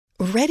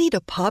Ready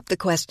to pop the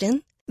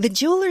question? The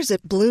jewelers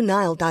at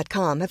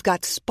BlueNile.com have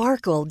got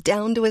sparkle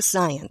down to a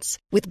science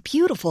with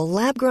beautiful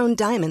lab-grown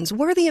diamonds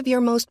worthy of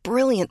your most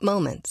brilliant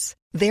moments.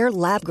 Their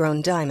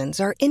lab-grown diamonds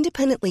are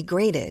independently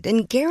graded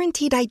and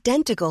guaranteed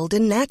identical to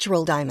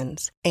natural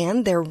diamonds,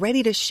 and they're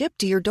ready to ship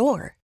to your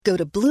door. Go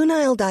to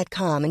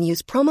BlueNile.com and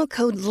use promo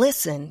code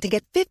LISTEN to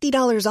get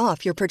 $50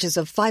 off your purchase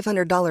of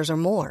 $500 or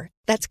more.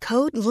 That's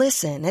code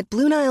LISTEN at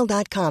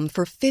BlueNile.com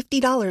for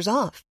 $50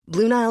 off.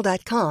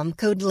 BlueNile.com,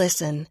 code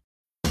LISTEN.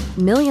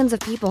 Millions of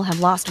people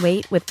have lost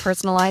weight with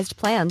personalized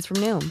plans from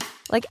Noom.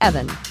 Like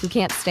Evan, who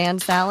can't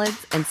stand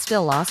salads and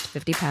still lost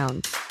 50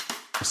 pounds.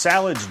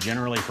 Salads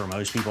generally for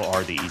most people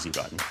are the easy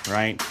button,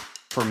 right?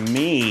 For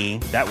me,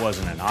 that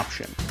wasn't an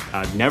option.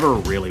 I never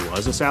really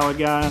was a salad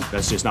guy.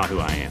 That's just not who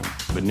I am.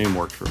 But Noom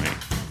worked for me.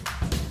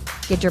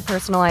 Get your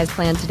personalized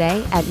plan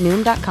today at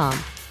Noom.com.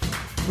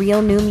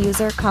 Real Noom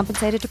user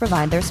compensated to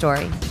provide their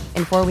story.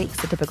 In 4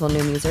 weeks, the typical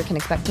Noom user can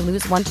expect to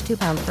lose 1 to 2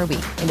 pounds per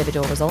week.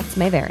 Individual results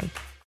may vary.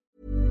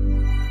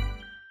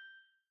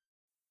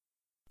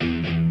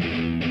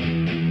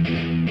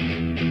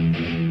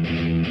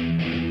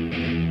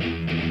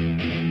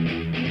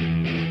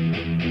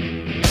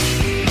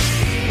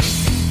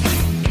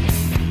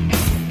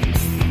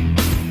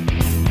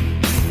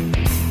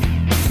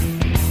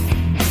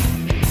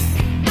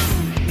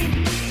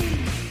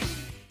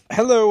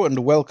 Hello and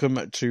welcome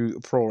to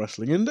Pro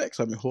Wrestling Index.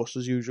 I'm your host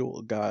as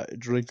usual, Guy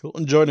Drinkle,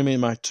 and joining me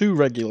my two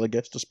regular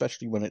guests,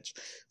 especially when it's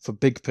for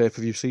big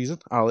pay-per-view season,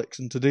 Alex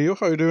and Tadeo.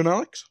 How are you doing,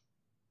 Alex?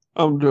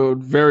 I'm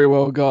doing very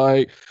well,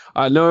 Guy.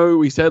 I know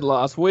we said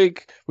last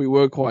week we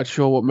weren't quite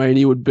sure what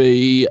Mania would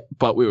be,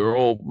 but we were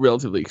all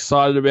relatively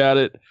excited about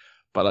it.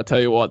 But I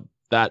tell you what,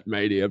 that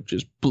Mania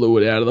just blew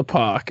it out of the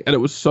park, and it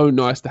was so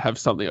nice to have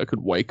something I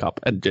could wake up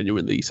and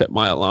genuinely set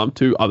my alarm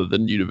to, other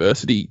than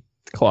university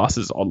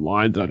classes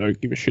online that I don't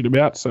give a shit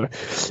about. So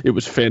it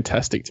was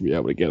fantastic to be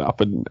able to get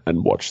up and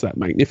watch that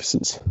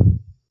magnificence.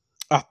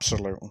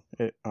 Absolutely.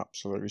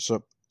 Absolutely.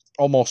 So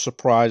almost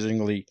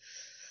surprisingly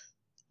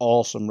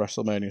awesome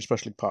WrestleMania,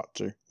 especially part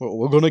 2.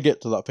 We're going to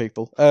get to that,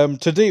 people.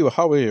 Tadeo,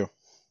 how are you?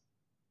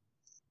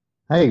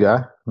 Hey,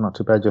 Guy. Not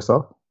too bad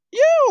yourself?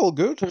 Yeah, all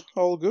good.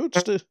 All good.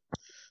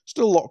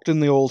 Still locked in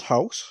the old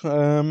house.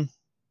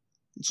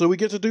 So we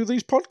get to do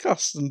these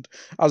podcasts, and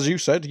as you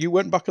said, you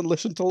went back and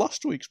listened to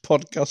last week's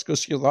podcast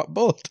because you're that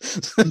bored.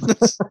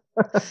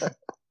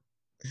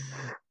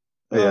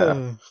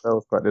 Yeah, that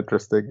was quite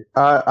interesting.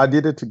 I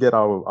needed to get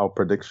our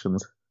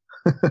predictions.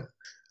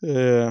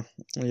 Yeah,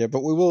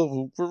 but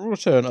we'll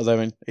return to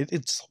them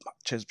in some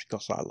matches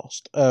because I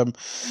lost. But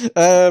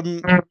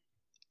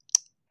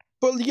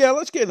yeah,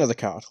 let's get into the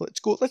card.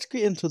 Let's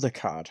get into the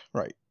card,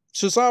 right?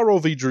 Cesaro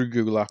v Drew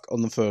Gulak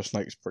on the first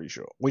night's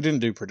pre-show. We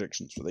didn't do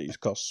predictions for these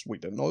because we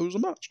didn't know it was a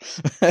match.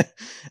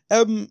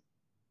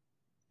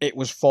 It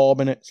was 4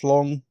 minutes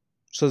long.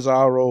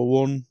 Cesaro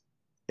won.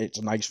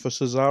 It's nice for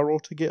Cesaro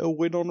to get a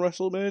win on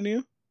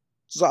WrestleMania.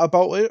 Is that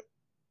about it?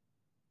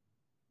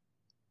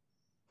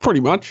 Pretty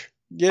much.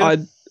 Yeah.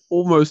 I'd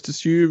almost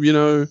assume,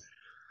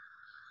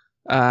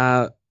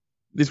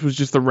 this was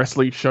just the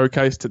wrestling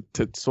showcase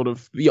to sort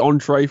of the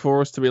entree for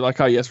us to be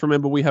like, oh yes,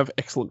 remember we have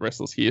excellent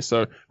wrestlers here,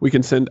 so we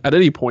can send at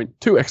any point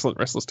 2 excellent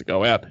wrestlers to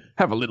go out,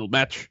 have a little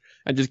match,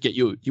 and just get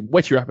you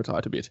whet your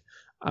appetite a bit.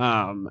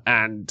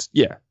 And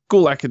yeah,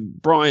 Gulak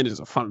and Bryan is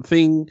a fun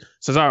thing.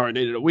 Cesaro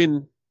needed a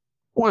win.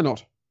 Why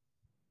not?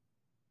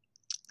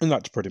 And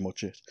that's pretty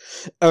much it.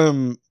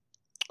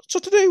 So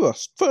today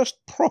was first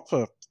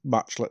proper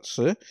match, let's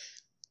say,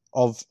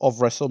 of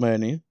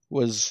WrestleMania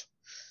was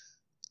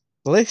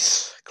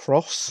Bliss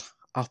Cross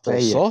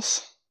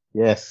Applesauce.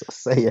 Yes,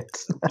 say it.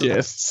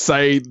 Yes,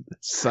 say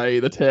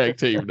the tag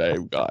team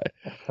name, Guy.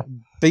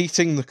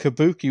 Beating the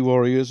Kabuki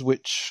Warriors,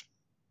 which,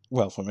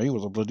 well, for me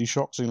was a bloody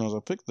shock, seeing as I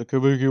picked the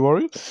Kabuki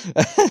Warriors.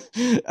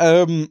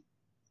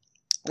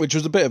 Which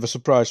was a bit of a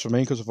surprise for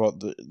me because I thought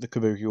the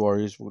Kabuki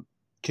Warriors would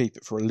keep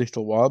it for a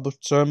little while.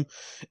 But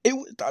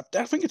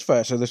I think it's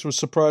fair to say this was a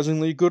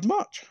surprisingly good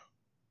match.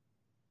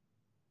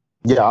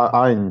 Yeah,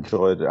 I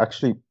enjoyed it.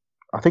 Actually,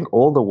 I think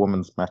all the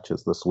women's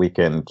matches this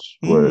weekend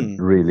were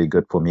really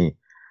good for me.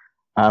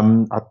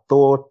 I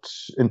thought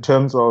in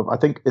terms of, I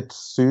think it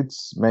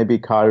suits maybe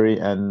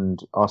Kairi and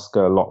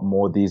Asuka a lot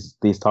more, these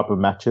type of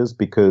matches,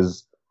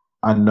 because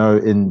I know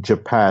in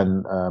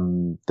Japan,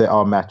 there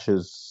are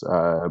matches,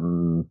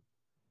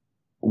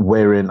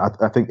 wherein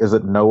I think, is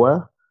it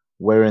Noah,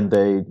 wherein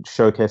they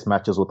showcase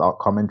matches without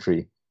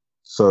commentary.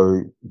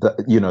 So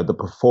the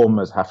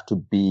performers have to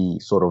be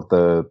sort of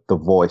the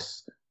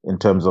voice in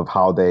terms of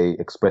how they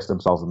express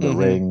themselves in the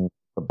ring,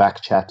 the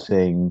back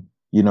chatting,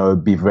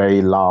 be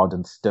very loud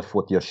and stiff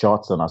with your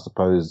shots. And I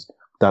suppose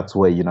that's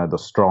where, the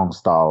strong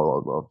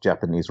style of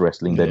Japanese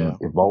wrestling then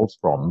evolves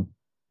from.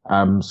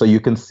 So you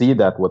can see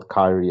that with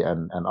Kairi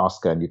and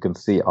Asuka, and you can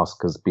see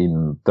Asuka's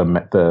been the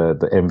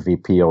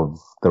MVP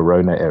of the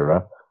Rona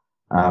era.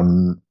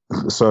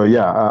 So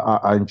yeah,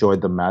 I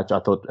enjoyed the match. I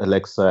thought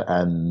Alexa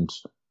and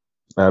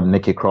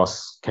Nikki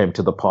Cross came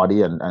to the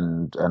party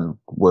and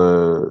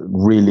were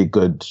really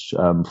good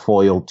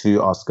foil to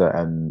Asuka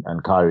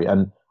and Kairi.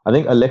 And I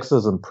think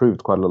Alexa's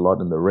improved quite a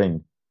lot in the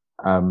ring.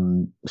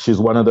 She's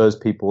one of those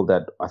people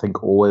that I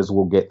think always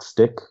will get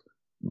stick,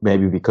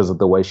 maybe because of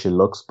the way she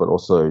looks, but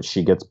also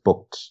she gets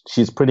booked.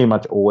 She's pretty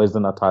much always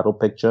in a title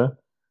picture.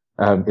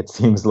 It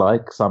seems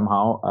like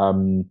somehow.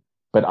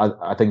 But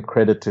I think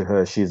credit to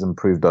her, she's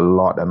improved a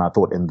lot. And I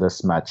thought in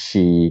this match,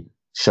 she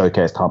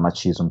showcased how much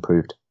she's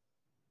improved.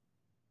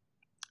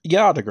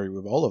 Yeah, I'd agree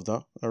with all of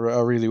that. I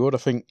really would. I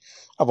think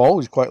I've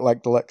always quite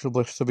liked Alexa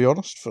Bliss, to be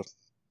honest, for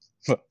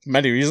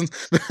many reasons.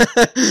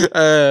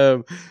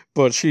 But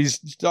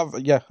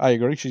I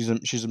agree.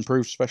 She's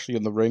improved, especially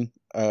in the ring.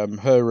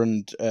 Her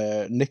and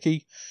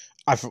Nikki,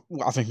 I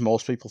think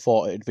most people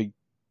thought it'd be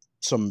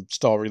some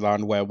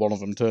storyline where one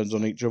of them turns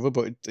on each other,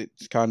 but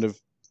it's kind of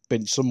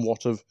been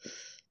somewhat of,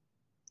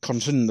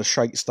 considering the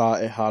shite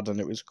start it had,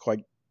 and it was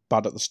quite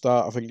bad at the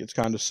start. I think it's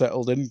kind of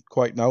settled in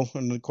quite now,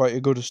 and quite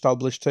a good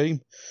established team,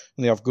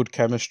 and they have good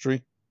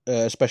chemistry.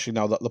 Especially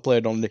now that they're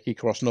playing on Nikki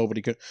Cross,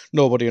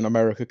 nobody in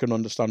America can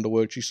understand a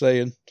word she's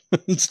saying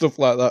and stuff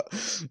like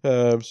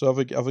that. So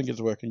I think it's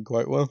working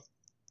quite well.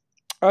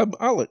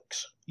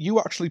 Alex, you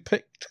actually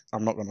picked.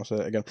 I'm not going to say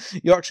it again.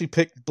 You actually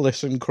picked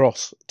Bliss and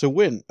Cross to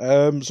win.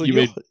 So you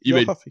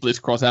made happy. Bliss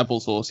Cross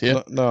applesauce,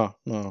 yeah? No.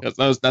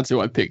 That's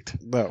who I picked.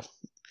 No.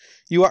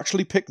 You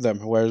actually picked them,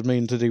 whereas me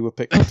and Teddy were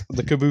picked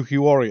the Kabuki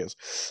Warriors.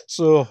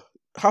 So,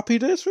 happy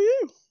days for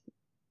you.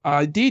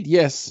 I did,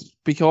 yes,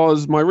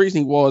 because my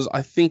reasoning was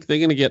I think they're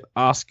going to get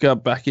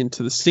Asuka back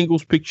into the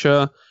singles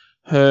picture.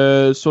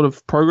 Her sort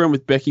of program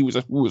with Becky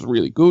was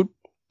really good.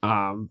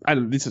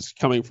 And this is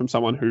coming from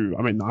someone who,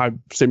 I mean, I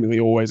seemingly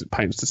always at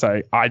pains to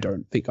say I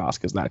don't think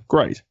Asuka's that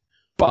great.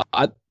 But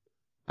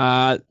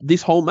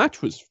this whole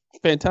match was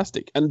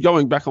fantastic. And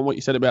going back on what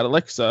you said about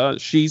Alexa,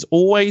 she's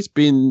always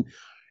been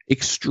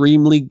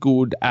extremely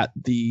good at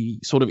the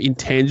sort of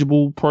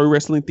intangible pro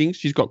wrestling things.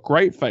 She's got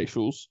great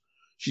facials.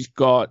 She's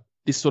got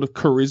this sort of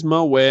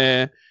charisma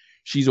where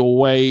she's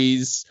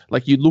always,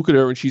 like, you look at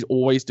her and she's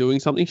always doing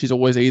something. She's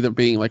always either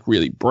being like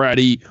really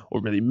bratty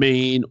or really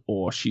mean,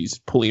 or she's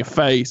pulling a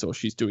face, or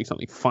she's doing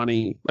something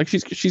funny. Like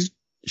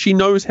she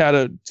knows how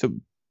to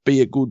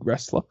be a good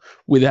wrestler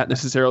without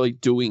necessarily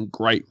doing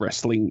great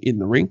wrestling in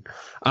the ring.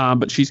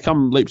 But she's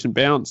come leaps and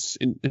bounds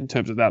in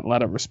terms of that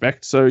latter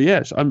respect. So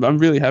yeah, I'm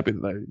really happy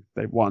that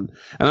they've won.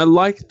 And I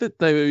like that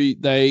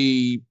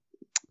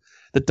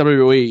that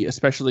WWE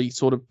especially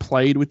sort of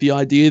played with the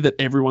idea that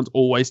everyone's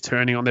always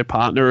turning on their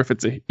partner if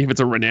it's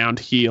a renowned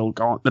heel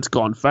that's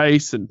gone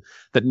face, and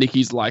that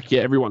Nikki's like,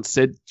 yeah, everyone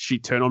said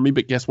she'd turn on me,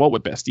 but guess what? We're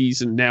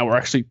besties, and now we're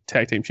actually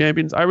tag team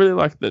champions. I really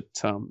like that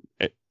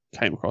it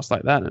came across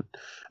like that,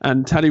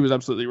 and Taddy was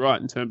absolutely right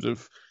in terms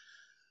of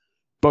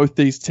both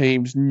these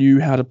teams knew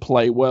how to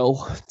play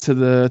well to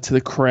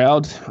the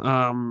crowd.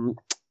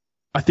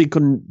 I think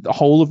on the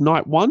whole of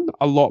night one,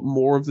 a lot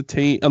more of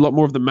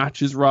the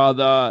matches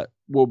rather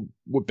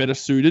were better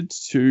suited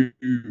to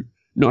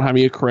not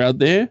having a crowd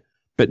there.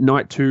 But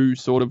night two,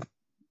 sort of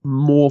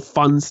more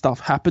fun stuff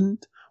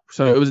happened.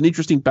 So it was an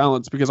interesting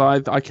balance, because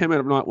I came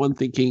out of night one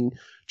thinking,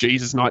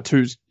 Jesus, night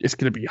two's, it's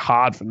going to be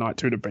hard for night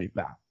two to beat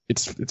that.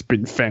 It's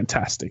been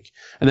fantastic.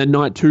 And then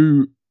night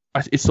two,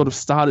 it sort of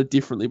started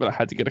differently, but I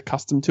had to get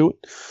accustomed to it.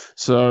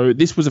 So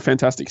this was a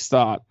fantastic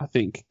start, I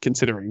think,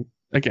 considering,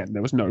 again,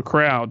 there was no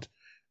crowd.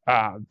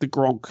 The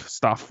Gronk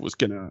stuff was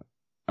going to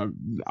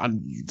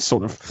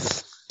sort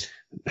of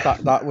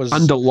that was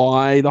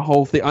underlie the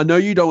whole thing. I know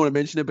you don't want to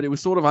mention it, but it was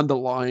sort of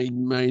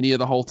underlying Mania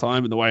the whole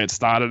time, and the way it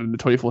started in the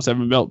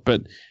 24/7 belt.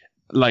 But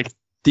like,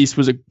 this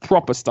was a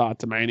proper start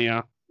to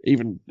Mania,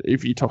 even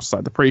if you toss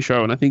aside the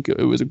pre-show, and I think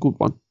it was a good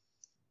one.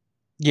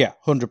 Yeah,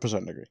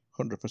 100% agree.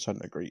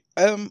 100% agree.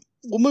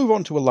 We'll move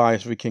on to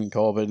Elias v King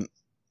Corbin.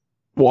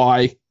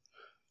 Why?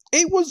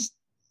 It was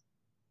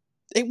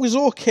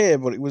okay,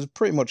 but it was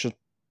pretty much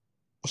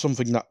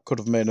something that could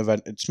have main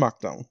evented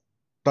SmackDown.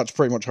 That's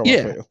pretty much how I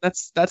feel.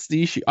 That's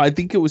the issue. I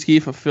think it was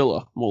here for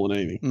filler more than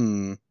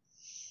anything.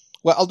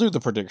 Well, I'll do the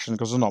prediction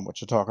because there's not much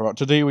to talk about.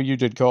 Today, you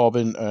did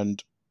Corbin,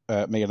 and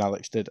me and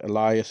Alex did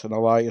Elias, and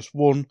Elias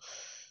won.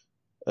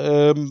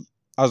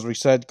 As we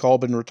said,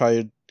 Corbin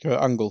retired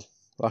Kurt Angle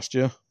last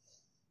year.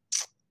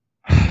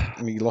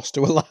 And he lost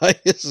to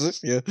Elias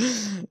this year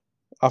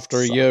after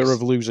a year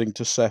of losing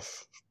to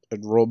Seth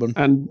and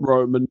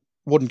Roman.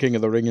 One King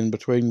of the Ring in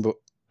between, but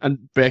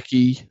and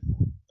Becky,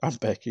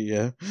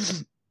 yeah.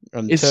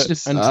 And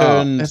it's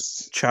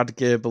turns Chad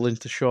Gable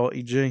into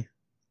Shorty G.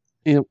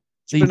 Yeah,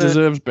 he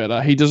deserves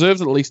better. He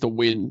deserves at least a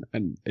win,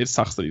 and it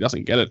sucks that he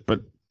doesn't get it.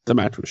 But the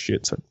match was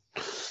shit. So,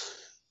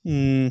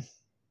 I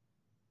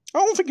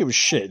don't think it was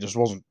shit. It just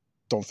wasn't.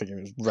 Don't think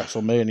it was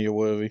WrestleMania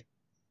worthy.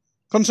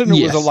 Considering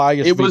it was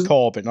Elias v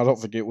Corbin, I don't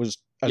think it was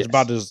as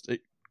bad as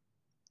it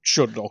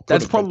should or could.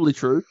 That's probably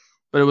true,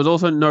 but it was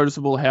also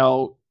noticeable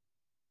how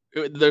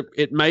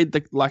it made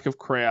the lack of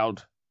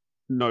crowd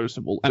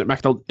noticeable, and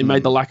it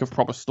made the lack of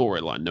proper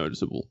storyline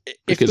noticeable.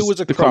 If there was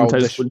a the crowd,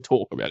 commentators wouldn't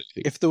talk about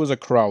anything. If there was a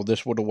crowd,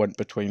 this would have went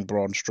between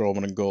Braun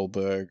Strowman and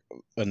Goldberg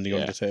and the Yeah.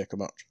 Undertaker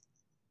match.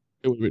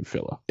 It would have been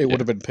filler. It would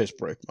have been piss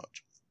break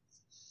match.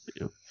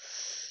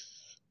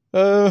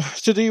 Yeah.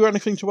 So do you have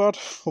anything to add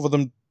other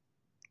than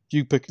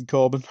you picking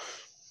Corbin?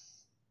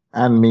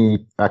 And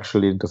me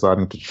actually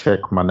deciding to check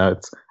my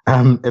notes.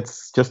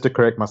 It's just to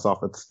correct myself.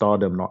 It's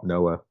Stardom, not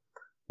Noah,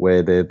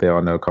 where there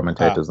are no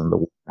commentators and they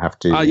have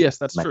to. Yes,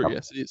 that's make true. up.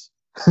 Yes, it is.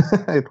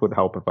 It would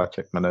help if I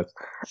checked my notes.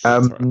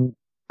 That's right.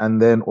 And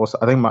then also,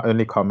 I think my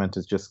only comment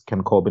is just,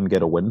 can Corbin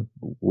get a win?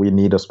 We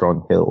need a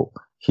strong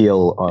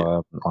heel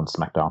on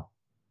SmackDown.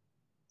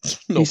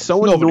 He's so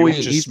nobody annoying.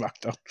 watches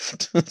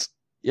SmackDown.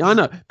 Yeah, I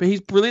know, but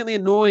he's brilliantly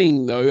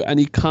annoying though, and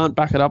he can't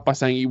back it up by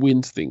saying he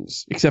wins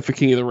things, except for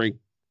King of the Ring.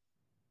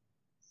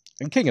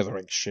 And King of the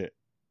Ring shit.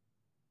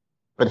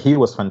 But he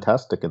was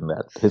fantastic in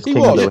that. His He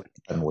King was. of the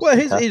Ring was Well,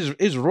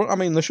 fantastic. his run. I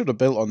mean, they should have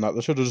built on that.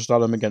 They should have just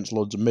had him against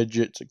loads of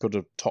midgets. It could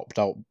have topped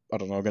out, I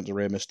don't know, against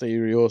Rey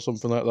Mysterio or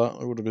something like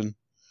that. It would have been.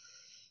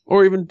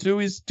 Or even do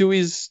his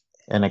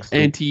NXT.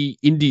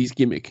 anti-indies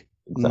gimmick,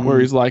 Exactly. where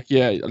he's like,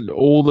 yeah,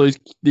 all these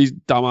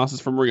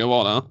dumbasses from Ring of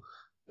Honor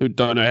who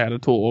don't know how to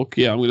talk,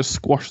 yeah, I'm going to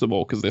squash them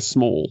all because they're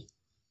small.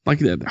 Like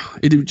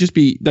it would just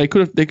be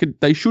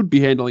they should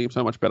be handling him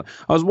so much better.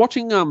 I was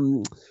watching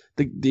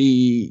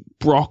the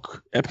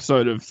Brock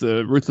episode of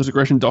the Ruthless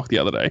Aggression doc the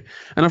other day,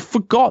 and I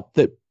forgot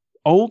that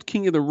old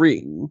King of the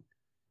Ring,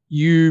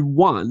 you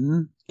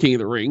won King of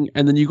the Ring,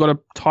 and then you got a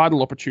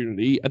title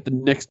opportunity at the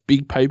next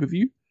big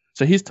pay-per-view.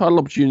 So his title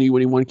opportunity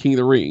when he won King of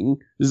the Ring,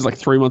 this is like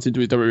 3 months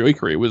into his WWE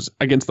career, was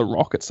against The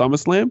Rock at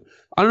SummerSlam.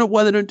 I don't know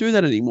why they don't do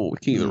that anymore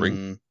with King of the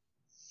Ring.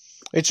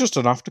 It's just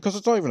an after, because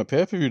it's not even a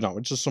pay-per-view now.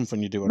 It's just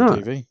something you do on No,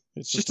 TV.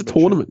 It's just a bit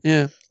tournament,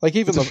 yeah. Like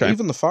even It's a shame.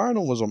 the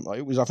final was on.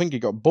 It was, I think it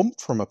got bumped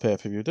from a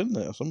pay-per-view, didn't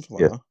it, or something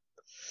like Yeah. that.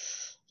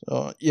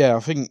 So yeah, I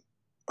think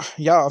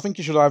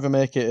you should either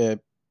make it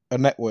a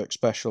network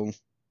special.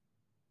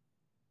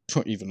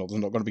 Even though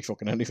there's not going to be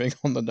fucking anything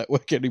on the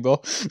network anymore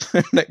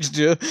next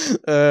year.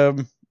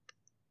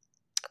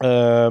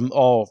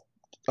 Or,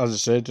 as I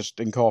say, just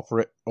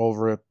incorporate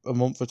over a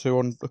month or two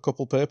on a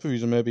couple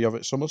pay-per-views and maybe have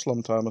it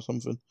SummerSlam time or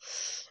something.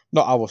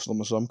 Not our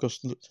SummerSlam,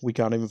 because we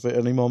can't even fit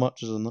any more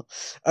matches than that.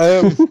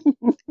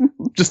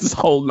 Just this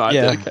whole night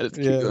Yeah, dedicated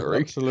to King of the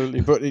Ring.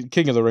 absolutely. But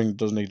King of the Ring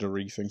does need a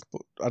rethink.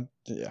 But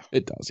yeah,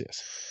 It does,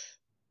 yes.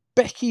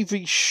 Becky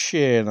v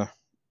Shayna.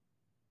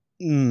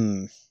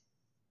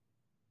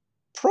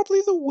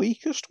 Probably the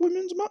weakest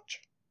women's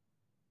match.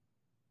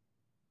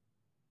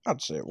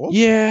 I'd say it was.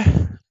 Yeah.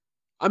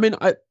 I mean,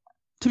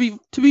 to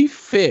be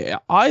fair,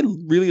 I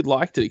really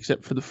liked it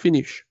except for the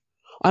finish.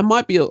 I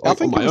might be I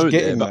think on it my was own there,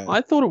 getting but there.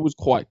 I thought it was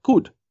quite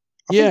good.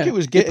 I think it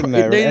was getting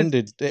there. It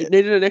ended. It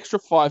needed an extra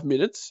 5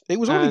 minutes. It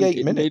was only and 8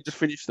 it minutes. needed a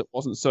finish that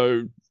wasn't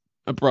so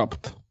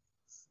abrupt.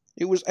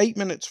 It was 8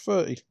 minutes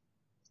 30.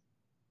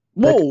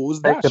 Whoa, was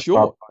Take that it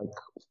short? about,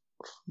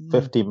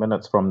 like 50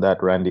 minutes from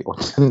that Randy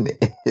Orton.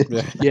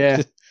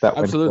 Yeah, That went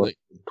for absolutely.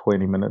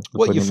 20 minutes.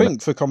 What 20 you minutes.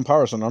 think, for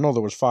comparison, I know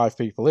there was 5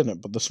 people in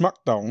it, but the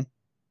SmackDown,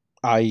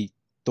 i.e.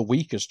 the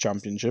weakest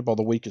championship or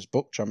the weakest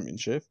book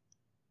championship,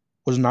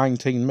 was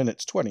 19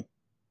 minutes 20.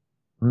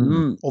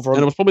 Mm. Overall,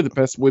 And it was probably the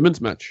best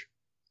women's match.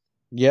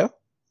 yeah.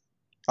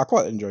 I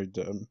quite enjoyed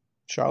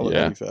Charlotte,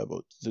 Yeah. to be fair,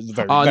 but it's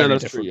very, Oh, very no,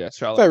 that's different. true, yeah.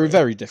 Charlotte, Very, yeah.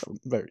 very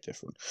different. Very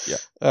different. Yeah.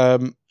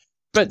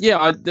 But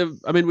yeah,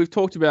 I mean, we've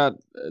talked about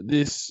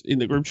this in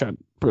the group chat,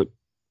 but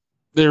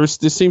there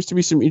seems to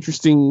be some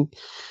interesting,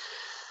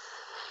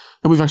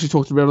 and we've actually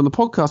talked about it on the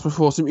podcast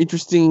before, some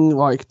interesting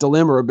like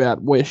dilemma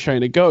about where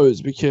Shayna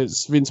goes,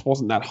 because Vince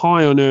wasn't that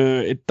high on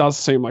her. It does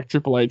seem like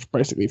Triple H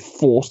basically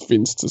forced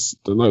Vince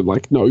to know,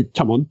 like, no,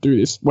 come on, do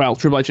this. Well,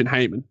 Triple H and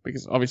Heyman,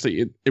 because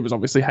obviously it was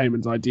obviously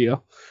Heyman's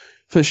idea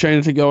for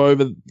Shayna to go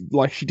over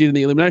like she did in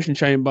the Elimination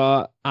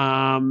Chamber,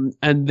 and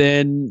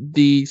then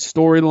the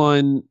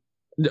storyline,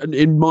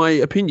 in my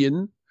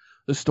opinion,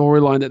 the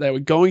storyline that they were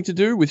going to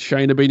do with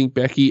Shayna beating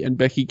Becky and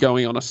Becky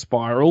going on a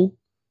spiral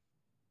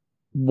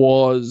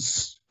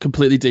was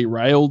completely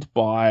derailed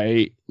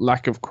by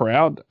lack of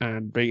crowd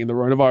and being in the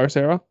coronavirus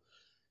era.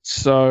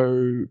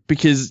 So,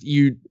 because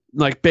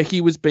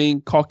Becky was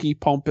being cocky,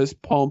 pompous,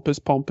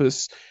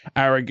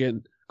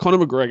 arrogant, Conor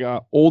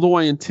McGregor, all the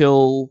way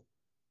until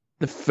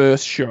the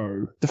first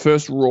show, the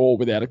first Raw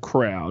without a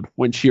crowd,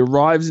 when she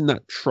arrives in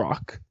that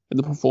truck in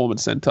the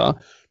Performance Center.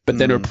 But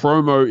then her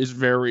promo is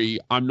very,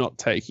 I'm not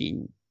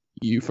taking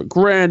you for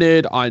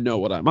granted. I know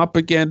what I'm up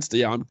against.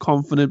 Yeah, I'm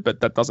confident,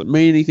 but that doesn't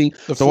mean anything.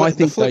 They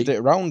think flipped it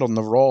around on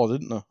the Raw,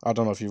 didn't they? I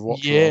don't know if you've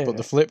watched Yeah. Raw, but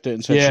they flipped it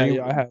and said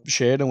I have.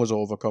 Shayna was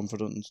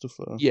overconfident and stuff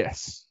like that.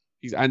 Yes.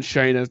 And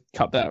Shayna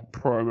cut that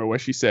promo where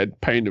she said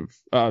agony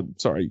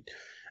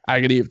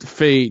of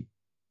defeat,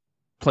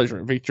 pleasure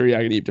of victory,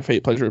 agony of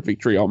defeat, pleasure of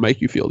victory. I'll make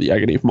you feel the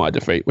agony of my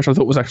defeat, which I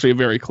thought was actually a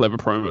very clever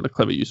promo and a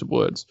clever use of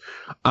words.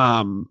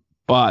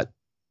 But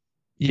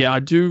yeah,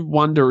 I do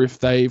wonder if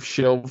they've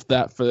shelved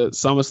that for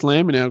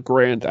SummerSlam in our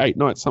grand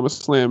 8-night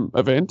SummerSlam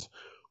event,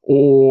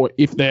 or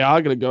if they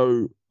are going to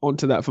go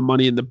onto that for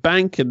Money in the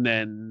Bank, and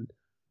then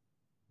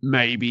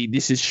maybe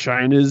this is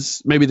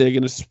Shayna's. Maybe they're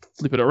going to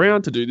flip it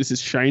around to do this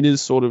is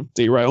Shayna's sort of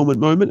derailment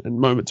moment and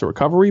moment to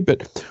recovery.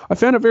 But I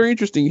found it very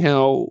interesting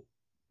how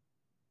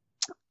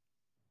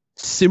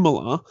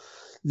similar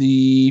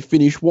the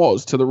finish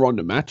was to the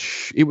Ronda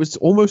match. It was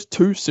almost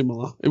too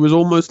similar. It was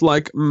almost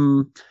like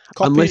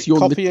unless you're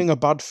copying a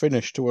bad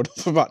finish to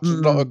another match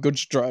is not a good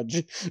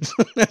strategy.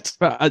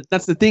 But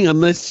that's the thing.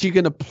 Unless you're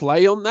going to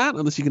play on that,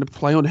 unless you're going to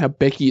play on how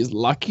Becky is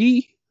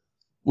lucky,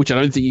 which I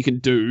don't think you can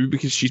do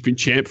because she's been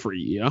champ for a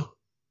year.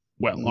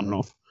 Well, on and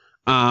off.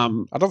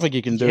 I don't think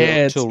you can do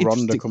it until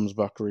Ronda comes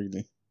back,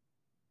 really.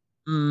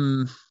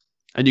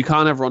 And you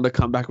can't have Ronda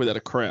come back without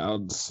a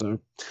crowd. So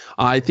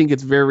I think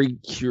it's very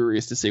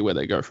curious to see where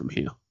they go from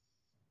here.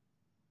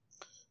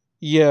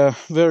 Yeah,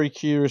 very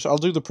curious. I'll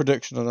do the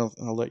prediction and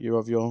I'll let you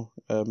have your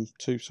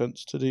 2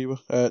 cents, Tadiwa.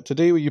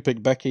 Tadiwa, you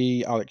pick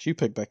Becky. Alex, you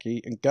pick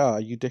Becky. And Guy,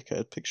 you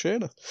dickhead, pick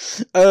Shayna.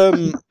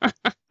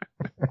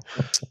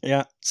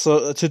 Yeah,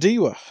 so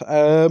Tadiwa.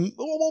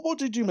 What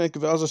did you make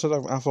of it? As I said,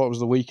 I thought it was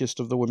the weakest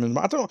of the women.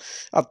 I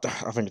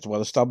think it's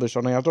well established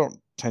on it. I don't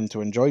tend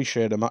to enjoy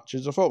Shayna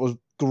matches. I thought it was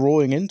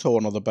growing into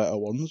one of the better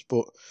ones,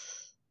 but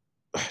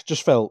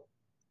just felt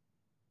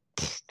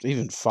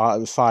even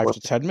 5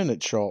 to 10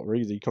 minutes short,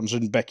 really,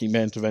 considering Becky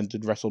main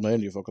evented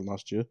WrestleMania fucking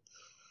last year.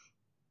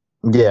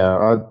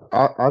 Yeah,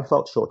 I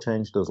felt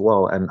shortchanged as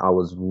well, and I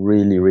was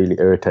really, really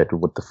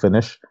irritated with the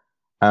finish,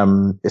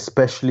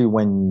 especially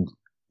when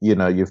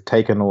you've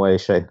taken away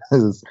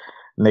Shayna's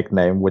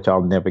nickname, which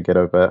I'll never get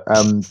over.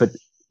 But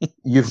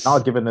you've now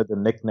given her the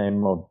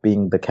nickname of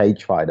being the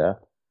cage fighter.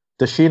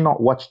 Does she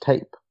not watch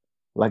tape?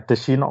 Like,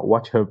 does she not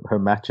watch her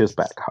matches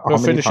back? Her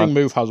finishing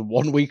move has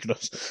one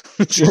weakness.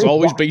 She's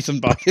always beaten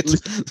by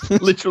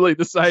it. Literally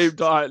the same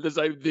time, the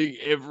same thing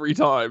every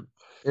time.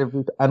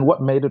 And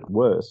what made it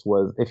worse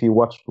was if you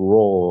watched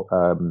Raw,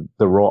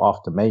 the Raw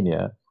after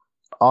Mania,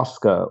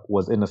 Asuka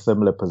was in a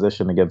similar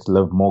position against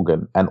Liv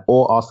Morgan, and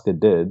all Asuka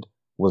did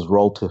was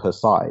roll to her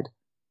side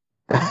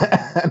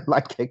and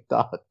kicked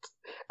out.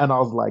 And I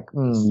was like,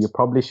 you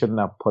probably shouldn't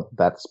have put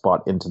that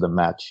spot into the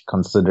match,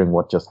 considering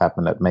what just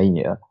happened at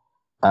Mania.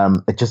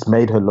 It just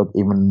made her look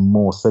even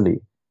more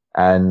silly.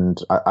 And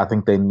I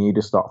think they need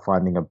to start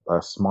finding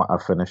a smarter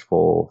finish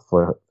for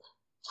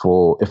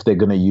if they're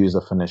going to use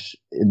a finish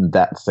in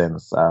that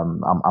sense.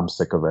 I'm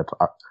sick of it.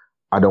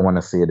 I don't want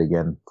to see it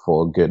again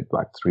for a good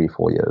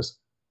 3-4 years.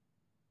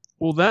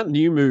 Well, that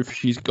new move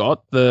she's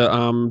got, the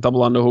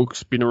double underhook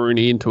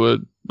spinneroonie into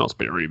not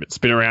spinneroonie, but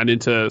spin around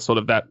into sort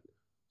of that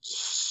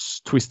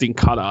twisting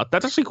cutter.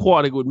 That's actually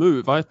quite a good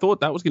move. I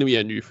thought that was going to be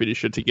a new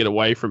finisher to get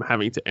away from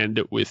having to end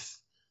it with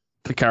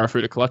the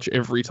Karafuda clutch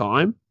every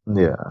time.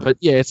 Yeah. But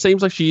yeah, it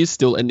seems like she is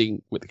still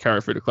ending with the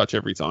Karafuda clutch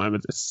every time.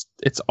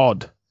 It's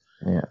odd.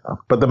 Yeah.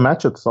 But the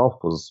match itself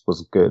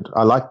was good.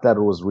 I liked that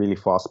it was really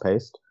fast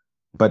paced.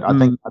 But I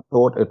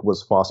thought it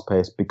was fast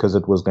paced because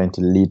it was going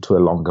to lead to a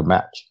longer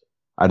match.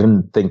 I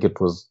didn't think it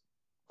was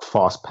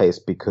fast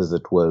paced because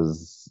it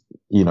was,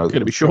 going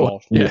to be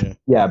short. Yeah.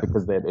 Yeah,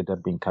 because it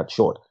had been cut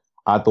short.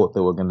 I thought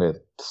they were going to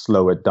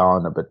slow it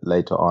down a bit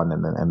later on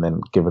and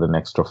then give it an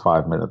extra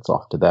 5 minutes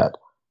after that.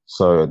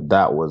 So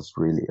that was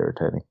really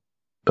irritating.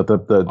 But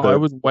I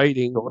was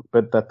waiting. The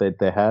bit that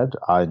they had,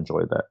 I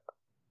enjoyed that.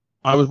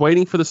 I was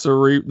waiting for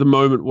the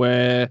moment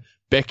where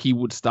Becky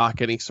would start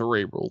getting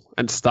cerebral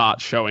and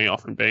start showing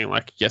off and being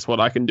like, "Guess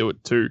what? I can do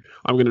it too.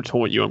 I'm going to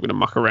taunt you. I'm going to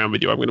muck around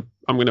with you. I'm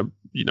going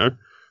to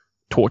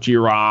torture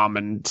your arm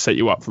and set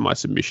you up for my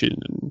submission."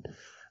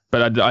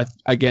 But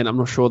I'm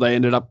not sure they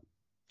ended up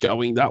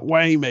going that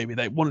way. Maybe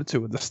they wanted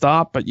to at the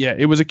start, but yeah,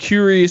 it was a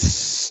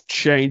curious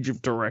change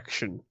of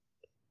direction.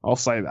 I'll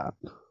say that.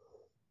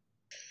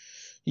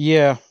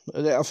 Yeah,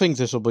 I think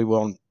this will be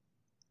one.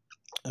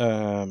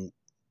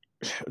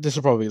 This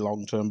will probably be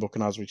long-term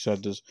booking, as we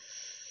said. There's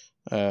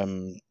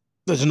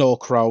no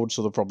crowd,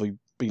 so there'll probably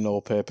be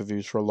no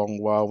pay-per-views for a long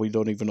while. We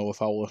don't even know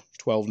if our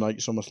 12-night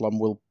SummerSlam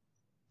will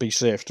be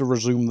safe to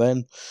resume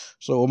then.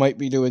 So we might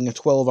be doing a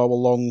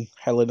 12-hour-long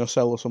Hell in a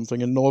Cell or something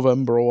in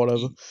November or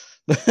whatever.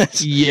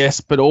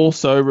 Yes, but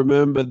also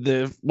remember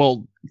there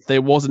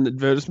was an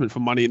advertisement for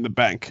Money in the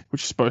Bank,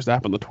 which is supposed to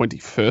happen the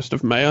 21st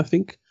of May, I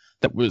think.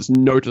 That was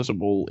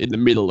noticeable in the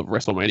middle of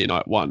WrestleMania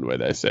Night 1, where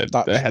they said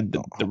they had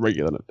the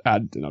regular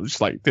ad, and I'm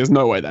just like, there's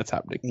no way that's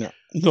happening. No,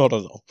 not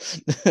at all.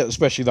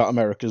 Especially that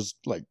America's,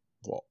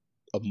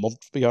 a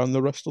month behind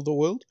the rest of the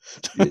world?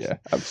 Yeah,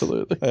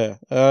 absolutely. Yeah.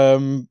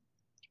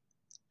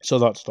 So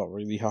that's not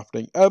really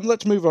happening.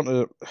 Let's move on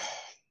to,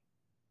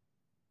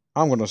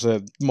 I'm going to say,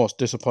 the most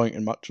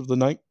disappointing match of the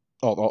night,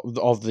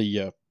 of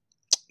the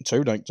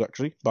 2 nights,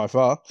 actually, by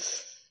far.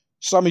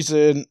 Sami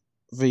Zayn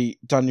v.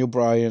 Daniel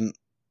Bryan.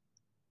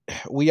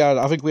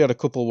 I think we had a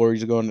couple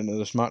worries going into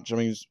this match. I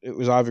mean, it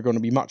was either going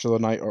to be match of the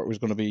night, or it was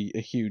going to be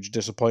a huge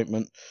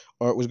disappointment,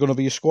 or it was going to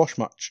be a squash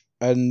match.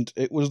 And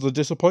it was the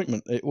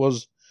disappointment. It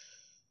was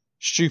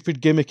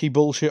stupid, gimmicky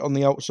bullshit on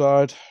the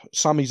outside.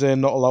 Sami Zayn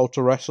not allowed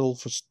to wrestle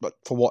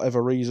for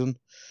whatever reason.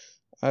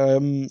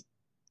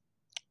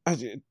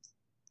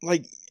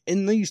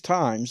 in these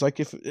times, like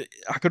if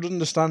I could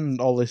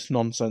understand all this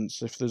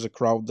nonsense if there's a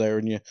crowd there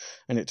and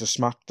it's a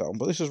SmackDown,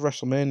 but this is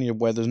WrestleMania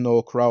where there's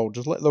no crowd.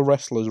 Just let the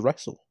wrestlers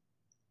wrestle.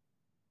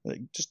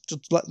 Like,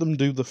 just let them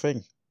do the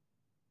thing.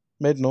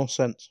 Made no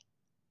sense.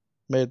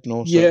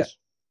 Yeah,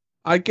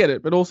 I get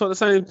it, but also at the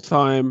same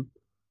time,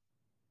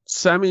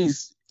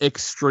 Sammy's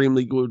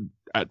extremely good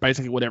at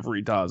basically whatever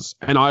he does,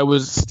 and I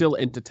was still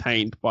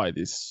entertained by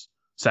this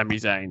Sami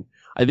Zayn.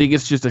 I think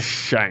it's just a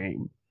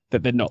shame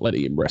that they're not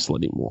letting him wrestle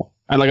anymore.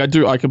 And like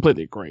I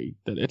completely agree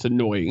that it's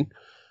annoying.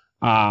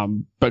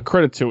 But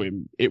credit to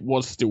him, it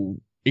was still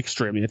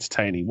extremely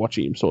entertaining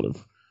watching him sort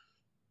of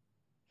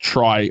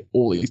try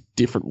all these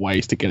different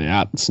ways to get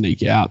out and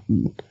sneak out,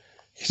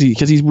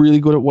 because he's really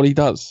good at what he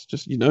does.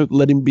 Just,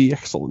 let him be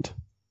excellent.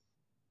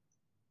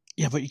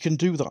 Yeah, but you can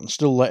do that and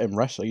still let him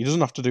wrestle. He doesn't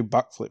have to do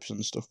backflips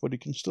and stuff, but he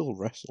can still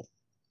wrestle.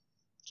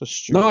 It's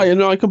just stupid.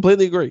 No, I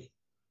completely agree.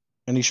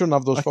 And he shouldn't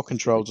have those fucking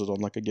trousers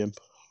on like a gimp.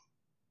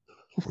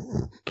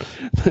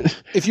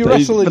 If you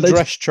wrestle in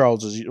dress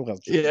trousers,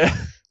 yeah.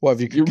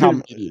 Whatever you're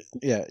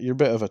a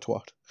bit of a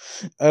twat.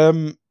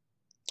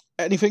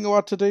 Anything to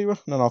add to Diva?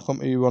 And then I'll come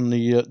to you on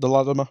the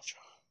ladder match.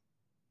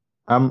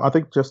 I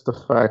think just the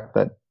fact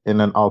that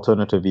in an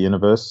alternative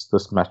universe,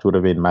 this match would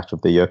have been match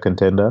of the year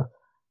contender.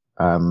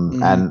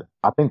 And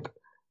I think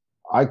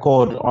I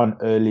called on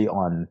early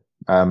on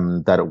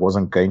that it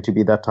wasn't going to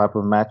be that type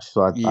of match,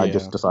 so I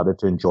just decided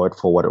to enjoy it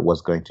for what it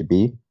was going to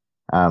be.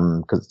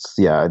 Because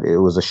it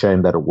was a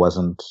shame that it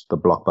wasn't the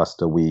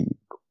blockbuster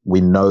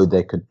we know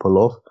they could pull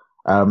off.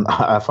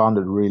 I found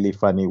it really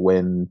funny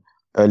when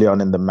early on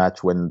in the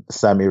match when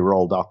Sammy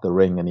rolled out the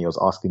ring and he was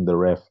asking the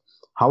ref,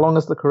 "How long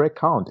is the correct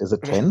count? Is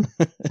it 10?"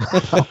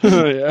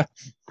 Yeah,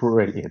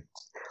 brilliant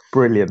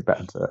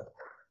banter.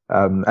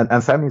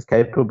 And Sammy's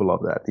capable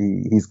of that.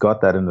 He's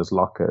got that in his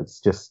locker. It's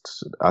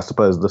just, I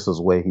suppose this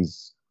is where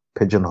he's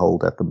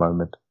pigeonholed at the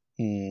moment.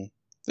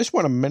 This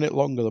went a minute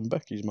longer than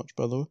Becky's match,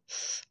 by the way.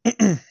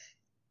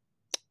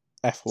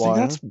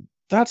 FYI. See,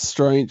 that's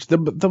strange.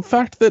 The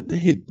fact that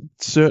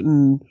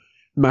certain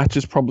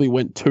matches probably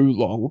went too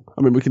long.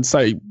 I mean, we can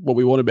say what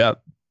we want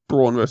about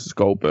Braun versus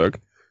Goldberg.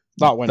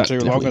 That went too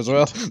long as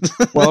well.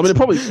 Well, I mean, it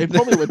probably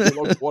went too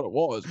long for what it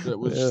was, but it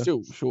was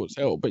still short as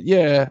hell. But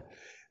yeah,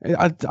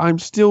 I'm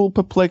still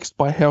perplexed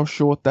by how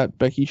short that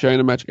Becky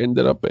Shayna match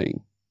ended up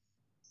being.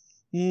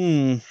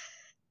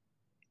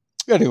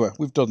 Anyway,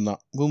 we've done that.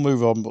 We'll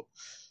move on, but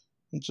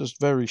it's just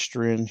very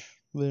strange.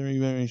 Very,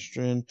 very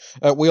strange.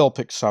 We all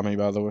picked Sammy,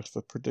 by the way,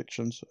 for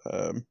predictions.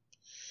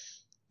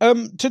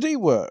 Today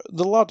were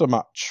the ladder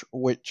match,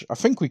 which I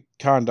think it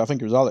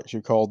was Alex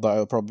who called that.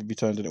 It'll probably be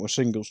turned into a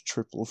singles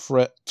triple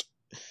threat.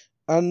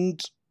 And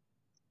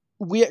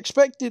we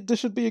expected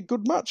this would be a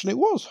good match, and it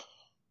was.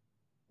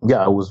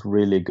 Yeah, it was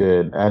really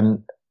good.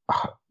 And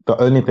the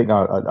only thing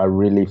I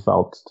really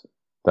felt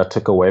that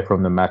took away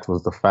from the match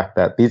was the fact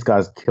that these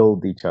guys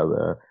killed each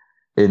other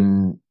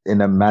in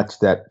a match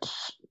that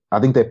I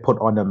think they put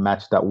on a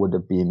match that would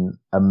have been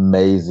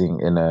amazing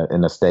in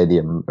a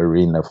stadium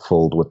arena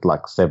filled with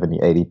like 70,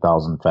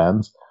 80,000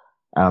 fans.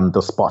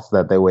 The spots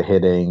that they were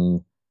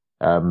hitting,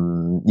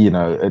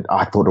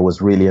 I thought it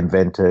was really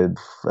inventive.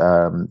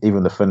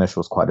 Even the finish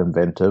was quite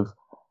inventive.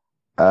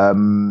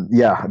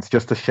 It's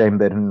just a shame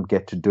they didn't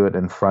get to do it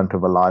in front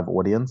of a live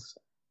audience.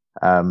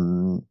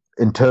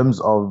 In terms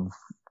of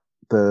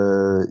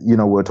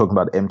we're talking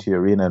about empty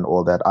arena and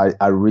all that.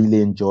 I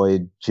really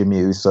enjoyed Jimmy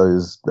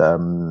Uso's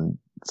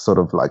sort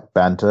of like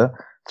banter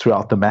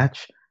throughout the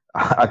match.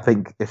 I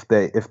think if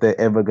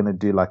they're ever going to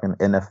do like an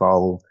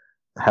NFL,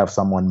 have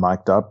someone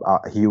mic'd up,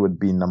 he would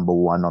be number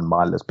one on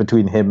my list.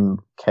 Between him,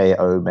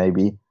 KO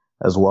maybe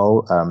as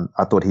well.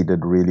 I thought he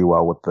did really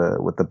well with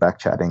the back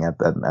chatting and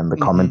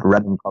the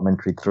random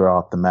commentary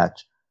throughout the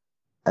match.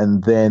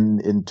 And then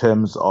in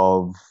terms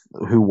of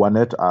who won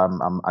it,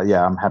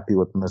 I'm happy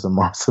with Miz and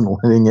Morrison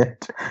winning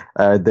it.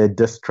 Their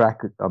diss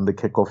track on the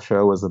kickoff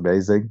show was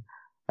amazing.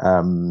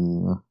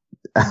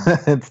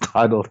 It's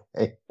titled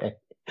 "Hey Hey."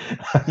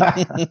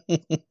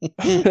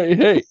 Hey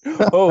hey,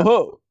 oh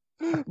ho,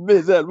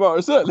 Miz and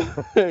Morrison.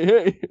 Hey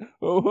hey,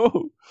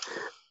 oh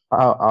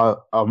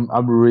ho.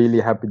 I'm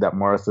really happy that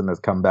Morrison has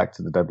come back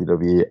to the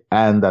WWE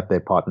and that they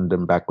partnered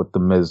him back with The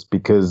Miz,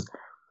 because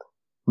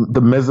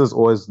The Miz is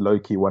always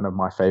low-key one of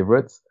my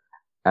favorites.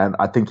 And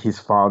I think he's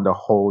found a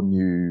whole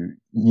new,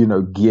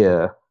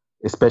 gear,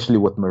 especially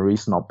with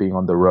Maurice not being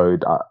on the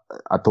road. I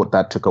thought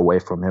that took away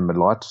from him a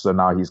lot. So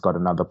now he's got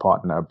another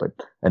partner, but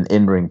an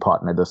in-ring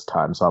partner this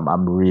time. So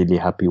I'm really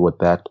happy with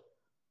that.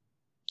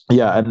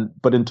 Yeah.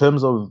 But in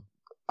terms of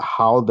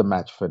how the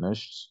match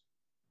finished,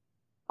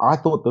 I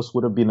thought this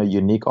would have been a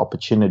unique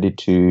opportunity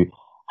to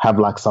have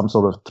like some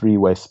sort of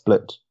three-way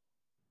split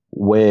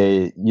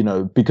where,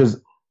 because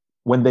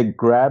when they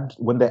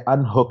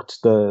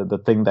unhooked the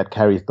thing that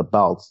carries the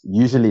belts,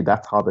 usually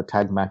that's how the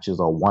tag matches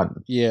are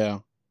won. Yeah.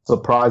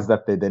 Surprised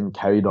that they then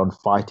carried on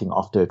fighting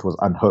after it was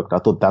unhooked. I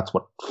thought that's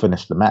what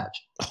finished the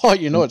match. Oh,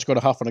 it's going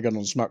to happen again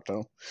on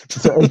SmackDown.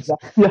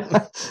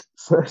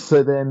 So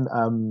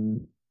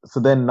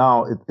then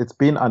now it's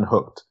been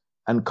unhooked.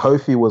 and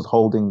Kofi was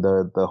holding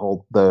the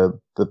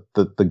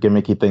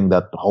gimmicky thing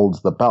that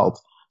holds the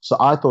belt. So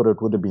I thought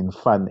it would have been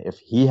fun if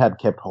he had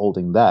kept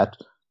holding that,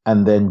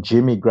 and then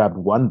Jimmy grabbed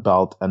one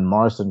belt and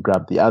Morrison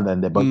grabbed the other,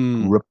 and they both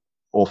ripped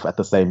off at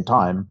the same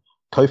time.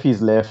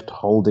 Kofi's left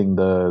holding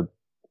that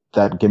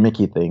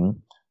gimmicky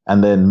thing,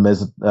 and then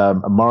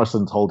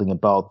Morrison's holding a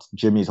belt,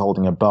 Jimmy's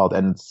holding a belt,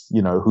 and it's,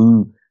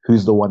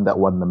 who's the one that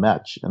won the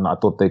match. And I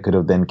thought they could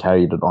have then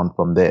carried it on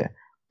from there.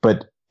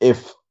 But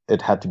if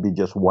it had to be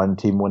just one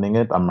team winning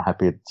it, I'm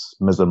happy it's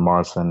Miz and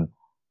Morrison.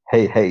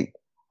 Hey, hey,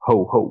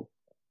 ho, ho.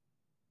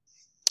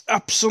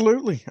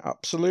 Absolutely.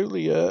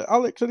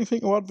 Alex,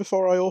 anything to add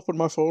before I open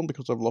my phone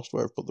because I've lost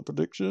where I've put the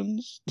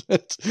predictions?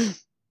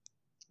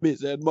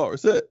 Miz and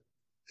Morrison.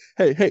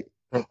 Hey, hey,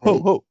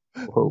 ho,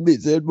 ho.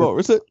 Miz and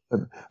Morrison.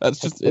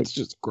 It's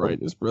just great.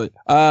 It's brilliant.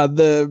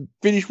 The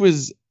finish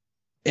was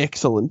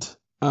excellent.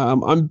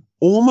 I'm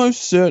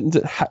almost certain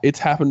that it's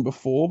happened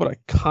before, but I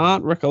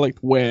can't recollect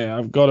where.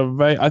 I've got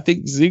I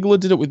think Ziggler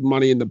did it with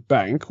Money in the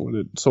Bank when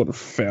it sort of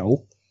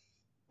fell.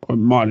 Or it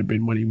might have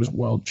been when he was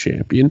world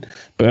champion.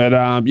 But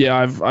I've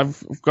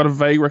got a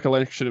vague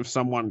recollection of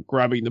someone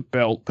grabbing the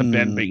belt but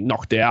then being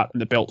knocked out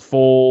and the belt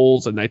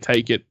falls and they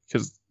take it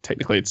because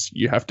technically it's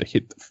your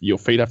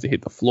feet have to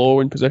hit the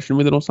floor in possession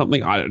with it or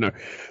something. I don't know.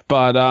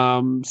 But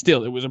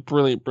still, it was a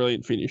brilliant,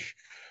 brilliant finish.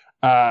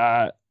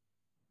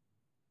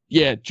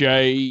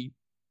 Jay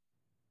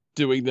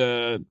doing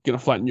the gonna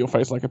flatten your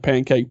face like a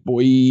pancake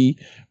boy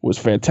was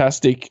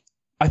fantastic.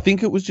 I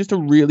think it was just a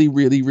really,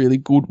 really, really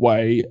good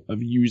way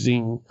of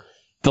using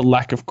the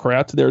lack of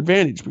crowd to their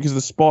advantage because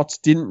the spots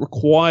didn't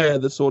require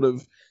the sort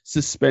of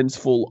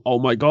suspenseful, oh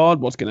my God,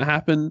 what's going to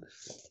happen?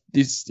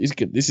 This is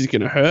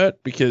going to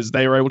hurt, because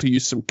they were able to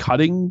use some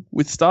cutting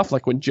with stuff.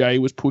 Like when Jay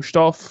was pushed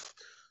off,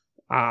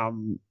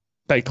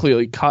 they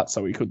clearly cut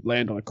so he could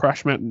land on a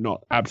crash mat and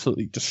not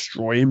absolutely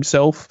destroy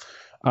himself.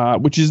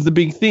 Which is the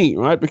big thing,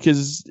 right?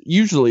 Because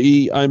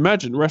usually I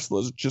imagine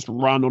wrestlers just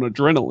run on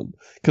adrenaline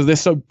because they're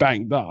so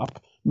banged up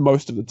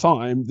most of the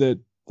time that,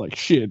 like,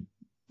 shit,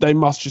 they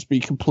must just be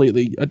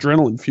completely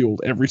adrenaline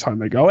fueled every time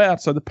they go out.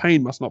 So the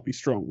pain must not be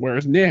strong.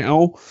 Whereas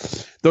now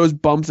those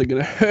bumps are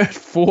going to hurt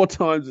 4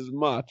 times as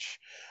much.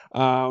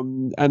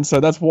 And so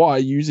that's why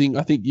using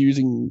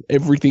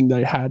everything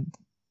they had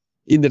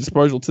in the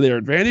disposal to their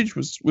advantage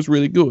was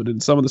really good,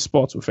 and some of the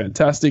spots were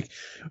fantastic.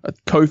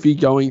 Kofi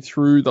going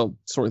through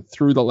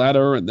the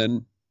ladder, and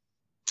then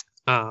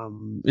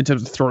in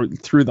terms of through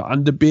the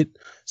underbit,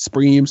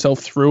 springing himself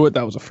through it,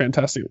 that was a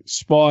fantastic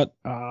spot.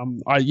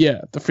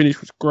 The finish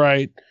was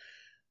great.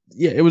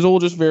 Yeah, it was all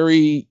just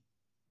very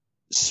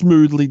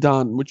smoothly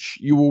done, which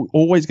you were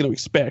always going to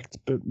expect,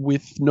 but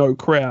with no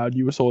crowd,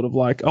 you were sort of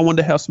like, I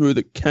wonder how smooth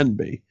it can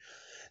be.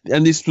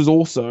 And this was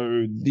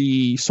also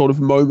the sort of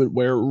moment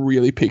where it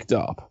really picked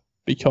up,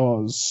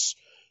 because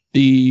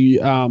the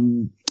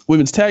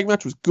women's tag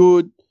match was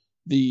good.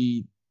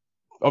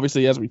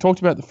 Obviously, as we talked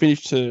about, the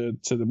finish to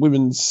the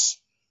women's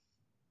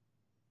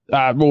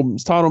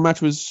title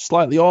match was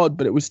slightly odd,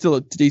 but it was still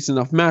a decent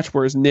enough match.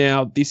 Whereas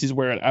now, this is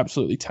where it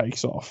absolutely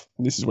takes off.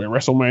 And this is where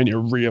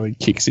WrestleMania really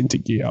kicks into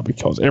gear,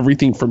 because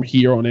everything from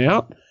here on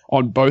out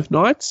on both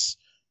nights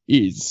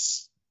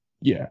is,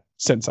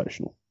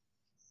 sensational.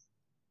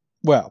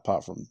 Well,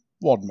 apart from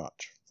one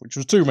match, which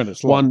was 2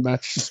 minutes long. One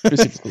match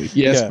specifically,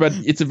 yes, but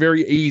it's a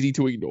very easy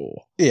to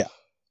ignore. Yeah,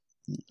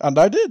 and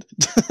I did.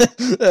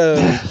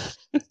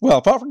 Well,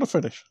 apart from the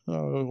finish, I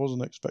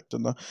wasn't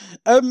expecting that.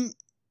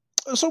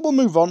 So we'll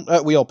move on.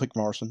 We all picked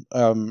Morrison,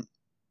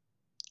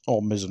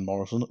 or Miz and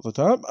Morrison at the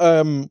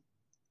time.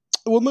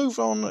 We'll move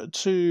on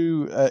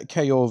to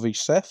KO v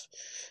Seth,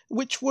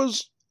 which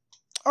was,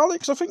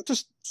 Alex, I think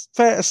it's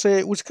fair to say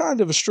it was kind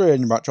of a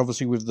strange match,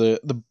 obviously with the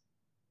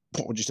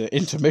what would you say,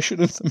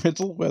 intermission in the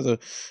middle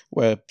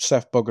where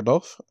Seth buggered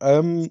off.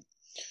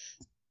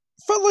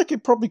 Felt like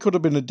it probably could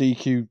have been a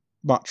DQ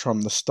match from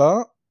the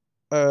start,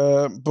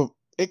 but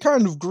it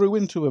kind of grew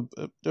into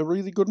a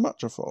really good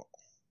match, I thought.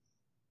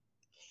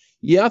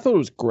 Yeah, I thought it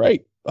was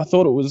great. I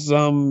thought it was,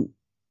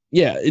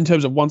 in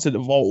terms of once it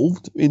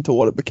evolved into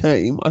what it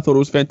became, I thought it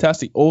was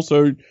fantastic.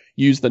 Also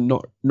used the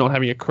not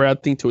having a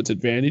crowd thing to its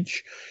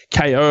advantage.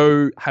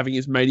 KO having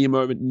his Mania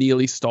moment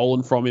nearly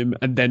stolen from him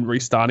and then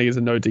restarting as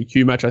a no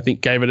DQ match, I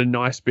think gave it a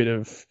nice bit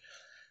of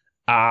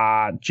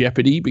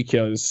jeopardy,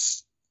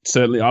 because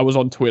certainly I was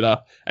on Twitter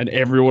and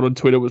everyone on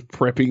Twitter was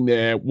prepping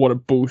their what a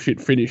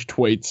bullshit finish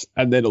tweets,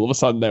 and then all of a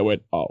sudden they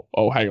went,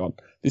 oh, hang on,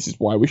 this is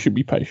why we should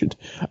be patient.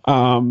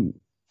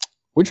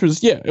 Which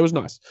was, it was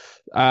nice.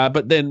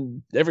 But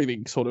then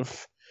everything sort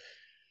of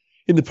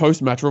in the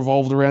post-match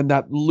revolved around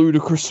that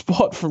ludicrous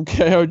spot from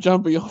KO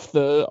jumping off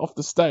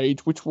the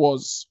stage, which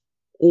was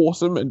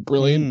awesome and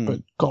brilliant,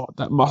 but God,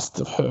 that must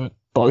have hurt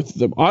both of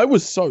them. I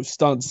was so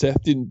stunned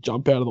Seth didn't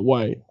jump out of the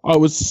way. I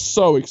was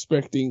so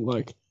expecting,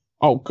 like,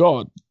 oh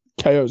God,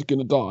 KO's going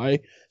to die,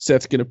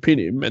 Seth's going to pin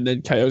him, and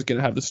then KO's going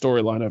to have the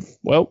storyline of,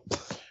 well,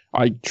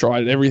 I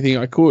tried everything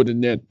I could,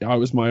 and then I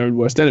was my own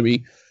worst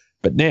enemy.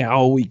 But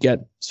now we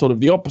get sort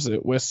of the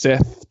opposite, where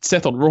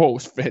Seth on Raw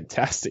was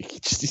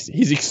fantastic. Just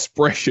his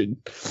expression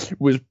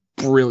was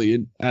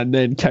brilliant. And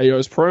then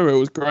KO's promo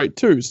was great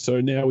too. So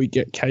now we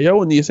get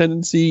KO in the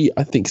ascendancy.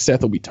 I think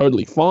Seth will be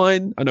totally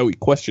fine. I know we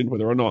questioned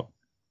whether or not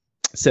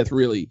Seth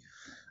really,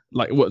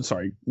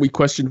 we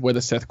questioned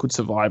whether Seth could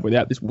survive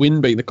without this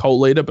win being the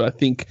co-leader, but I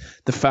think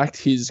the fact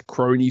his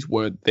cronies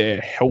weren't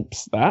there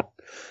helps that.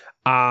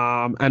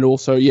 And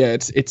also, yeah,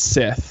 it's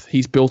Seth.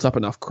 He's built up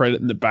enough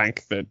credit in the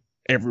bank that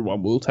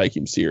everyone will take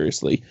him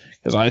seriously,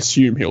 because I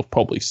assume he'll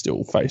probably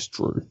still face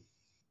Drew.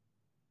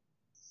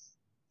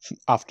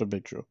 After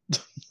Big Show.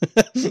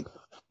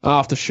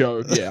 After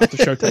Show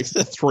takes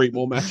 3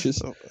 more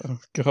matches. Oh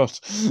God.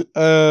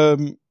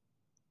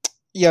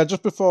 Yeah,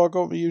 just before I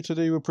go to you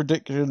today with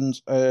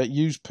predictions,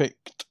 you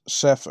picked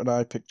Seth and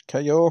I picked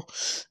KO.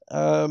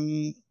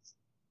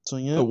 So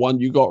yeah. The one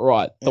you got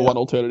right. The one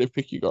alternative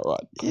pick you got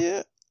right.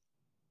 Yeah.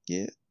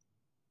 Yeah.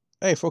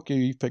 Hey, fuck you,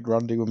 you picked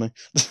Randy with me.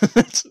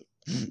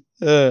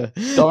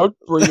 Don't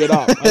bring it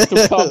up. I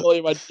still can't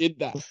believe I did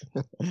that.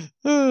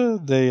 Oh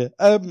dear.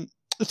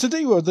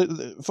 Today, were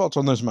the thoughts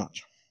on this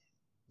match?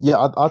 Yeah,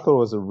 I thought it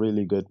was a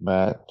really good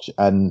match,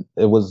 and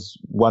it was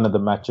one of the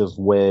matches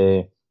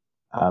where,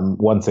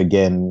 once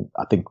again,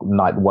 I think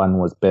Night One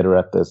was better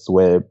at this,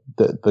 where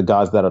the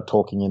guys that are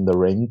talking in the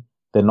ring,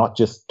 they're not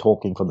just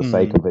talking for the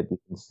sake of it. You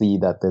can see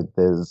that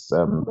there's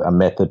a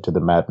method to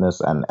the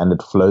madness, and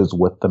it flows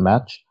with the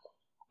match.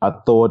 I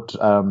thought,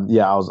 I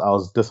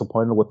was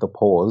disappointed with the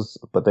pause,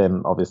 but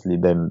then obviously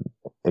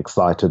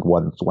excited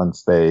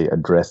once they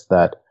addressed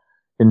that.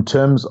 In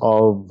terms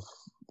of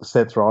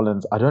Seth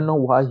Rollins, I don't know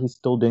why he's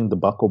still doing the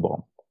buckle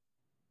bomb.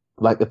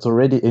 Like, it's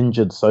already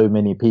injured so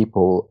many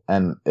people,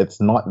 and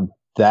it's not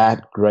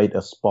that great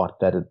a spot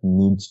that it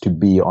needs to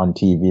be on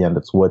TV, and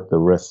it's worth the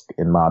risk,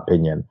 in my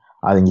opinion.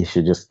 I think he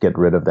should just get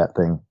rid of that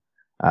thing.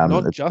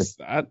 Not just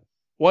that.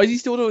 Why is he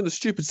still doing the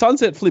stupid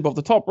sunset flip off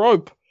the top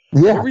rope?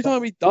 Yeah. Every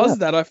time he does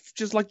that, I'm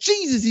just like,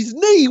 Jesus, his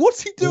knee,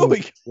 what's he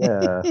doing?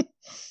 Yeah.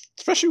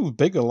 Especially with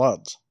bigger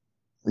lads.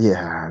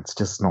 Yeah,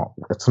 it's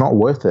not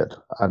worth it.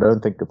 I don't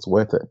think it's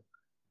worth it.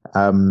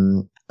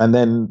 And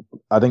then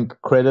I think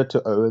credit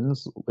to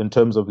Owens in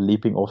terms of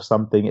leaping off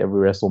something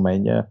every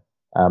WrestleMania.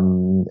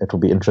 It will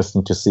be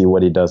interesting to see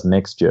what he does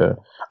next year.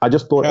 I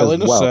just thought Hell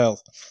in a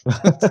cell.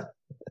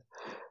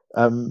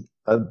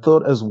 I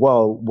thought as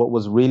well, what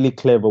was really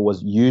clever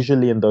was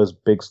usually in those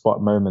big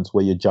spot moments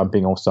where you're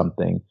jumping off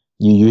something,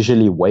 you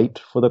usually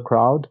wait for the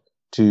crowd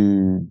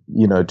to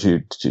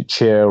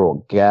cheer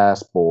or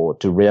gasp or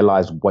to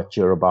realize what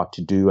you're about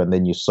to do, and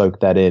then you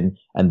soak that in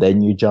and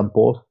then you jump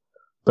off.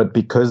 But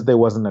because there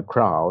wasn't a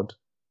crowd,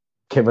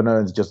 Kevin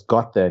Owens just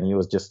got there and he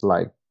was just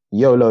like,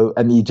 YOLO,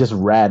 and he just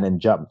ran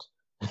and jumped.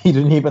 He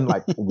didn't even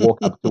like walk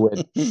up to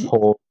it,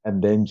 pause,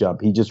 and then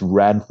jump. He just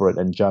ran for it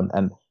and jumped.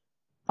 And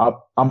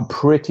I'm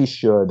pretty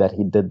sure that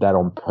he did that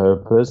on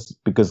purpose,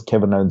 because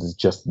Kevin Owens is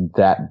just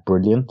that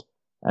brilliant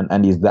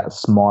and he's that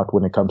smart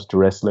when it comes to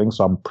wrestling.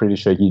 So I'm pretty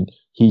sure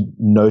he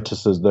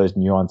notices those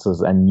nuances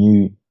and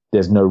knew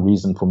there's no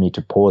reason for me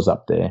to pause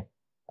up there.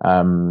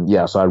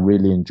 So I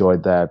really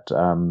enjoyed that.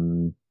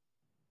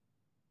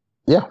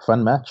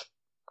 Fun match.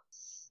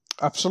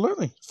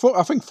 Absolutely.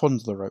 I think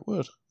fun's the right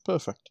word.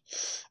 Perfect.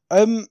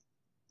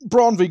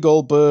 Braun v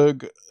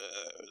Goldberg.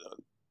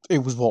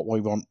 It was what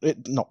we want.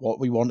 Not what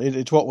we wanted.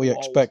 It's what we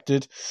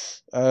expected.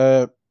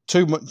 It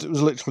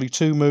was literally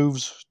 2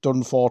 moves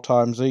done 4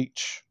 times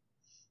each.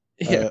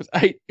 Yeah,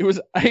 it was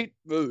 8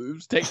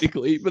 moves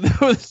technically, but they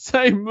were the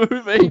same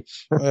move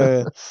each.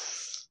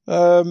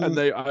 And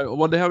I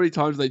wonder how many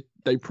times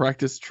they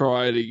practiced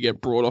trying to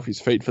get Braun off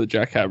his feet for the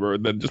jackhammer,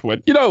 and then just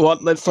went, you know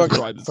what? Let's just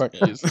try this.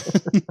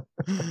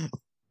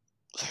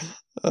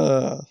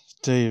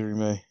 Dear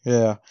me,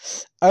 yeah.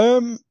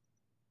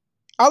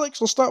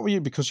 Alex, I'll start with you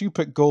because you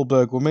picked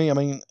Goldberg with me. I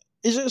mean,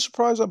 is it a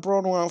surprise that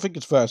Braun won? I think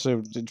it's fair to say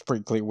it's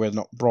pretty clear we're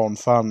not Braun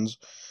fans.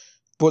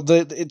 But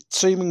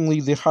seemingly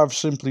they have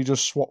simply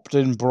just swapped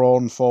in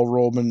Braun for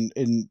Roman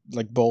in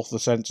like both the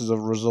senses of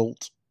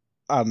result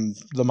and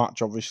the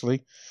match,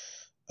 obviously.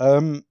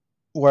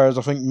 Whereas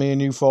I think me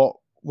and you thought,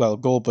 well,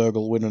 Goldberg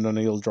will win and then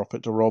he'll drop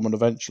it to Roman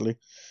eventually.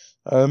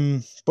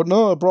 But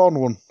no, Braun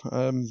won.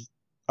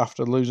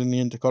 After losing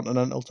the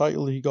Intercontinental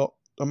title, he got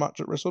a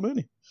match at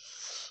WrestleMania.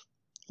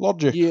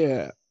 Logic.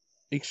 Yeah.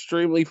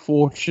 Extremely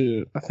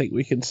fortunate, I think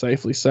we can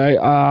safely say.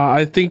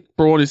 I think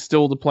Braun is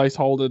still the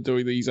placeholder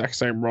doing the exact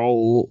same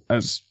role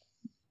as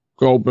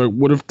Goldberg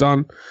would have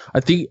done.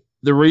 I think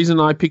the reason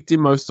I picked him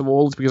most of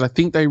all is because I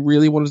think they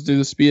really wanted to do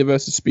the Spear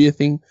versus Spear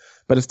thing.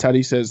 But as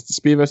Taddy says, the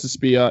Spear versus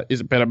Spear is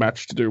a better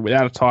match to do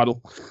without a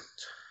title.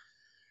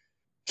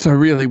 So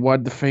really,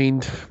 why'd the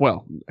Fiend...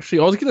 Well, actually,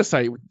 I was going to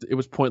say it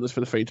was pointless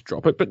for the Fiend to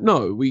drop it. But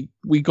no, we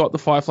got the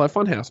Firefly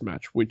Funhouse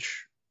match,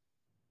 which,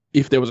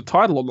 if there was a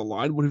title on the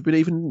line, would have been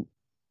even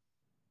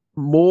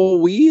more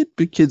weird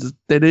because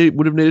there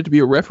would have needed to be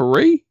a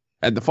referee,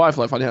 and the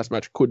Firefly Funhouse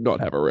match could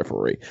not have a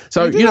referee.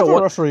 So you know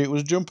what? Referee, it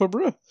was Jumper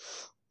Bro.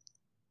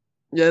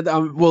 Yeah,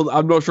 well,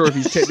 I'm not sure if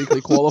he's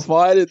technically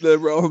qualified in the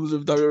realms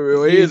of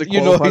WWE as a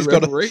qualified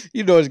referee.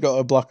 He's got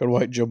a black and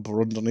white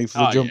jumper underneath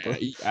the jumper.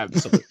 Yeah,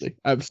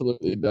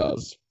 absolutely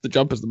does. The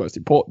jumper's the most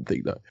important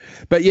thing, though.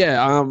 But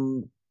yeah,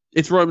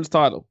 it's Roman's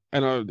title,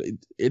 and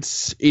it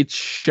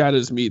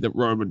shatters me that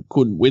Roman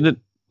couldn't win it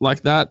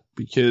like that,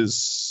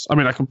 because I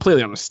mean I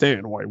completely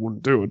understand why he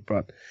wouldn't do it,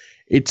 but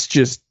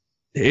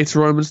it's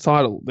Roman's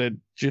title.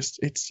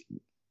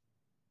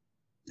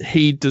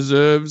 He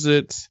deserves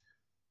it.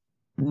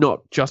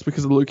 Not just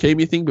because of the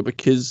leukemia thing, but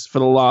because for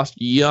the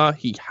last year,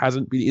 he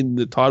hasn't been in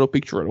the title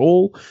picture at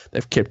all.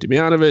 They've kept him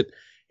out of it.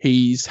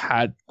 He's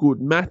had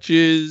good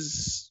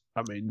matches.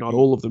 I mean, not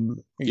all of them,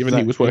 given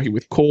he was working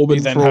with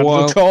Corbin for a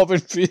while. The Corbin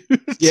feud.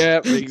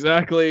 Yeah,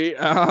 exactly.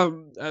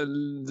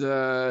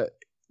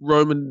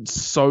 Roman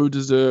so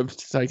deserved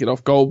to take it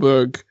off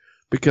Goldberg,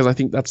 because I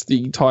think that's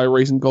the entire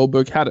reason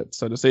Goldberg had it.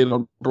 So to see it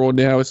on Raw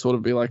now is sort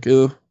of be like,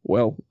 oh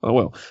well.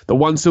 The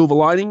one silver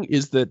lining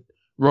is that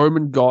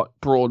Roman got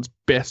Braun's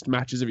best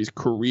matches of his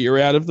career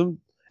out of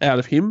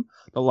him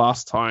the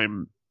last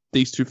time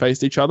these two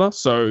faced each other.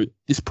 So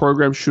this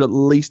program should at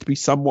least be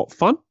somewhat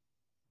fun,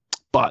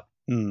 but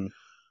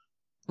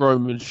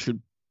Roman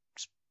should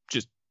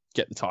just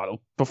get the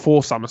title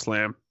before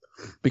SummerSlam,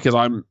 because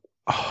I'm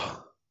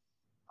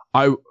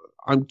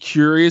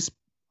curious.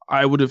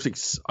 I would have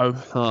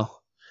so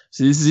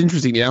this is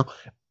interesting now.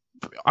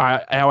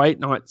 Our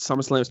 8-night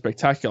SummerSlam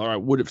Spectacular, I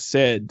would have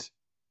said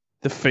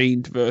The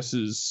Fiend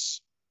versus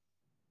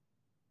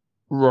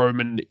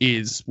Roman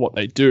is what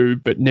they do,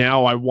 but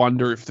now I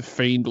wonder if The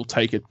Fiend will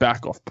take it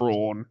back off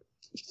Braun.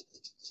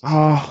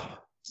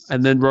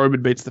 And then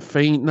Roman beats The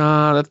Fiend.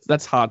 Nah,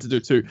 that's hard to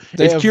do too.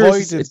 They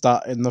avoided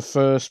that in the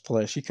first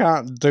place. You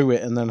can't do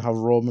it and then have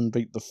Roman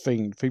beat The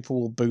Fiend. People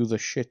will boo the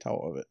shit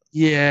out of it.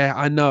 Yeah,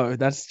 I know.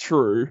 That's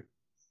true.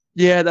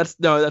 Yeah, that's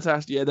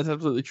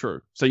absolutely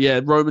true. So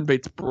yeah, Roman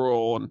beats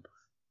Braun.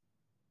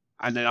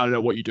 And then I don't know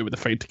what you do with The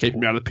Fiend to keep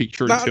him out of the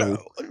picture until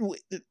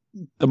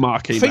the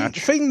marquee match.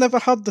 Fiend never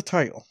had the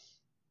title.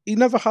 He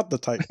never had the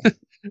title.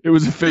 It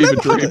was a fever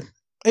dream.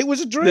 It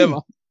was a dream.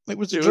 Never. It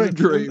was a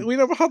dream. We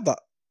never had that.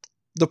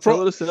 The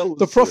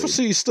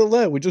prophecy is still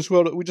there. We just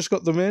got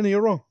the Mania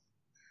wrong.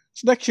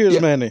 It's next year's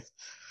Mania.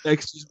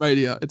 Next year's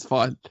Mania. It's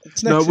fine.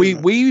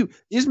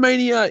 This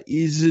Mania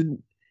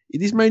isn't.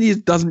 This Mania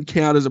doesn't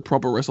count as a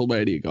proper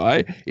WrestleMania,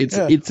 guy. It's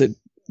a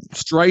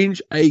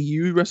strange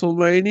AU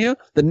WrestleMania.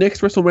 The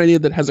next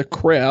WrestleMania that has a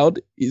crowd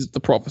is the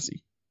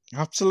Prophecy.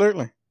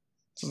 Absolutely.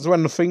 This is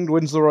when the Fiend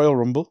wins the Royal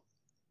Rumble.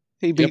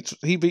 He beats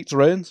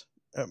Reigns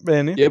at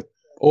Mania. Yep.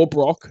 Or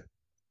Brock.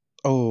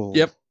 Oh.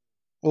 Yep.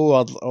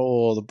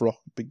 The Brock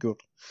would be good.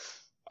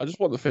 I just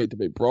want the Fiend to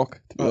beat Brock,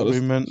 to be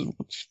honest.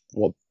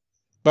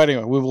 But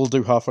anyway, we will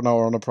do half an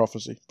hour on a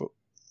Prophecy. But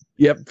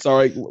yep,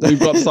 sorry, we've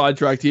got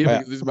sidetracked here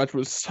because this match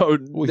was so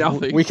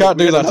nothing. We can't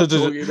do that.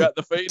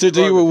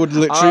 Tadima would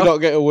literally not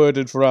get a word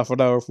in for half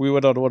an hour if we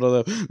went on one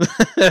of them.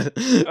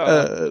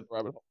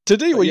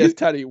 Taddy,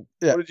 Taddy,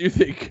 what did you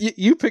think?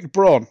 You picked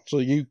Braun, so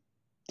the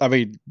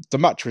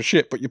match was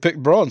shit, but you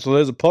picked Braun, so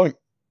there's a point.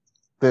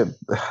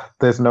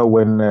 There's no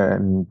win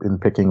in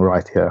picking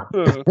right here.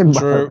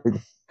 True.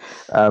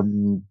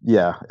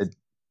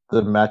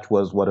 The match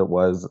was what it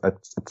was.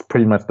 It's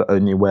pretty much the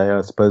only way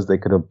I suppose they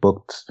could have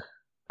booked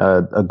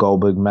a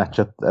Goldberg match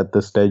at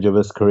this stage of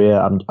his career.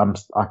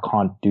 I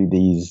can't do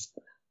these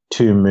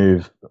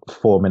 2-move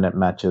 4-minute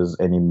matches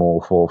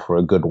anymore for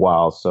a good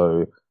while.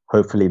 So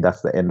hopefully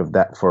that's the end of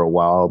that for a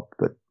while.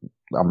 But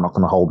I'm not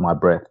going to hold my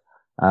breath.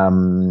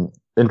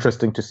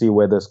 Interesting to see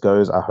where this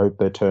goes. I hope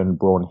they turn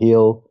Braun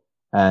heel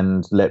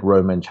and let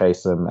Roman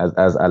chase him.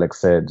 As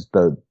Alex said,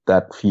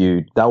 that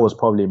feud, that was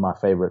probably my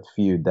favorite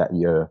feud that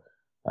year.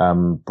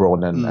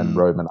 Braun and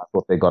Roman, I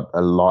thought they got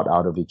a lot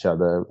out of each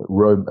other.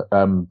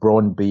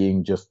 Braun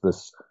being just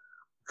this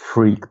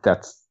freak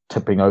that's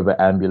tipping over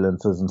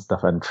ambulances and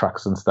stuff and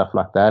trucks and stuff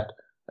like that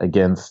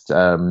against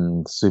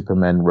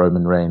Superman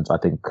Roman Reigns, I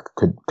think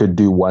could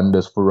do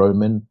wonders for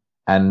Roman,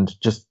 and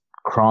just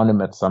crown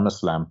him at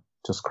SummerSlam.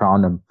 Just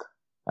crown him.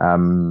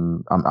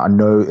 I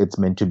know it's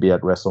meant to be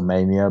at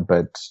WrestleMania,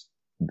 but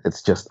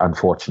it's just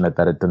unfortunate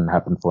that it didn't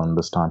happen for him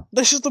this time.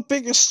 This is the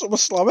biggest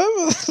SummerSlam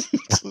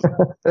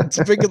ever. It's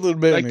bigger than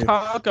Mania. They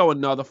can't go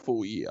another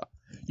full year.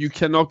 You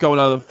cannot go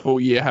another full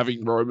year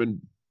having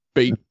Roman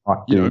beat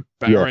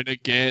Baron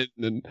again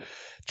and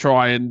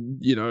try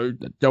and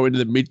go into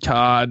the mid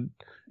card.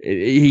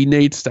 He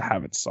needs to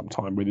have it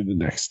sometime within the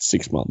next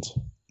 6 months.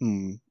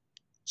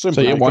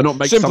 Why not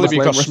make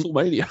SummerSlam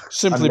WrestleMania?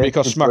 Simply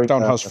because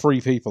SmackDown has 3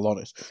 people on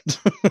it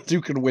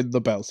who can win the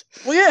belt.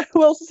 Well, yeah,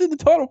 who else is in the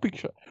title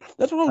picture?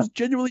 That's what I was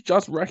genuinely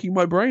just racking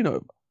my brain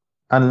over.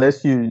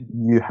 Unless you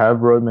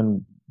have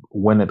Roman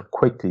win it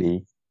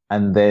quickly,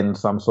 and then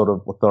some sort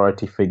of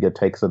authority figure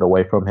takes it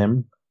away from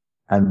him,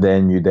 and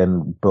then you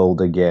build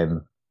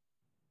again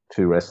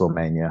to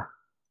WrestleMania.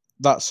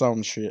 That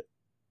sounds shit.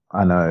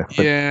 I know.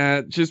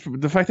 Yeah, just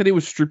the fact that he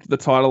was stripped of the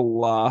title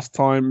last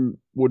time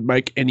would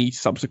make any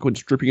subsequent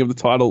stripping of the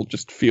title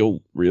just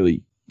feel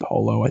really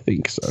Holo, I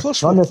think. So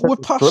Plus, Not we're necessarily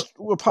past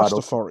the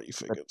title, 40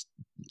 figures.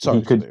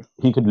 Sorry,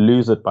 he could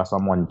lose it by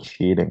someone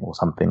cheating or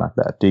something like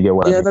that. Do you get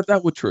what I mean?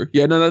 that would true.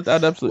 Yeah, no,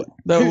 that absolutely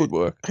would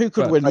work. Who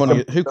could But win like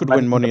money? the- Who the could Money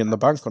win in Money the in the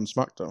Bank on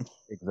SmackDown?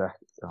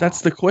 Exactly.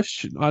 That's the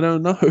question. I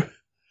don't know.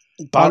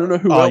 I don't know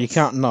who Oh, else. you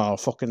can't. No,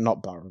 fucking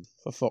not Baron.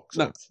 For fuck's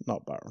No. sake,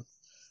 not Baron.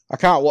 I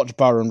can't watch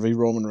Baron v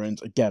Roman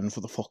Reigns again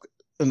for the fuck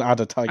and add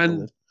a title.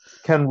 And- in.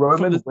 Can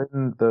Roman From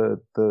win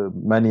the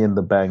Money in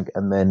the Bank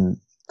and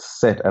then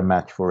set a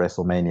match for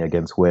WrestleMania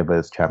against whoever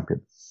is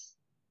champion?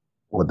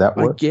 Would that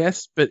I work?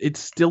 guess, but it's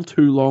still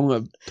too long a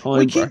time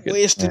We keep bracket.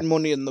 wasting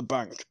Money in the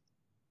Bank.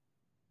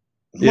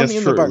 Yeah, Money it's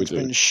in the true, we Bank's do.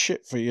 been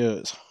shit for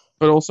years.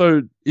 But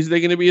also, is there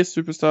going to be a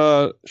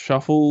superstar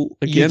shuffle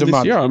again this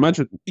demand- year? I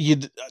imagine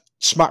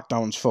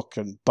SmackDown's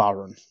fucking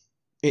Baron.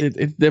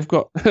 they've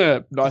got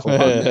nice one.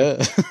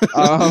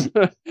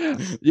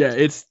 Yeah,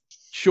 it's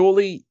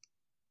surely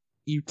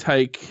you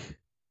take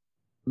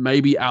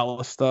maybe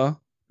Alistair,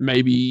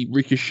 maybe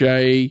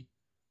Ricochet,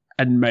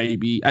 and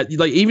maybe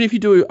like even if you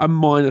do a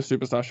minor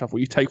superstar shuffle,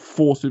 you take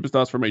 4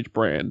 superstars from each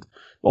brand,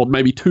 or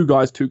maybe 2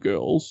 guys, 2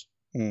 girls.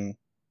 Hmm.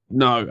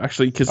 No,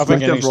 actually, because I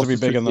think it needs to be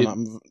bigger than that.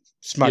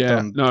 Yeah,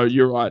 SmackDown. no,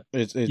 you're right.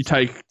 It's You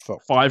take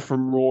fuck. 5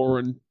 from Raw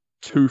and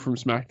 2 from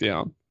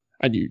SmackDown,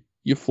 and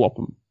you flop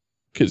them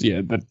because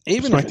Even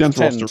if it's SmackDown's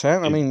 10-10,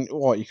 roster- I mean,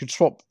 what you could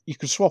swap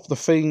the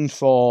Fiend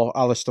for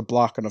Alistair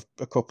Black and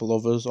a couple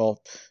others, or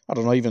I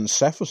don't know, even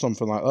Seth or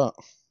something like that.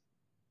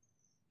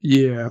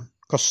 Yeah,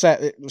 Because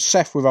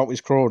Seth without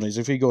his cronies,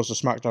 if he goes to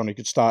SmackDown, he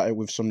could start it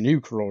with some new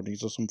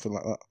cronies or something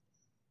like that.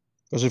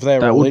 Because if they're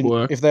That all would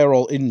work. if they're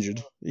all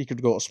injured, he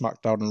could go to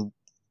SmackDown and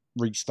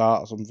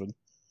restart or something.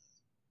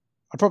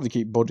 I'd probably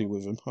keep Buddy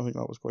with him. I think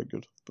that was quite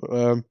good.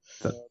 But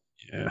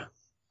yeah,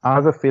 I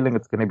have a feeling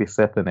it's going to be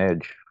Seth and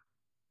Edge.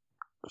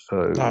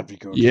 So that'd be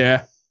good.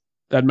 yeah.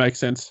 That makes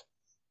sense.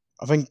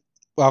 I think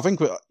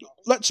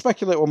let's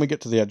speculate when we get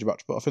to the Edge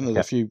match. But I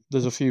think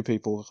there's a few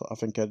people I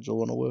think Edge will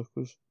want to work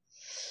with.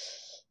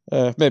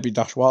 Maybe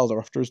Dash Wilder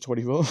after his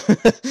 24.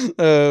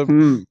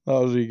 That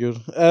would be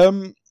good.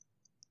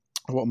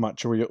 What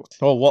match are we up?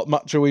 Oh, what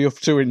match are we up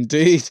to?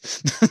 Indeed,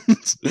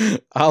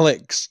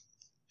 Alex,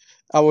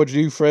 our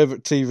new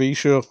favourite TV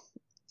show,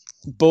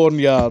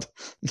 Boneyard,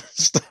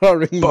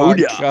 starring Mark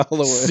Boneyard,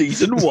 Calloway.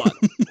 Season 1.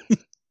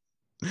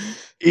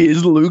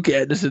 Is Luke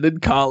Anderson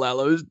and Carl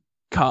Gallows?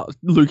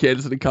 Luke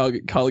Anderson and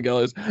Carl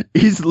Gallows.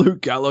 Is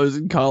Luke Gallows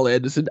and Carl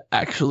Anderson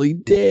actually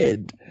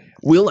dead?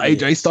 Will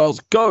AJ Styles'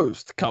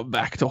 ghost come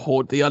back to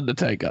haunt The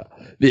Undertaker?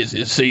 This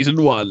is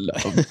Season 1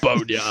 of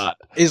Boneyard.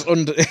 Is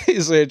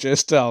AJ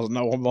Styles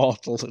now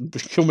immortal and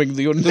becoming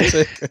The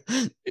Undertaker?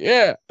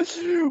 Yeah.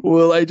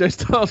 Will AJ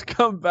Styles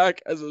come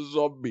back as a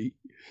zombie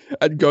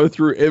and go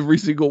through every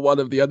single one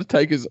of The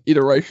Undertaker's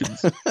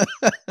iterations?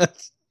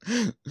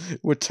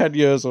 We're 10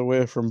 years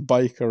away from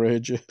biker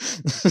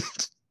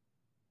AJ.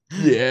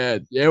 Yeah,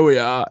 we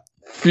are.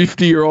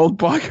 50-year-old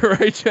biker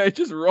AJ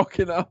just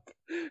rocking up.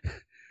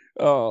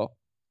 Oh,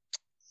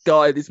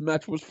 guy, this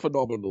match was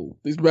phenomenal.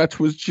 This match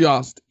was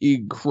just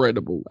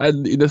incredible,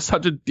 and in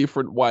such a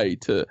different way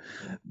to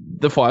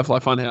the Firefly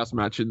Funhouse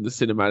match in the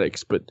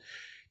cinematics. But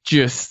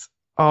just,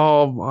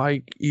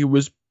 it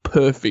was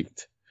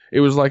perfect. It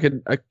was like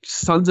a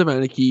Sons of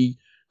Anarchy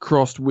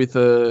crossed with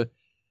an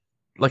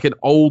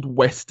old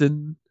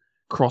Western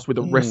crossed with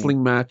a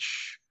wrestling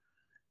match.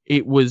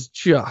 It was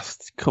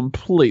just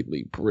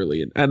completely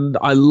brilliant, and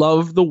I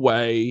love the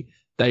way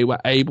they were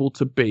able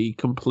to be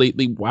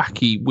completely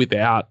wacky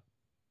without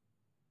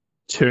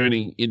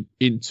turning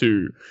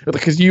into,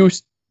 because you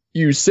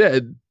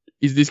said,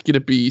 is this going to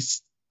be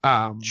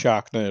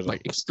Sharknado?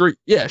 like extreme?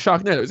 Yeah,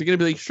 Sharknado. Is it going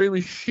to be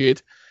extremely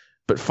shit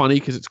but funny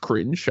because it's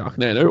cringe,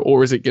 Sharknado,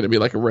 or is it going to be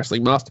like a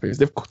wrestling masterpiece?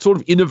 They've sort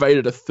of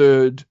innovated a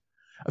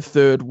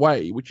third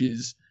way, which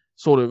is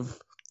sort of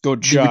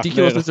Good the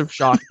ridiculousness of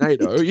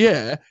Sharknado,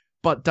 yeah,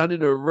 but done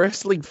in a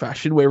wrestling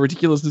fashion where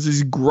ridiculousness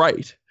is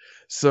great.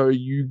 So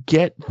you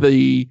get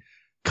the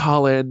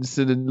Carl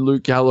Anderson and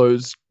Luke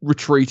Gallows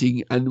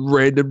retreating and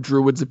random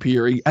druids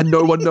appearing and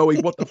no one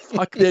knowing what the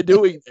fuck they're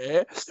doing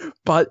there.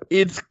 But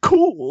it's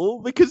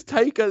cool because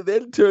Taker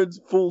then turns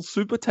full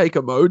Super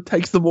Taker mode,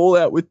 takes them all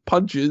out with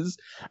punches,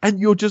 and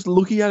you're just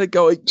looking at it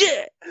going,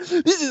 yeah,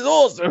 this is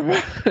awesome.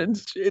 And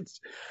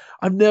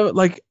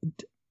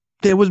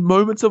there was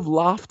moments of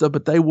laughter,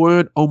 but they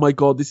weren't, oh my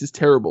God, this is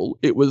terrible.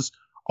 It was,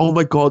 oh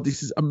my God,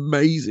 this is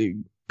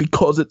amazing,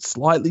 because it's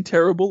slightly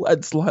terrible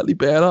and slightly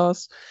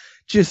badass.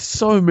 Just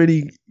so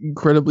many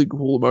incredibly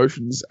cool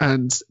emotions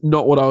and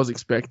not what I was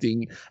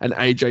expecting. And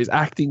AJ's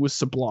acting was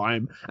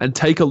sublime. And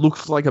Taker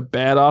looks like a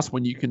badass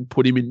when you can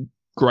put him in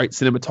great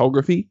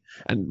cinematography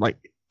and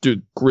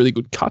do really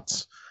good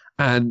cuts.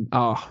 And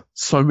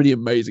so many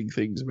amazing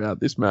things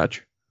about this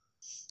match.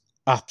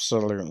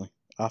 Absolutely.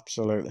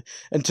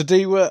 And to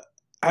do it,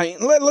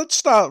 let's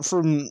start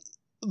from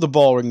the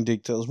boring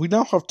details. We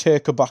now have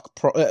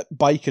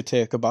Biker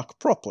Taker back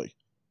properly.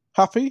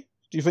 Happy?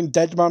 Do you think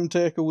Deadman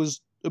Taker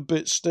was a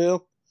bit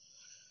stale?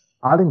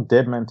 I think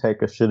Deadman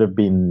Taker should have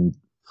been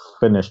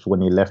finished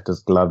when he left his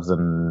gloves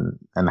and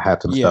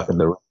hat and stuff in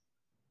the ring.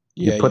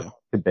 You put him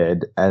to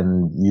bed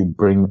and you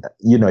bring,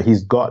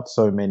 he's got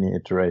so many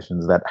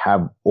iterations that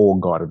have all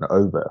gotten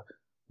over,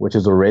 which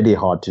is already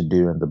hard to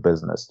do in the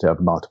business, to have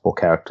multiple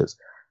characters.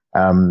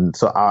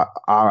 So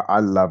I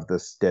love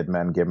this dead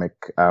man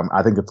gimmick.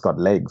 I think it's got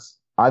legs.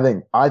 I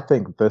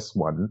think this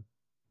one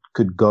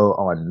could go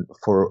on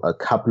for a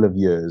couple of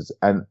years,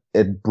 and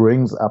it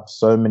brings up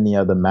so many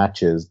other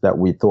matches that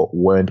we thought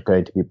weren't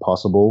going to be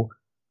possible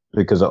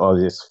because of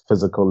obvious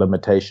physical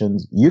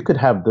limitations. You could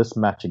have this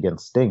match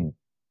against Sting,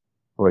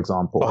 for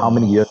example. How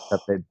many years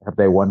have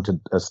they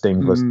wanted a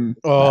Sting versus?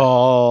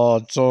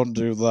 Oh, don't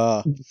do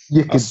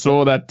that. I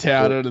saw that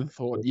touted and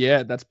thought,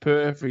 yeah, that's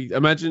perfect.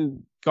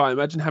 Imagine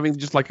having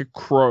just like a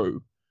crow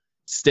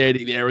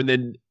standing there and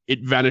then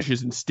it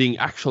vanishes and Sting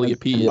actually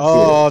appears.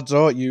 Oh,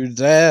 don't you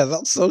dare.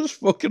 That sounds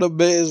fucking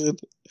amazing.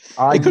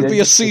 It could be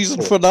a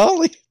season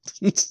finale.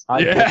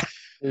 I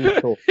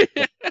thought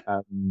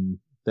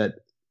that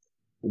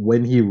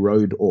when he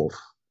rode off,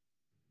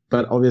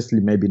 but obviously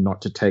maybe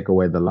not to take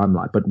away the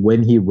limelight, but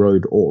when he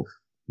rode off,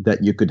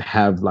 that you could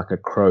have like a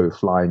crow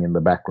flying in the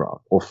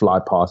background or fly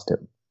past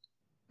him.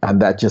 And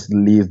that just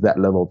leaves that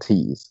little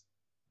tease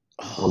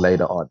for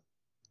later on.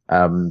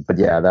 But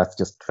yeah, that's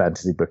just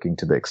fantasy booking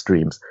to the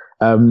extremes.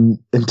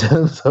 In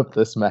terms of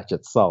this match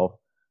itself,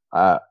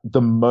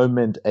 the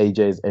moment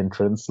AJ's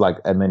entrance,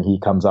 and then he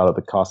comes out of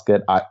the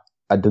casket, I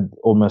did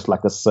almost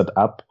like a sit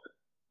up,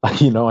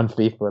 on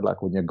FIFA,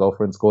 like when your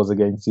girlfriend scores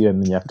against you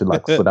and then you have to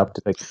like sit up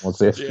to take it more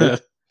seriously. Yeah.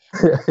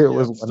 It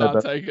was one start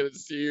of the, taking it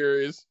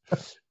serious.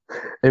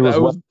 It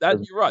was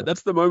you're right.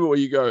 That's the moment where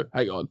you go,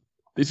 hang on,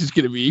 this is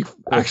going to be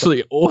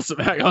actually awesome.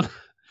 Hang on.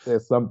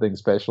 There's something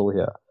special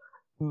here.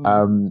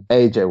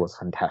 AJ was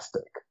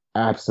fantastic.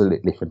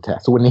 Absolutely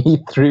fantastic. When he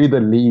threw the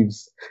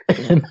leaves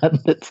in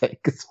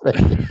Undertaker's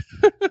face.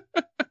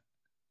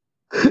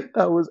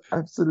 That was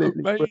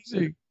absolutely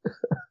amazing.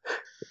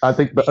 I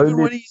think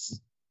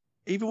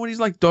even when he's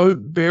like,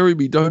 don't bury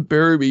me,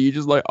 you're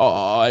just like,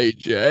 oh,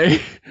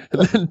 AJ.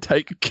 And then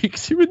Taker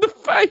kicks him in the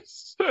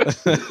face.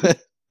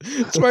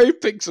 That's why he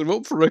picks him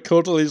up for a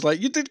cuddle. He's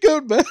like, you did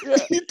good, man. Yeah,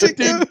 you did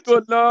good.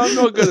 But no, I'm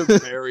not going to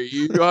bury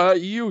you.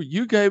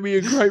 You gave me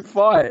a great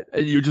fight.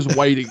 And you're just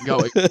waiting,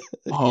 going,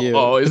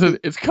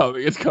 it's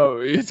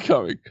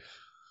coming.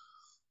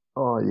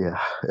 Oh, yeah.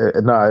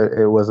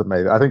 It was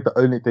amazing. I think the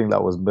only thing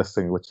that was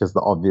missing, which is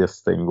the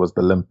obvious thing, was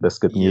the Limp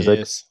Bizkit music.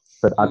 Yes.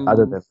 But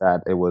other than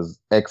that, it was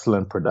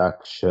excellent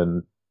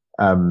production.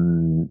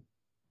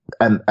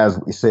 And as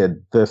we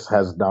said, this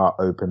has now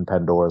opened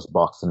Pandora's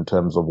box in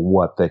terms of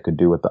what they could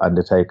do with The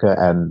Undertaker.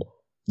 And,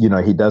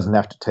 he doesn't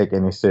have to take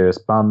any serious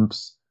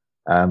bumps.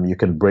 You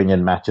can bring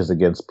in matches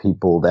against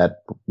people that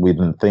we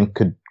didn't think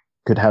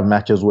could have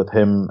matches with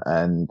him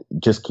and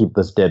just keep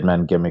this dead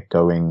man gimmick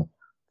going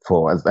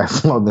for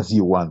as long as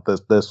you want.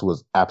 This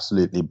was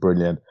absolutely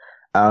brilliant.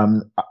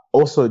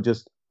 Also,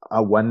 I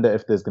wonder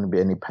if there's going to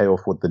be any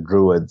payoff with the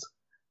Druids.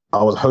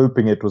 I was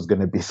hoping it was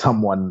going to be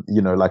someone,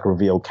 like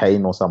reveal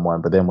Kane or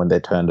someone, but then when they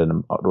turned in,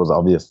 it was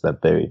obvious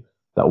that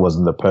that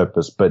wasn't the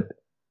purpose. But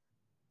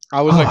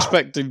I was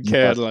expecting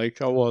Kane, I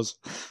was.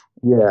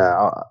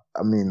 Yeah,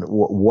 I mean,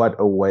 what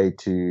a way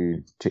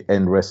to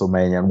end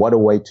WrestleMania, and what a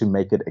way to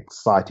make it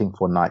exciting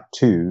for night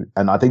 2.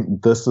 And I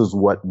think this is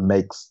what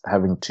makes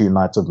having 2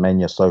 nights of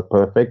Mania so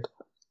perfect,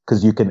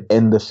 because you can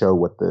end the show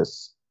with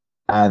this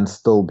and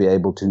still be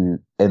able to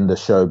end the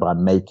show by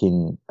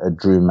making a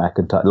Drew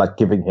McIntyre, like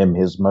giving him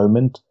his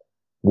moment.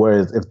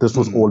 Whereas if this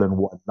was all in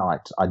one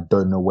night, I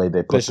don't know where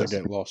they put this. This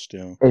would get lost,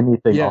 yeah.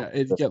 Anything. Yeah,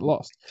 it'd get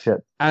lost.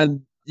 Shit.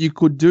 And you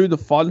could do the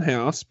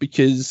Funhouse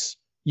because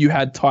you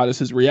had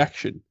Titus's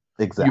reaction.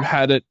 Exactly. You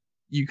had it.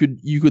 You could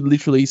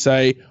literally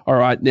say, all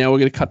right, now we're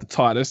going to cut to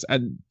Titus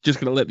and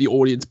just going to let the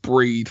audience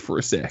breathe for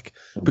a sec,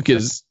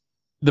 because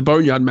the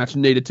Boneyard match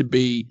needed to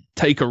be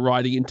Taker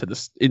riding into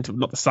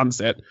not the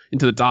sunset,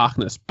 into the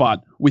darkness,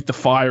 but with the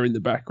fire in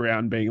the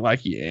background being like,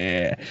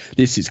 yeah,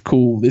 this is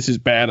cool. This is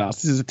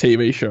badass. This is a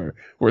TV show.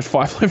 Whereas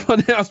Firefly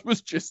Funhouse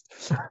was just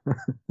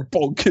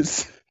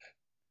bonkers.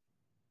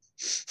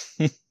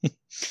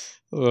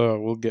 Oh,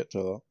 we'll get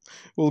to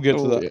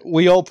that. Yeah.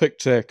 We all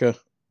picked Taker.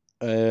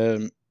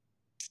 I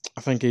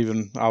think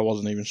even I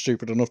wasn't even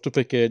stupid enough to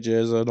pick AJ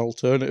as an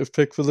alternative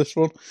pick for this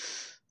one.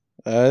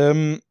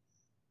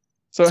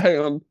 So hang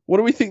on, what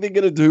do we think they're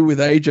going to do with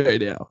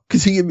AJ now?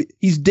 Because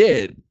he's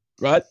dead,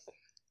 right?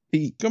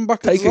 He come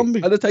back as a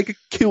zombie. Undertaker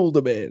killed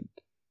a man.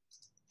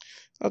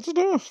 I don't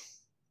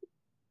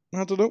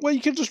know. Well, you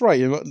can just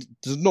write him.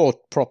 There's no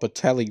proper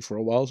telly for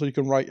a while, so you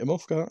can write him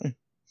off, can't you?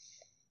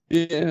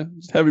 Yeah,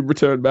 just have him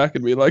return back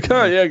and be like,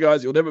 oh yeah,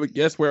 guys, you'll never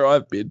guess where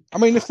I've been. I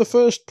mean, if the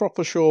first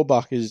proper show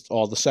back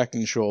or the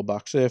second show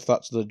back, say if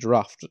that's the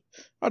draft,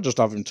 I'd just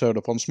have him turn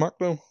up on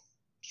SmackDown.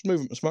 Just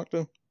move him to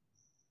SmackDown.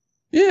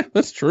 Yeah,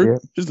 that's true. Yeah.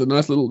 Just a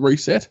nice little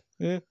reset.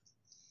 Yeah.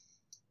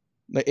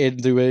 Let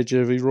Aiden do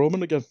AJ v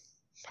Roman again.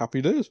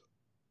 Happy days.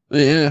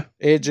 Yeah.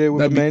 AJ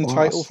with the main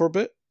title for a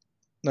bit.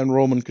 Then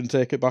Roman can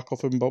take it back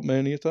off him about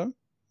Mania time.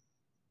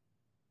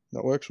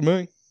 That works for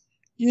me.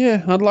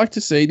 Yeah, I'd like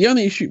to see. The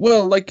only issue,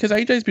 because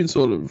AJ's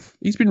been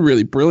he's been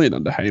really brilliant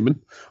under Heyman.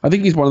 I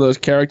think he's one of those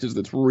characters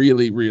that's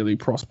really, really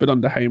prospered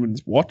under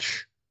Heyman's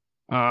watch.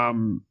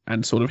 And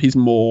sort of he's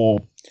more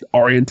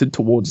oriented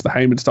towards the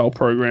Heyman style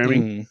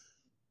programming.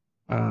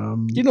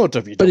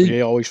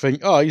 WWE always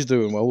think, he's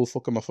doing well, we'll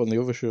fuck him off on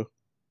the other show.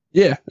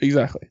 Yeah,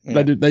 exactly.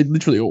 Yeah. They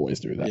literally always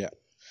do that. Yeah.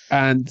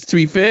 And to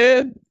be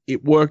fair,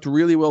 it worked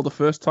really well the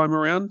first time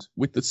around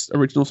with the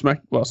original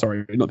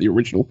not the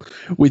original,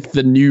 with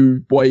the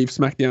new Wave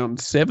SmackDown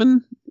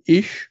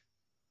 7-ish,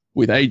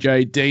 with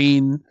AJ,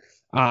 Dean,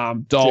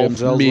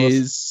 Dolph,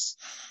 Miz,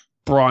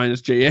 Brian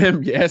as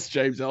GM. Yes,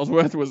 James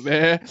Ellsworth was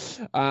there.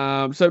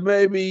 So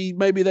maybe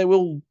they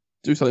will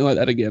do something like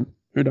that again.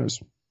 Who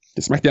knows?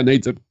 The SmackDown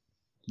needs it.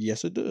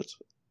 Yes, it does.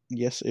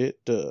 Yes, it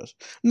does.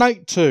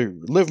 Night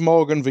 2, Liv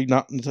Morgan v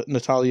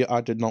Natalya. I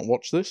did not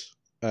watch this.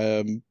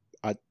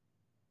 I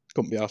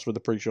couldn't be asked for the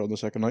pre-show on the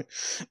second night.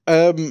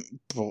 But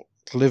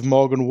Liv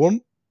Morgan won.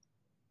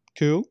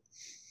 Cool.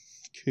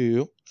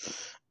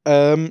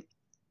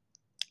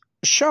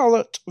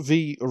 Charlotte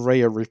v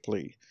Rhea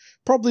Ripley.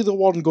 Probably the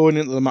one going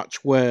into the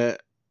match where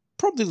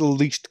probably the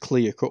least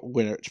clear-cut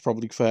winner, it's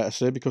probably fair to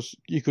say, because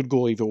you could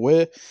go either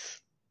way.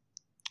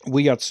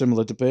 We had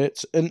similar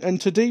debates.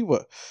 And today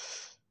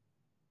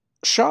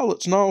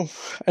Charlotte's now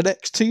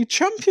NXT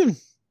champion.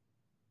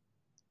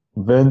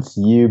 Vince,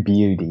 you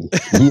beauty.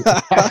 You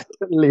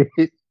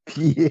absolute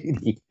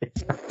beauty.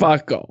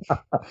 Fuck off.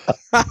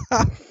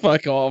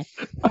 Fuck off.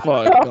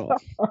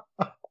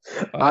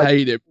 I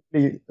hate him.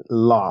 He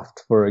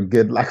laughed for a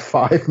good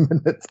 5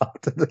 minutes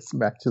after this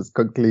match's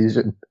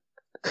conclusion.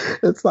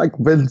 It's like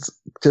Vince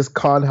just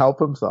can't help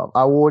himself.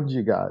 I warned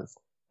you guys.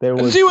 She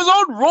was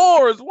on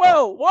Raw as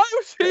well. Why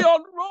was she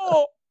on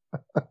Raw?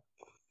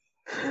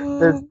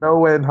 There's no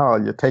way in hell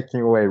you're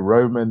taking away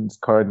Roman's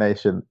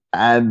coronation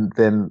and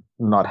then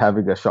not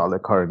having a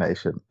Charlotte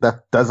coronation.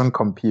 That doesn't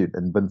compute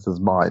in Vince's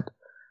mind.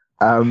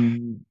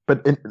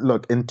 But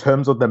in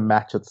terms of the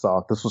match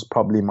itself, this was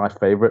probably my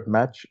favorite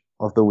match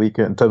of the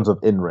weekend in terms of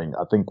in-ring.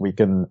 I think we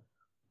can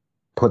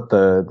put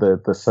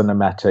the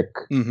cinematic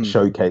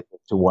showcase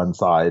to one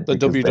side. The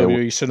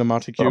WWE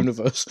Cinematic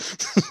Universe.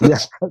 Yeah,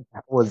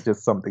 that was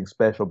just something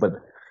special. But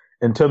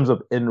in terms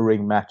of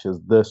in-ring matches,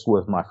 this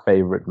was my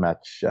favorite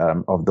match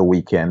of the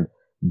weekend.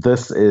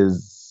 This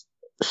is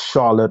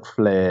Charlotte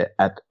Flair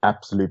at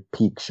absolute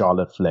peak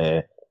Charlotte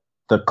Flair,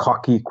 the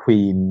cocky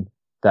queen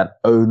that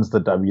owns the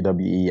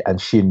WWE,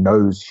 and she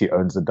knows she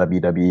owns the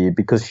WWE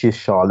because she's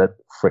Charlotte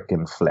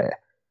frickin' Flair.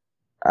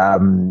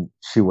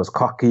 She was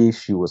cocky,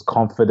 she was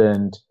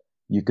confident.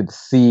 You could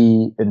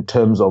see in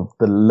terms of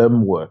the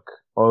limb work,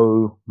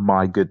 oh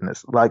my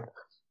goodness.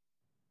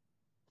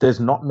 There's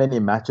not many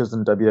matches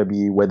in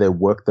WWE where they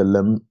work the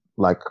limb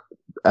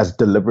as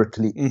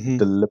deliberately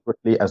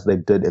as they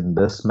did in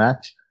this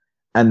match.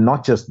 And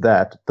not just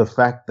that, the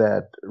fact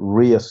that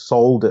Rhea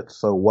sold it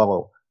so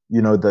well,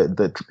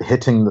 the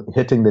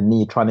hitting the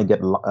knee, trying to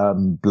get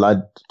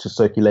blood to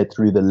circulate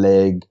through the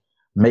leg,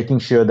 making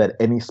sure that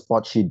any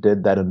spot she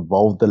did that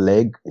involved the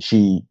leg,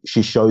 she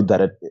showed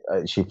that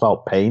she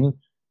felt pain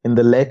in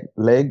the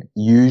leg.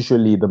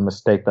 Usually the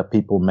mistake that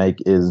people make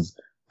is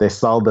they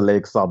sell the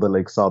leg,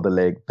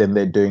 then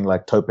they're doing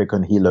tope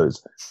con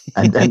hilos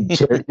and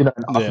asking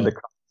the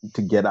crowd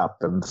to get up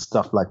and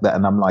stuff like that.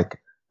 And I'm like,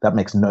 that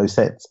makes no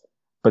sense.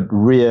 But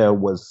Rhea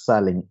was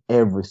selling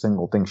every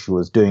single thing she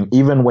was doing,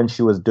 even when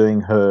she was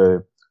doing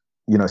her,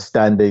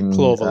 standing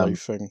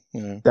cloverleaf thing.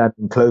 Yeah.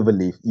 Standing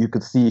cloverleaf. You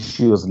could see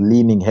she was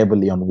leaning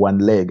heavily on one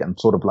leg and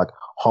sort of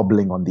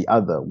hobbling on the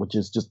other, which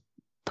is just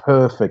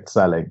perfect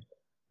selling.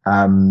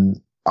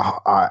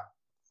 I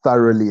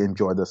thoroughly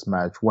enjoyed this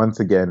match. Once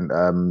again,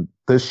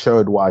 this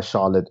showed why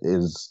Charlotte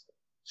is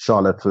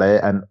Charlotte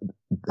Flair, and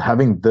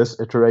having this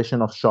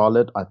iteration of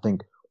Charlotte, I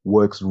think,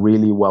 works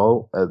really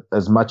well.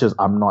 As much as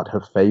I'm not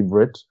her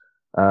favorite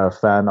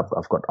fan,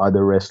 I've got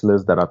other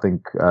wrestlers that I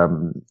think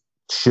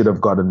should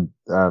have gone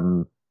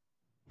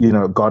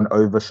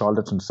over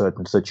Charlotte in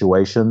certain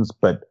situations.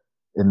 But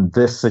in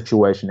this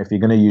situation, if you're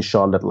going to use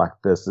Charlotte like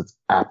this, it's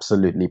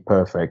absolutely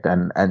perfect.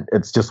 And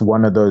it's just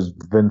one of those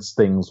Vince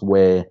things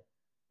where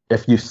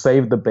if you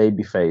save the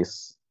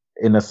babyface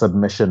in a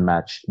submission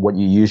match, what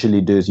you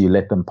usually do is you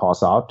let them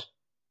pass out.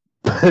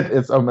 But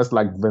it's almost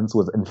like Vince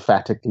was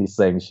emphatically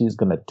saying she's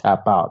going to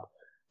tap out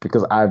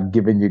because I've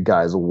given you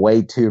guys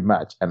way too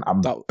much and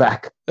I'm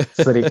back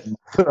sitting in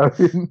the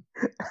throne.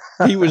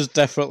 He was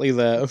definitely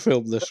there to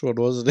film this one,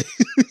 wasn't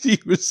he? He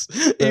was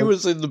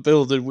in the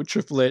building with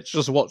Triple H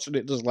just watching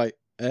it, just like,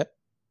 eh?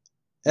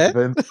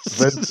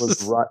 Vince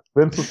was right.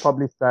 Vince was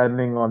probably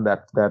standing on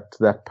that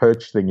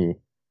perch thingy.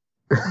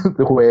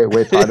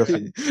 where Titus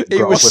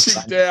he was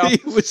sitting down. He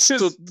was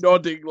just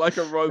nodding like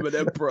a Roman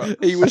emperor.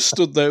 He was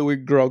stood there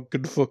with Gronk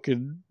and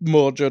fucking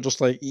Mojo,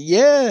 just like,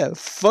 yeah,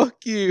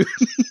 fuck you.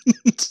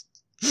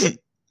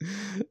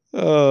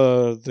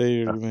 Oh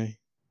dear me.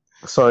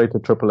 Sorry to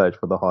Triple H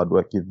for the hard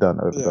work you've done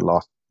over the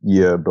last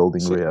year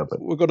building Rhea.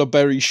 But we're gonna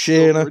bury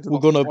Shayna. We're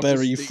gonna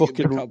bury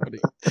fucking.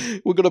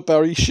 We're gonna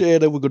bury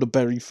Shayna. We're gonna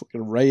bury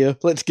fucking Rhea.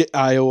 Let's get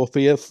Io up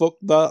here. Fuck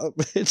that,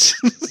 bitch.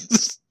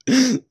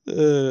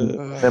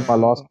 And my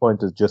last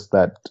point is just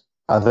that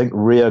I think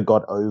Rhea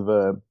got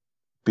over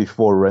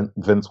before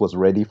Vince was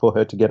ready for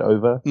her to get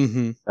over.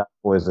 Mm-hmm. That's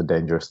always a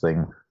dangerous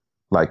thing.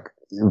 Like,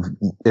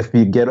 if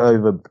you get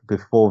over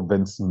before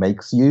Vince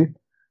makes you,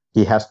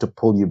 he has to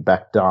pull you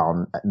back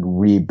down and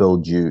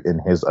rebuild you in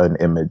his own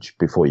image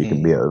before you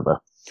can be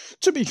over.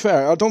 To be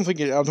fair, I don't think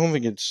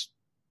it's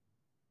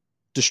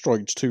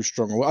destroyed too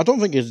strong. I don't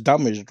think it's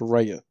damaged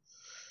Rhea,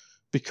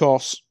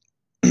 because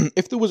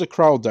if there was a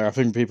crowd there, I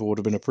think people would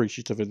have been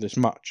appreciative in this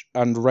match.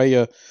 And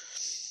Rhea,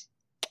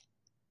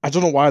 I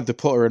don't know why they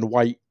put her in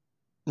white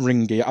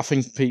ring gear. I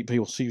think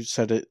people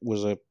said it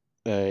was a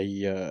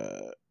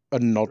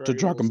nod to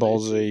Dragon Ball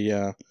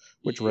Z,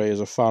 which Rhea is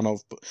a fan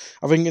of. But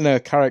I think in her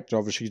character,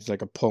 obviously, she's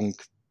like a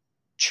punk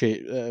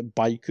chick,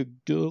 biker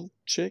girl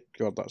chick.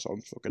 God, that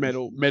sounds fucking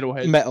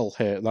metalhead.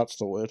 Metalhead, that's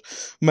the word.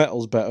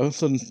 Metal's better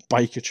than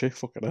biker chick.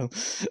 Fucking hell.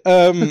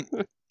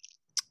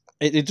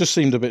 It just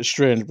seemed a bit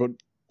strange, but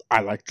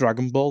I like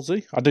Dragon Ball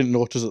Z. I didn't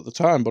notice at the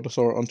time, but I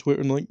saw it on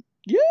Twitter and like,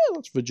 yeah,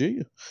 that's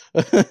Vegeta.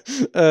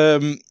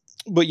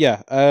 But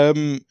yeah,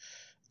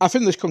 I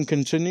think this can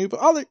continue.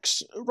 But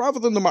Alex, rather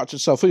than the match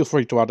itself, feel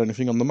free to add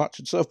anything on the match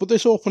itself. But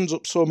this opens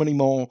up so many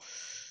more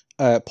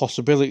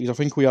possibilities. I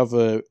think we have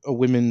a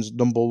women's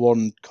number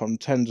one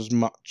contenders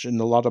match in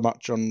the ladder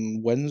match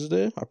on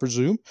Wednesday, I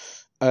presume.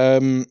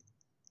 What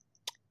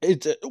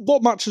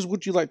matches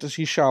would you like to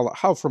see Charlotte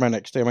have from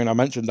NXT? I mean, I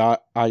mentioned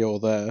Io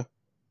there.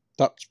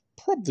 That's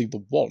probably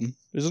the one,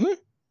 isn't it?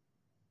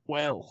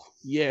 Well,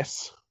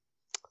 yes.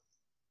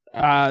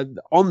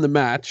 On the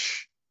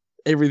match,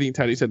 everything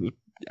Taddy said was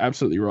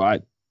absolutely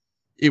right.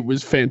 It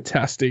was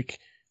fantastic.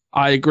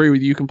 I agree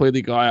with you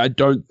completely, Guy. I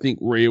don't think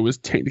Rhea was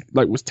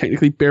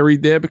technically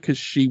buried there, because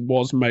she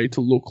was made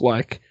to look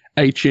like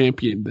a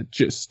champion that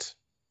just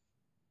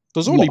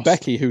There's only lost.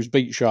 Becky who's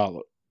beat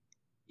Charlotte.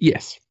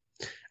 Yes.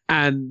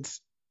 And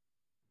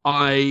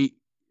when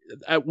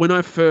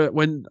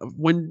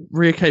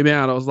Rhea came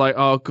out, I was like,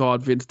 oh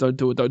god, Vince, don't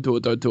do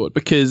it.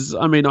 Because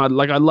I mean, I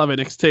love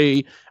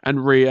NXT,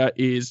 and Rhea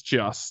is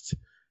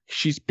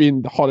she's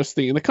been the hottest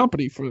thing in the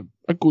company for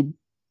a good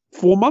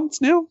 4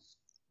 months now.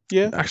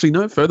 Yeah. Actually,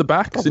 no, further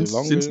back,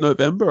 since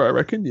November, I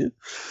reckon,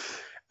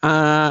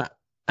 yeah.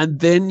 And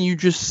then you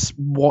just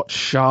watch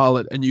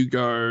Charlotte and you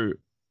go,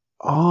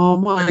 oh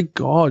my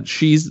god,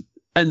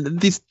 and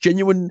this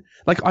genuine,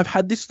 like, I've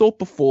had this thought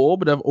before,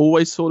 but I've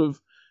always sort of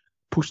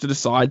pushed it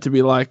aside to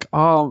be like,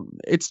 oh,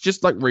 it's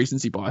just like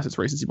recency bias.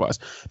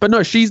 But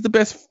no, she's the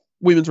best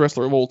women's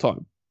wrestler of all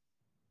time.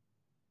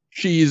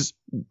 She is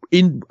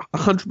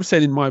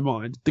 100% in my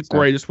mind the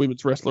greatest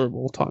women's wrestler of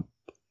all time.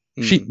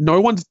 No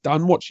one's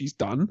done what she's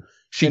done.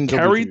 She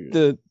carried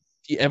the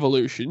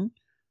evolution.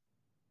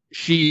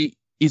 She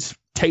is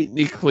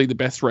technically the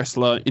best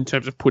wrestler in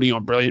terms of putting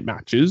on brilliant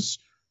matches.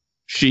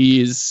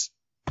 She is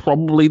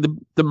probably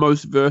the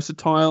most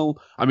versatile.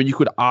 I mean, you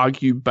could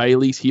argue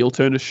Bayley's heel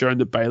turn has shown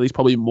that Bayley's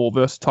probably more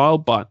versatile,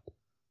 but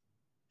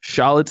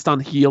Charlotte's done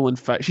heel and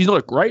face. She's not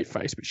a great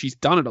face, but she's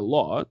done it a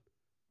lot.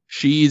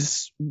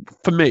 She's,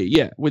 for me,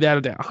 yeah, without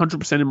a doubt,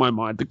 100% in my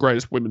mind, the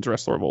greatest women's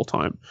wrestler of all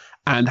time.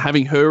 And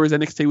having her as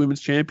NXT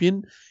Women's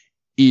Champion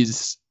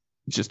is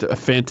just a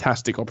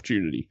fantastic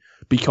opportunity,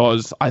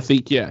 because I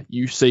think, yeah,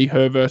 you see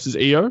her versus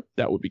Io,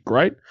 that would be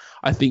great.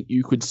 I think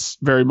you could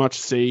very much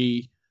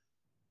see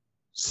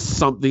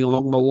something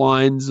along the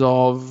lines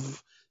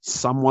of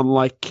someone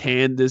like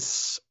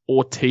Candice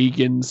or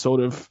Tegan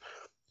sort of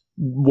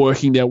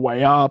working their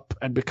way up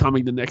and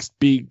becoming the next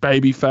big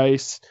baby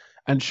face,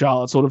 and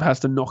Charlotte sort of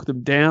has to knock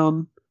them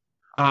down.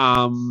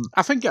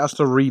 I think it has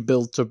to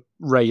rebuild to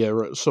Rhea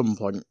at some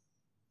point.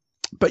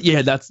 But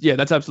yeah, that's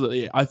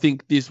absolutely it. I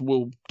think this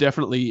will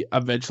definitely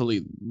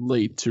eventually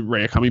lead to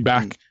Rhea coming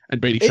back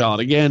and beating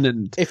Charlotte again.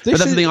 But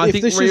that's the thing. I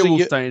think Rhea will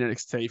stay in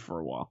NXT for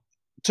a while.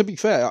 To be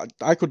fair,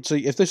 I could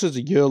see, if this is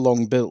a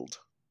year-long build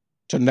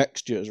to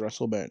next year's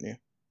WrestleMania,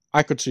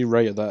 I could see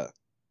Rhea there.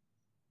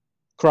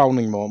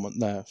 Crowning moment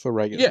there for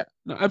Rhea. Yeah,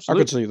 no,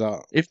 absolutely. I could see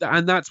that.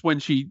 And that's when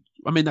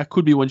that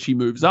could be when she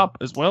moves up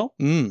as well,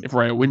 if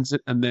Rhea wins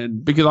it. And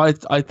then,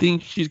 because I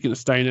think she's going to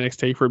stay in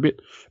NXT for a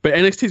bit. But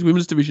NXT's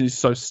women's division is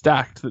so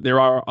stacked that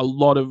there are a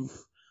lot of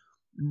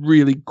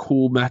really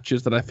cool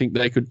matches that I think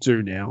they could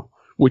do now,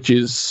 which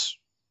is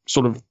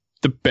sort of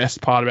the best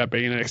part about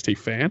being an NXT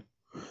fan.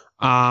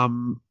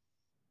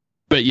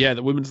 But yeah,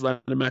 the women's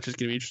ladder match is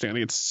going to be interesting. I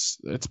think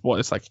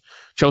it's like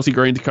Chelsea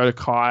Green, Dakota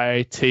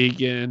Kai,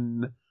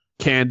 Tegan,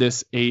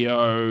 Candice,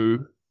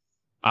 Io,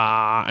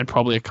 and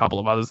probably a couple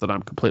of others that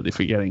I'm completely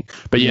forgetting.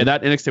 But yeah,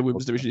 that NXT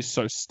women's division is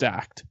so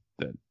stacked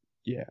that,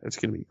 yeah, it's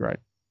going to be great.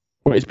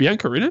 Wait, is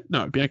Bianca in it?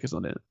 No, Bianca's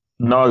not in it.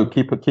 No,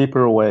 keep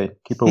her away.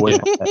 Keep her away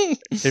from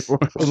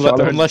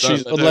that.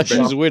 Unless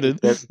she's winning.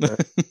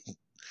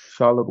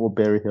 Charlotte will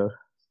bury her.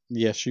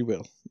 Yes, she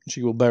will.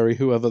 She will bury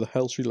whoever the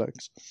hell she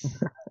likes.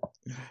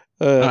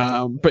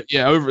 But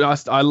yeah,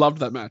 I loved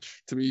that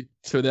match.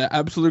 To their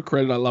absolute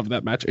credit, I loved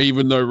that match,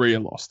 even though Rhea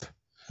lost.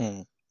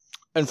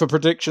 And for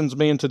predictions,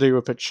 me and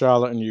Tadiwa picked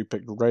Charlotte, and you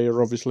picked Rhea,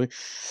 obviously.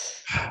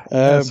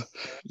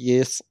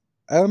 Yes.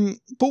 But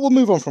we'll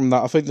move on from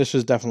that. I think this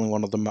is definitely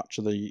one of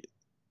the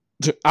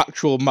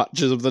actual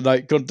matches of the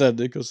night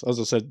contender, because, as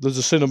I said, there's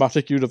a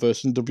cinematic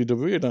universe in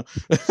WWE now.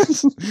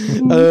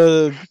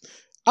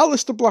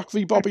 Aleister Black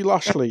v Bobby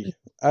Lashley.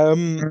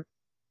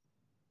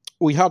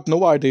 We had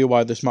no idea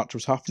why this match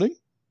was happening,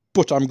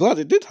 but I'm glad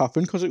it did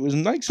happen because it was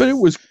nice. But it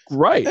was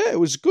great. Yeah, it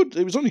was good.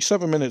 It was only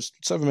 7 minutes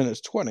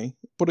 20,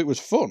 but it was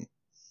fun.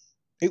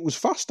 It was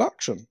fast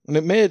action, and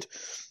it made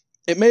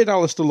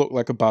Aleister look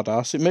like a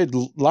badass. It made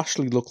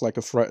Lashley look like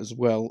a threat as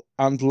well,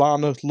 and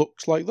Lana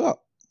looks like that.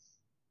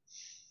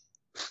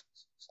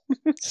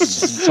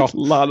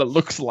 Lana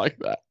looks like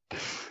that.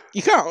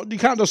 You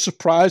can't just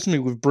surprise me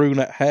with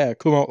brunette hair.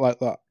 Come out like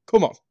that.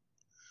 Come on.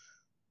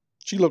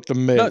 She looked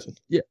amazing. No,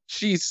 yeah,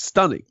 she's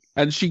stunning,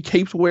 and she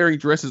keeps wearing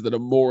dresses that are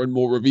more and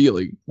more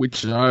revealing,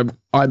 which I'm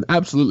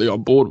absolutely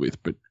on board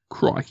with. But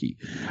crikey,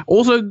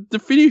 also the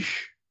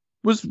finish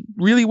was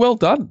really well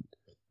done.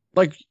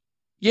 Like,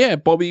 yeah,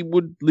 Bobby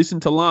would listen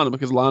to Lana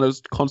because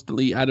Lana's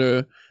constantly at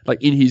her,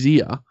 like, in his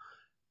ear,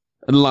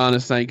 and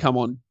Lana's saying, "Come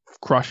on,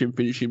 crush him,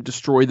 finish him,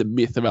 destroy the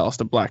myth of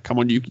Aleister Black. Come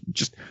on, you can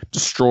just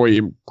destroy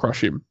him,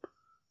 crush him."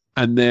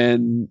 And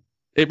then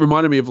it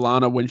reminded me of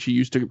Lana when she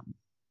used to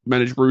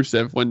manage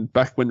Rusev when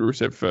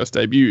Rusev first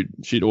debuted.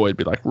 She'd always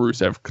be like,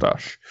 "Rusev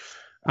crush,"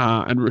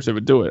 and Rusev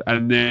would do it.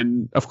 And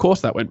then, of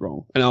course, that went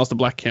wrong, and Aleister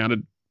Black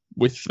countered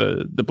with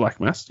the Black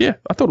Mass. Yeah,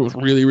 I thought it was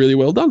really, really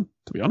well done,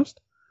 to be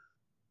honest.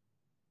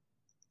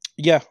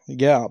 Yeah,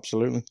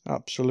 absolutely.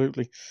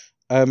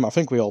 I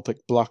think we all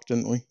picked Black,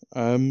 didn't we?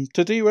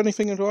 To do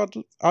anything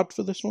to add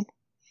for this one?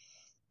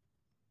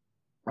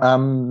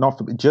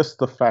 Just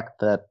the fact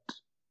that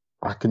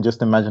I can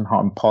just imagine how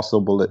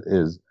impossible it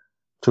is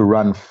to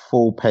run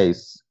full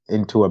pace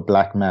into a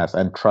Black Mass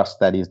and trust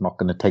that he's not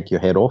going to take your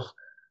head off.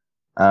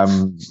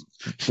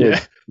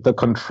 The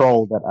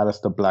control that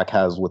Aleister Black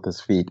has with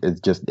his feet is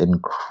just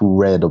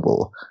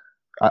incredible.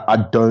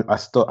 I've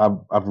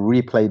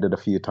replayed it a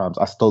few times.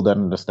 I still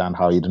don't understand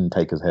how he didn't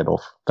take his head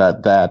off.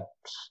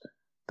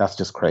 That's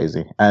just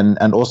crazy.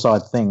 And also I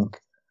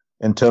think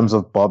in terms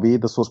of Bobby,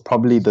 this was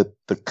probably the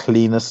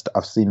cleanest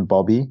I've seen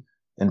Bobby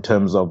in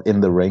terms of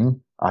in the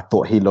ring. I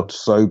thought he looked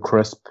so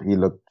crisp. He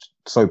looked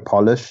so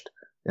polished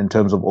in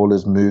terms of all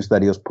his moves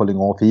that he was pulling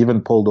off. He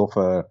even pulled off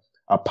a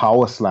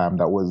power slam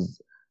that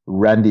was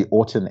Randy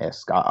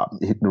Orton-esque.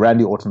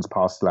 Randy Orton's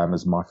power slam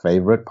is my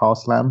favorite power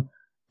slam.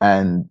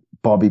 And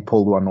Bobby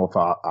pulled one off.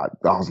 I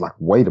was like,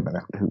 wait a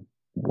minute,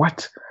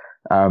 what?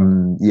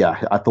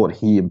 I thought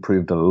he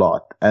improved a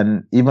lot.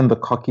 And even the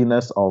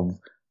cockiness of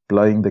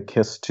blowing the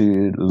kiss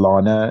to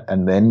Lana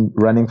and then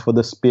running for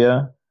the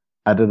spear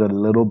added a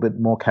little bit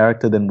more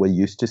character than we're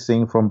used to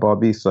seeing from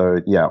Bobby.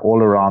 So yeah,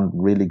 all around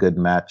really good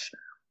match.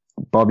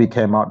 Bobby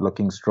came out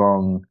looking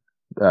strong,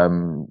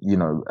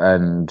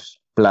 and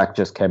Black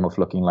just came off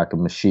looking like a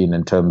machine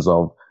in terms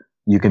of,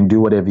 you can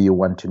do whatever you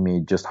want to me,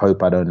 just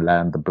hope I don't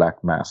land the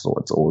Black Mass or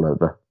it's all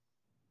over.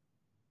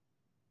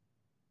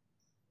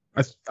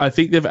 I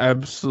think they've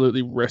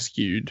absolutely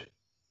rescued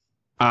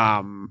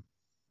that.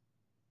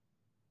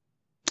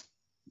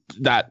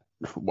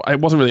 It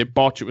wasn't really a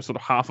botch, it was sort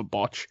of half a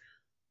botch.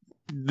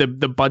 The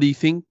Buddy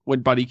thing,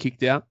 when Buddy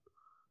kicked out,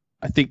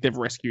 I think they've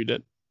rescued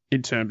it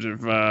in terms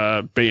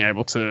of being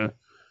able to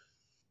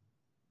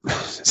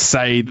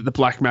say that the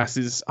Black Mass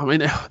is, I mean,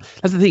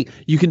 that's the thing.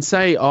 You can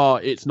say, oh,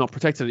 it's not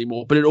protected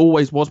anymore, but it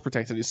always was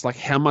protected. It's like,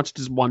 how much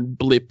does one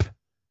blip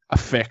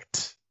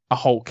affect a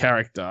whole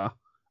character?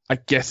 I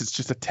guess it's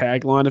just a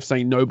tagline of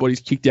saying nobody's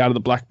kicked out of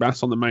the Black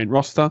Mass on the main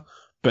roster,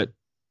 but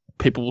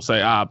people will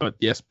say, but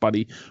yes,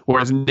 Buddy.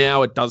 Whereas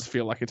now it does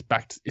feel like it's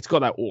back to, it's got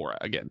that aura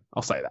again.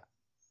 I'll say that.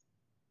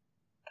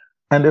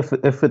 And if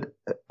it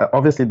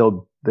obviously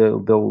they'll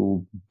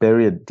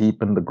bury it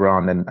deep in the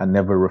ground and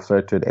never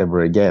refer to it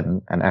ever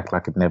again and act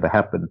like it never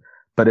happened.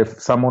 But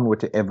if someone were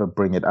to ever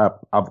bring it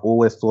up, I've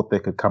always thought they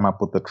could come up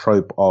with the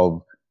trope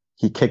of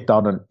he kicked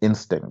out on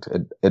instinct.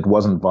 It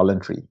wasn't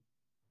voluntary.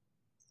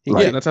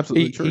 Yeah, that's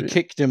absolutely true. He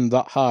kicked him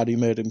that hard, he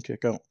made him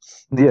kick out.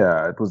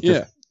 Yeah, it was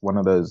just one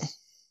of those,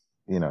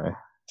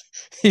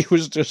 He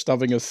was just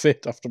having a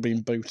fit after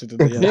being booted in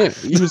the air. Yeah,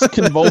 he was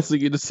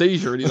convulsing in a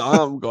seizure and his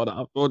arm got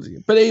up.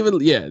 But even,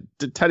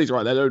 Teddy's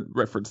right, they don't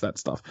reference that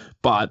stuff.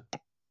 But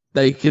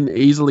they can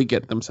easily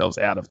get themselves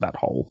out of that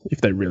hole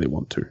if they really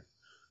want to.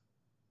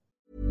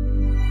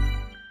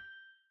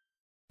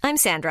 I'm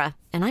Sandra,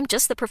 and I'm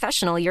just the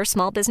professional your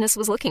small business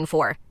was looking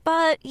for.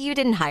 But you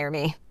didn't hire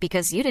me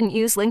because you didn't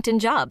use LinkedIn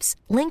Jobs.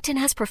 LinkedIn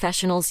has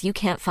professionals you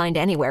can't find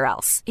anywhere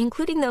else,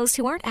 including those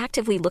who aren't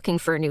actively looking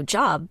for a new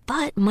job,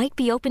 but might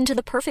be open to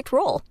the perfect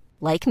role,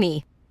 like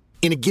me.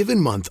 In a given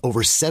month,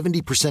 over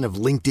 70% of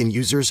LinkedIn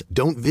users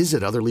don't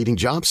visit other leading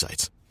job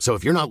sites. So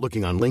if you're not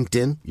looking on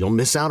LinkedIn, you'll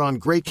miss out on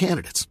great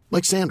candidates,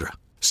 like Sandra.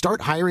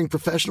 Start hiring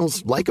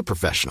professionals like a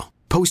professional.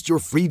 Post your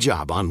free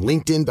job on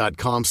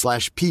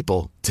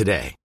linkedin.com/people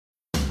today.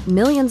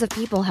 Millions of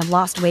people have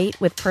lost weight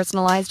with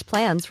personalized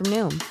plans from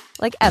Noom,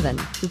 like Evan,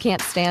 who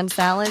can't stand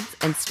salads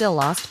and still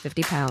lost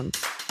 50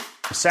 pounds.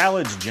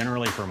 Salads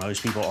generally for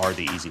most people are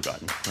the easy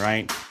button,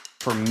 right?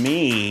 For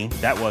me,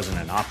 that wasn't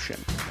an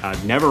option.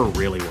 I never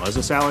really was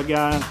a salad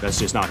guy. That's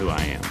just not who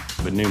I am.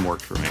 But Noom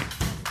worked for me.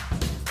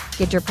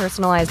 Get your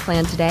personalized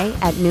plan today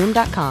at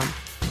Noom.com.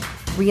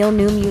 Real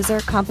Noom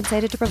user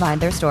compensated to provide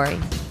their story.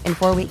 In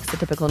 4 weeks, the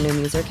typical Noom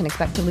user can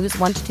expect to lose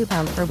 1 to 2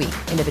 pounds per week.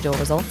 Individual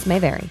results may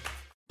vary.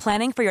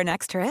 Planning for your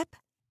next trip?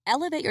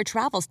 Elevate your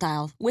travel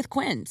style with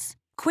Quince.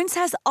 Quince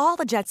has all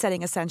the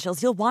jet-setting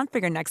essentials you'll want for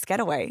your next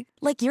getaway,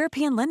 like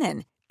European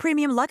linen,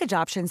 premium luggage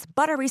options,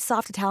 buttery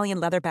soft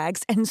Italian leather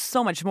bags, and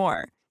so much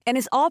more. And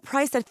is all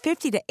priced at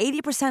 50 to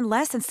 80%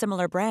 less than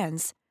similar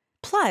brands.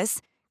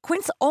 Plus,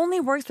 Quince only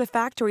works with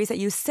factories that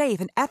use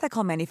safe and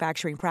ethical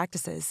manufacturing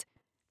practices.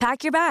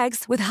 Pack your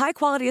bags with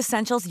high-quality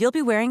essentials you'll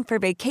be wearing for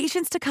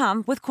vacations to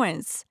come with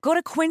Quince. Go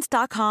to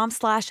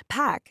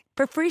quince.com/pack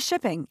for free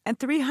shipping and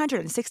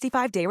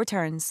 365-day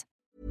returns.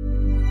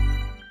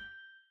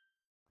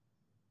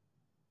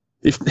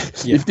 If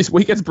this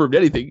weekend's proved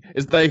anything,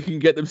 is they can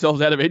get themselves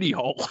out of any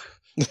hole.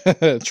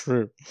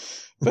 True.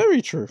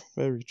 Very true.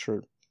 Very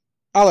true.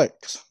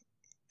 Alex,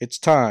 it's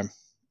time.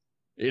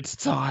 It's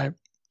time.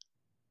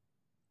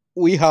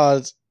 We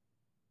had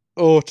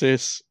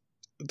Otis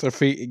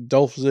defeating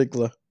Dolph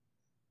Ziggler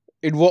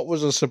in what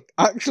was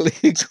actually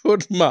a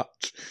good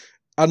match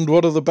and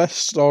one of the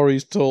best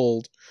stories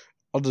told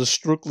on the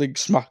struggling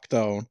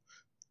SmackDown.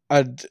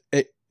 And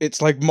it's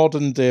like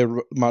modern day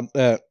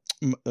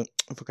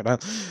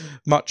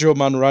Macho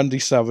Man Randy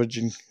Savage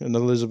and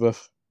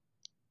Elizabeth.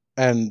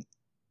 And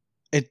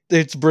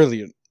it's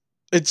brilliant.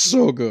 It's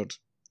so good.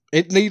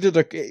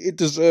 It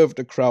deserved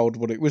a crowd,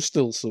 but it was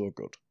still so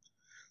good.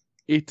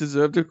 It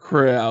deserved a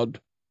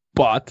crowd,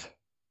 but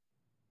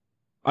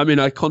I mean,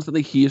 I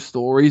constantly hear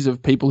stories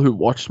of people who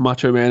watched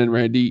Macho Man and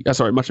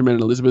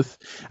Elizabeth,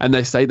 and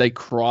they say they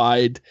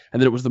cried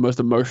and that it was the most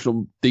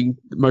emotional thing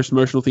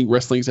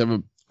wrestling's ever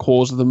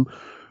caused them.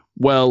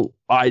 Well,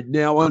 I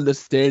now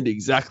understand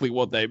exactly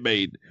what they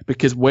mean,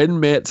 because when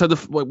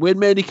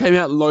Mandy came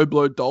out and low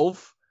blow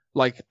Dolph,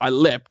 like, I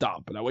leapt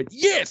up and I went,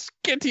 yes,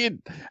 get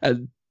in,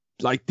 and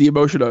like the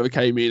emotion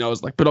overcame me, and I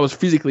was like, but I was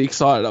physically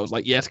excited. I was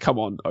like, yes, come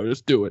on,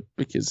 Otis, do it,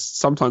 because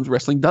sometimes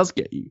wrestling does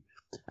get you.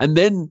 And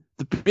then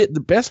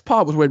the best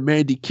part was when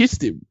Mandy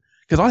kissed him,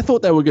 because I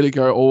thought they were going to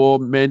go, oh,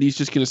 Mandy's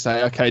just going to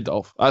say, okay,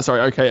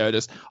 okay,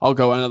 Otis, I'll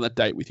go out on that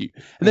date with you.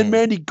 And then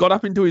Mandy got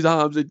up into his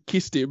arms and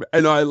kissed him,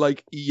 and I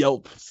like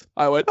yelped.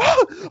 I went,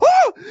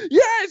 oh,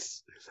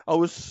 yes! I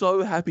was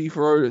so happy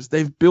for Otis.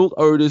 They've built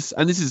Otis,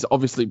 and this is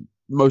obviously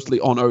mostly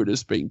on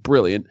Otis being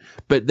brilliant,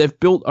 but they've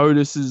built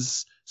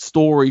Otis's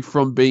story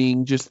from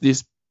being just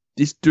this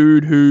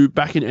dude who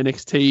back in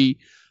NXT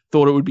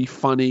thought it would be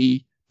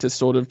funny to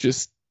sort of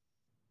just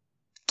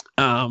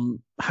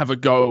have a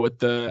go at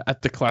the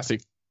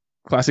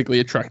classically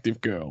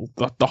attractive girl,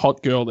 the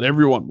hot girl that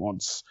everyone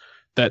wants,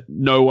 that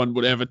no one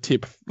would ever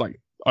tip like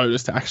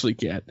Otis to actually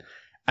get.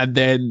 And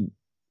then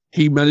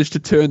he managed to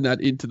turn that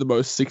into the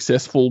most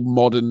successful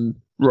modern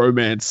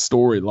romance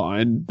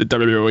storyline that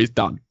WWE's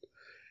done.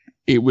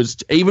 It was,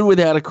 even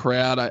without a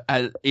crowd,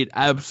 it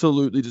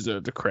absolutely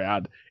deserved a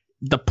crowd.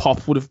 The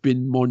pop would have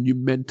been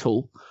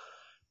monumental.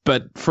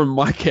 But from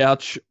my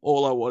couch,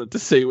 all I wanted to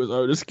see was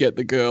Otis get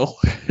the girl.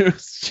 It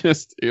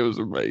was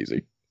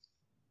amazing.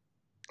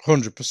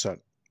 100%.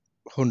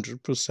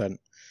 100%.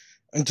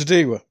 And to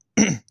do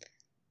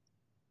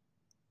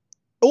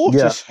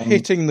Otis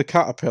hitting the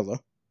caterpillar,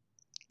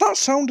 that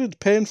sounded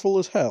painful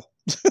as hell.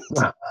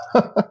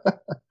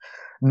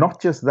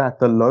 Not just that,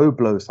 the low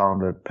blow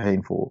sounded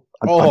painful.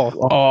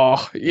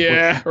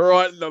 Yeah,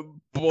 right in the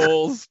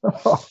balls.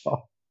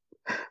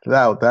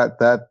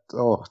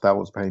 that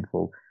was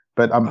painful.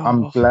 But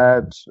I'm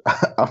glad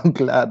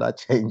I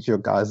changed your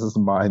guys'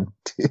 mind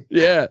to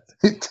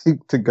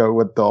go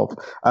with Dolph.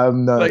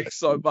 No. Thanks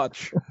so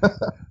much.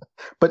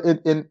 But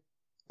in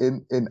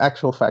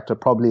actual fact,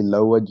 it probably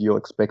lowered your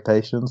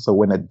expectations. So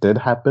when it did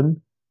happen,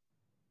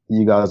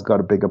 you guys got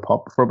a bigger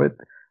pop from it.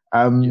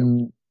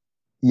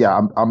 Yeah,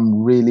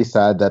 I'm really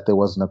sad that there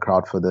wasn't a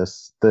crowd for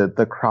this.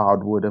 The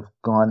crowd would have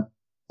gone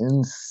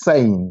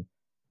insane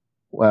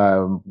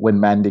when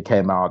Mandy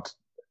came out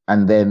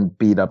and then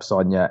beat up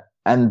Sonya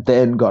and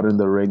then got in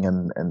the ring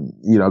and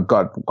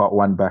got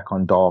one back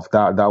on Dolph.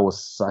 That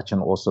was such an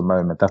awesome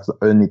moment. That's the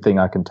only thing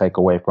I can take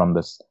away from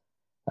this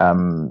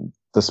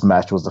this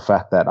match, was the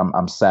fact that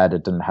I'm sad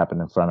it didn't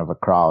happen in front of a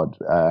crowd.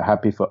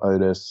 Happy for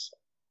Otis,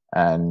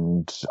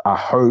 and I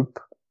hope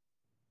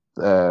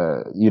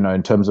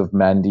in terms of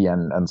Mandy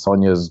and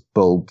Sonya's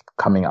build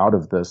coming out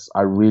of this,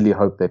 I really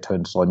hope they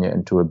turn Sonya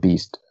into a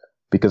beast,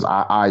 because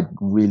I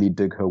really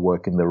dig her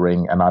work in the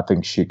ring, and I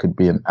think she could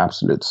be an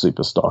absolute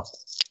superstar.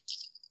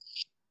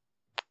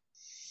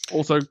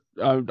 Also,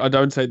 I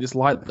don't say this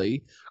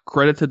lightly,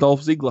 credit to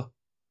Dolph Ziggler.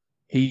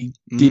 He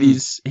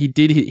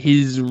did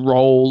his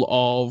role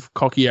of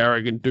cocky,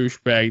 arrogant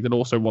douchebag that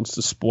also wants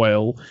to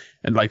spoil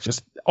and like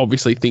just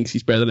obviously thinks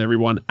he's better than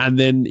everyone. And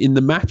then in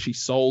the match, he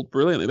sold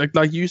brilliantly.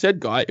 Like you said,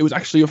 Guy, it was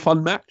actually a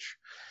fun match.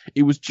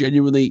 It was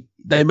genuinely,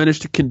 they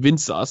managed to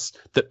convince us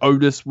that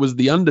Otis was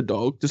the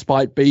underdog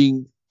despite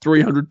being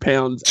 300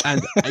 pounds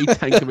and a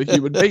tank of a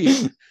human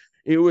being.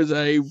 It was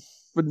a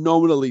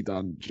phenomenally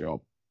done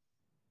job.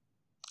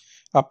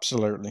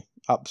 Absolutely.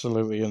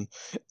 And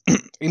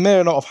he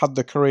may not have had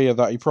the career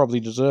that he probably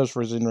deserves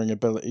for his in-ring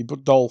ability,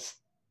 but Dolph,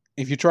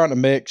 if you're trying to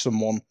make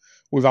someone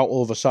without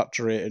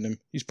oversaturating him,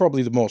 he's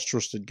probably the most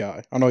trusted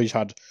guy. I know he's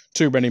had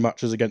too many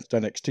matches against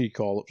NXT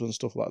call-ups and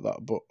stuff like that,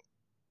 but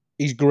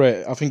he's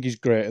great. I think he's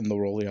great in the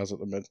role he has at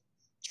the mid,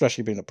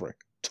 especially being a prick.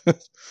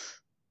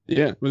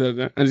 Yeah,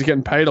 and he's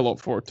getting paid a lot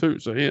for it too,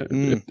 so yeah,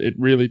 it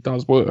really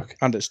does work.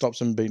 And it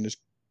stops him doing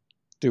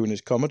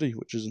his comedy,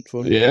 which isn't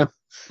funny. Yeah,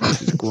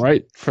 which is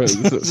great for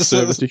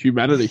service to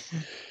humanity.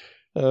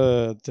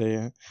 Oh,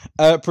 dear.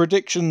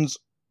 Predictions.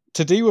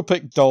 Tadiwa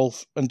picked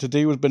Dolph, and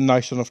Tadiwa's been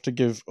nice enough to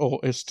give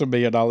Otis to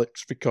me and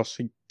Alex because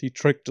he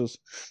tricked us.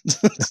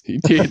 He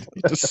did.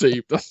 He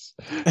deceived us.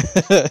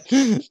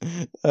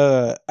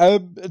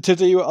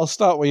 Tadiwa, I'll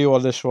start with you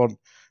on this one.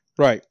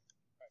 Right.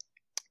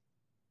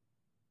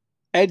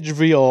 Edge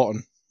v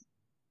Orton.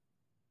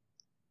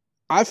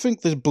 I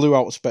think this blew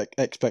out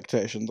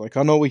expectations. Like,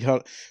 I know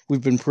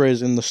we've been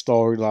praising the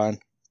storyline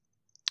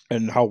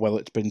and how well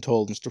it's been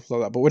told and stuff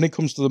like that, but when it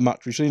comes to the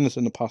match, we've seen this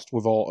in the past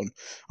with Orton.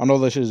 I know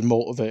this is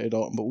motivated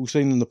Orton, but we've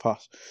seen in the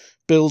past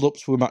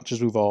build-ups with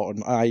matches with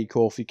Orton, i.e.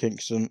 Kofi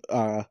Kingston,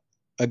 are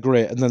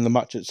great, and then the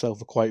match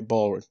itself are quite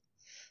boring.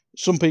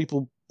 Some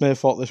people may have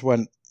thought this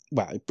went,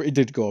 well, it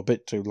did go a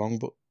bit too long,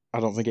 but I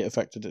don't think it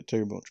affected it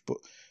too much. But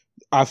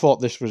I thought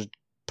this was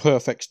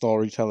perfect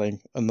storytelling,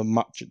 and the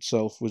match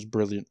itself was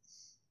brilliant.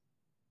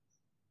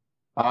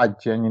 I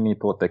genuinely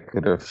thought they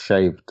could have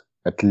shaved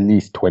at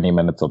least 20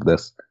 minutes of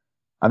this.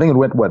 I think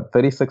it went,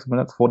 36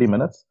 minutes, 40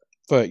 minutes?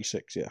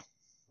 36, yeah.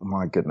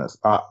 My goodness.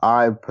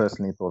 I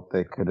personally thought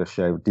they could have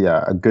shaved,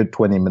 a good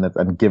 20 minutes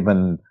and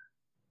given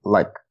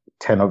like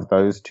 10 of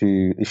those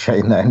to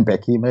Shayna and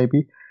Becky,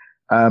 maybe.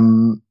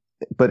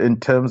 But in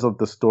terms of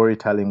the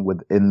storytelling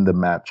within the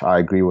match, I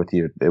agree with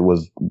you. It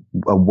was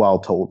a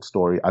well-told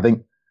story. I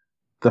think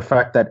the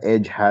fact that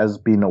Edge has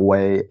been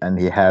away and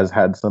he has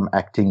had some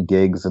acting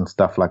gigs and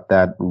stuff like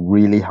that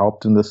really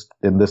helped in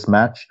this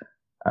match.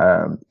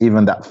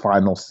 Even that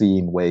final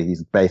scene where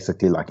he's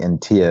basically like in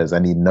tears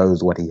and he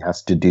knows what he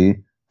has to do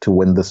to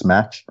win this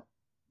match,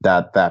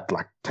 that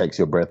like takes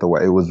your breath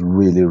away. It was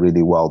really,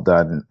 really well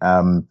done.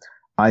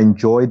 I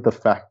enjoyed the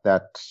fact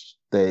that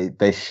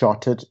they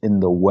shot it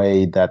in the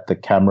way that the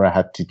camera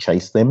had to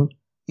chase them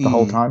the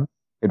whole time.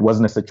 It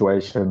wasn't a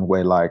situation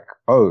where like,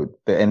 oh,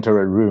 they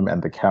enter a room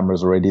and the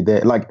camera's already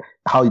there. Like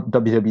how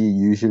WWE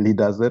usually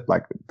does it.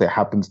 Like there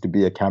happens to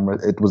be a camera.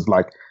 It was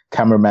like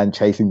cameraman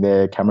chasing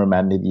there.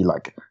 Cameraman he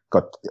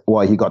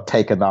got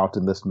taken out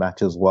in this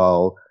match as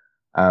well.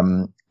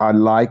 I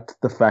liked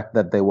the fact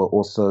that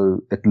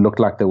it looked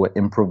like they were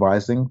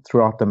improvising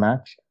throughout the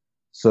match.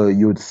 So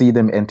you would see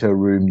them enter a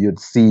room. You'd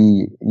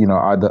see,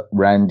 either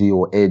Randy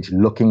or Edge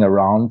looking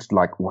around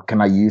like, what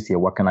can I use here?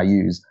 What can I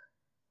use?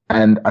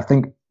 And I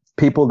think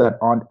people that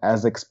aren't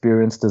as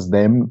experienced as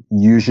them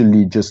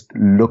usually just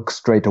look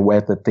straight away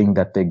at the thing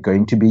that they're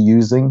going to be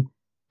using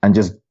and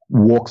just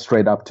walk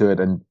straight up to it.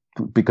 And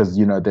because,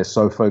 they're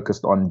so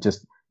focused on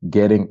just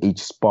getting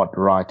each spot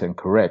right and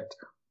correct.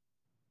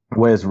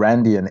 Whereas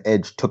Randy and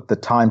Edge took the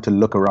time to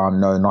look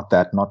around. No, not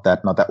that, not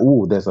that, not that.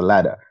 Oh, there's a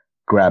ladder.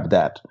 Grab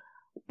that.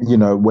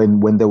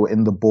 When they were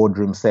in the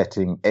boardroom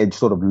setting, Edge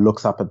sort of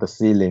looks up at the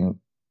ceiling.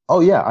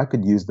 Oh yeah, I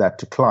could use that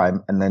to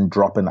climb and then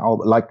drop an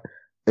elbow. Like,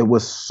 it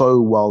was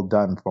so well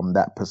done from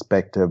that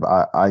perspective.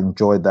 I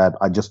enjoyed that.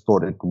 I just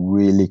thought it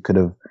really could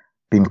have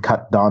been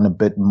cut down a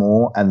bit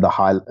more. And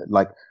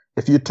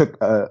if you took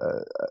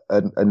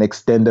an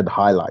extended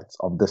highlights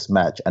of this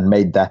match and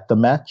made that the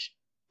match,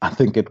 I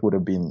think it would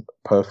have been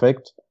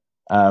perfect.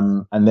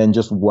 And then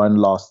just one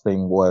last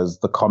thing was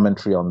the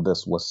commentary on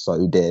this was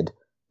so dead.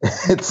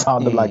 It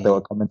sounded like they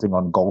were commenting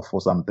on golf or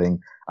something.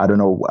 I don't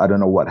know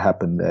what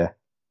happened there.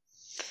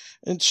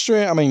 It's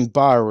straight. I mean,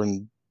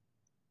 Byron.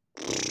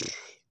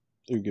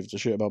 Who gives a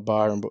shit about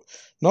Byron? But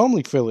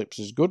normally Phillips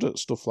is good at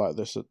stuff like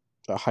this, at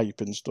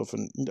hyping stuff.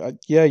 And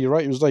yeah, you're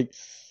right. It was like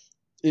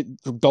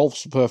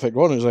Dolph's the perfect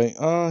one. It was like,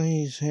 oh,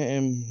 he's hit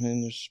him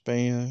in the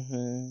spear.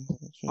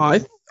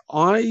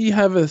 I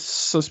have a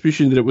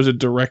suspicion that it was a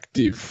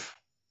directive.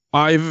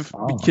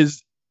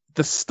 Because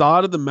the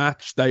start of the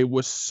match, they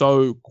were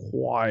so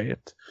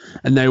quiet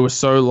and they were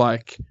so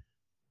like,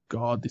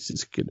 God, this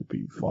is going to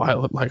be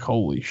violent. Like,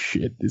 holy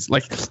shit. This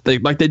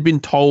they'd been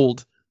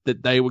told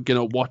that they were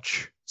going to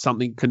watch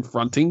something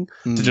confronting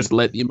to just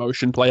let the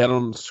emotion play out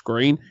on the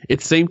screen.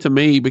 It seemed to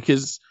me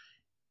because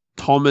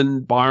Tom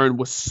and Byron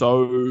were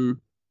so,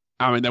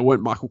 I mean, they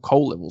weren't Michael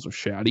Cole levels of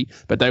shouty,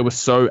 but they were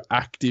so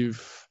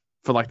active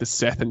for like the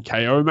Seth and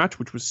KO match,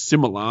 which was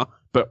similar,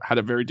 but had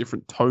a very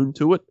different tone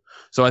to it.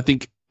 So I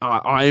think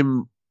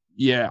I'm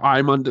yeah,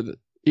 I'm under the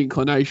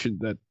inclination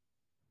that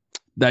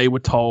they were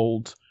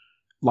told,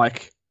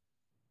 like,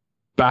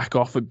 back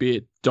off a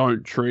bit.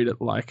 Don't treat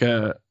it like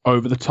a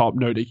over-the-top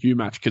no DQ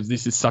match because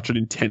this is such an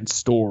intense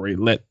story.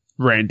 Let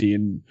Randy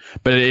in.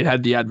 But it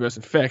had the adverse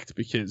effect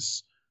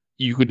because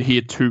you could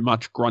hear too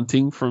much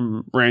grunting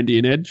from Randy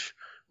and Edge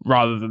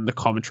rather than the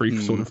commentary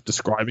sort of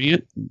describing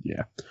it.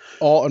 Yeah.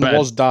 Orton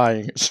was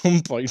dying at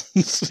some point.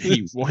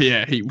 he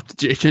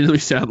genuinely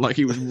sounded like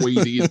he was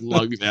wheezing his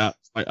lungs out.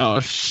 Like, oh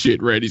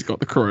shit, Randy's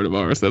got the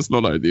coronavirus. That's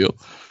not ideal.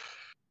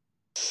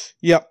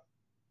 Yep.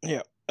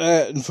 Yeah.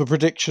 And for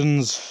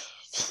predictions,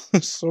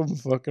 for some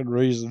fucking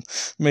reason,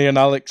 me and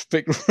Alex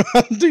picked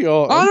Randy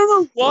Orton. I don't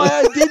know why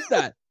I did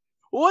that.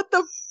 What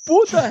the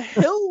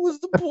hell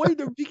was the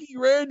point of picking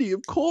Randy?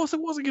 Of course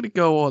it wasn't going to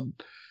go on.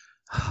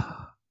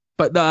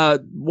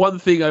 But one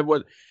thing I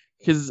want,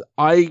 because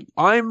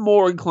I'm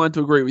more inclined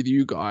to agree with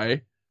you,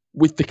 Guy,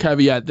 with the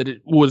caveat that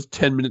it was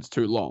 10 minutes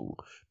too long.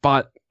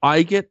 But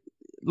I get,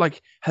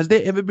 like, has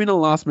there been a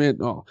last man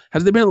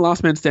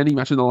standing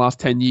match in the last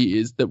 10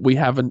 years that we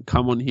haven't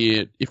come on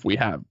here, if we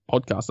have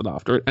podcasted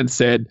after it, and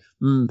said,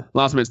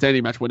 last man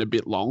standing match went a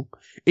bit long?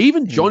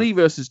 Even Johnny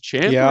versus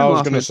Ciampa. Yeah, I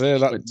was going to say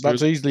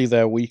that's easily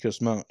their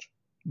weakest match.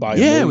 I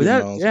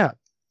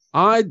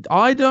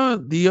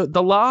don't.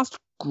 The last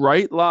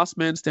great last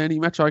man standing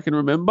match I can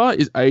remember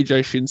is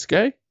AJ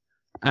Shinsuke,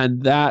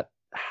 and that,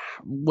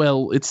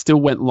 well, it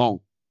still went long.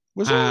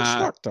 Was it on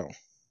SmackDown?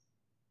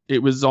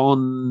 It was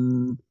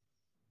on.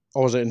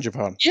 Or was it in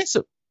Japan? Yes.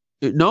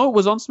 No, it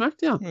was on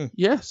SmackDown.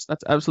 Yes,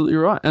 that's absolutely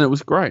right. And it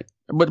was great.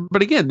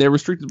 But again, they're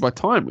restricted by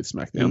time with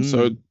SmackDown,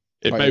 so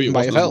it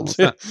might have helped.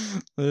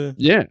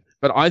 Yeah.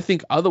 But I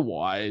think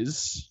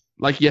otherwise,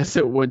 like, yes,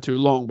 it went too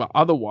long, but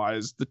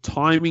otherwise, the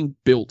timing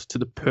built to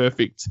the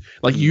perfect.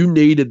 Like, you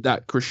needed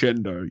that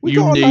crescendo. We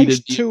got a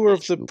nice tour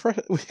of the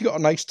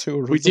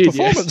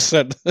performance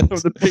center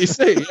of the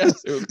PC.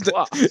 Yes, it was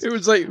class. It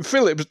was like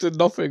Phillips did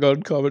nothing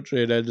on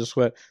commentary, and then just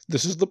went,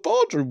 "This is the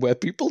boardroom where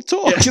people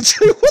talk." Yeah.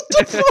 It's like, what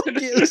the fuck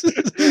is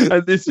this?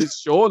 And this is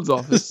Sean's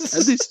office,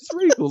 and this is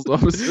Regal's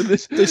office, and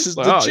this is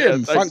the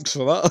gym. Yeah, thanks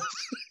for that.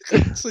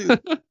 See,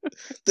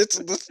 this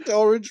is the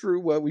orange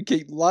room where we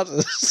keep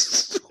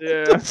ladders.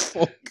 Yeah. What the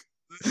fuck?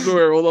 This is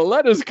where all the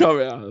ladders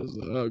come out. I was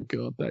like, oh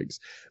god, thanks.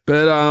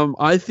 But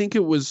I think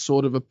it was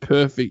sort of a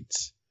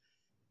perfect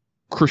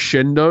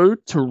crescendo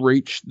to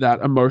reach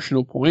that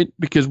emotional point,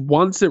 because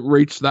once it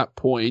reached that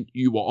point,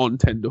 you were on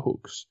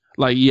tenterhooks.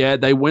 Like, yeah,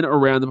 they went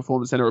around the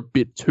Performance Center a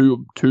bit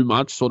too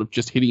much, sort of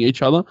just hitting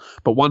each other.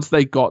 But once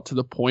they got to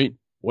the point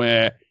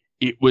where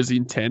it was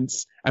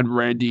intense and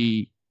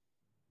Randy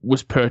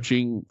was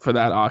perching for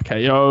that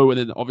RKO, and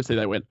then obviously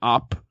they went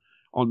up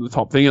on the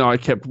top thing, and I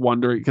kept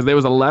wondering, because there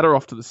was a ladder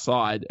off to the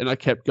side, and I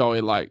kept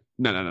going like,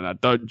 no,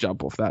 don't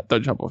jump off that,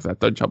 don't jump off that,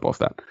 don't jump off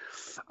that.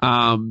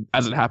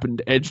 As it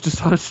happened, Edge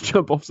decided to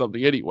jump off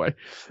something anyway.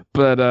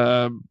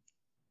 But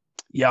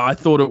yeah, I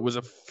thought it was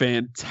a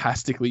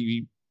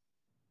fantastically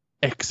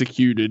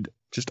executed,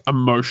 just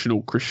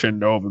emotional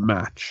crescendo of a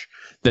match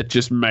that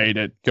just made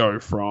it go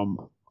from,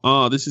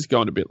 oh, this is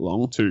going a bit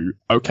long, to,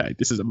 okay,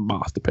 this is a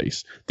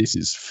masterpiece. This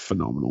is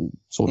phenomenal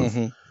sort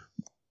of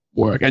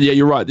work. And yeah,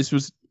 you're right. This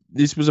was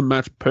a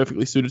match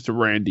perfectly suited to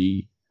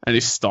Randy and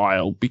his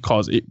style,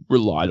 because it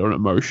relied on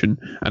emotion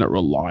and it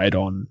relied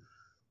on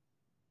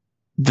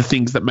the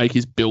things that make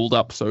his build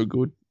up so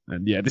good.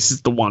 And yeah, this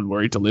is the one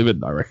where he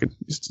delivered, I reckon.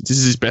 This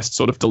is his best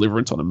sort of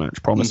deliverance on a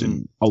match, promise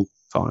in a long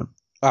time.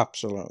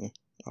 Absolutely.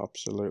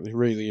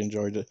 Really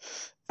enjoyed it.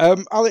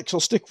 Alex, I'll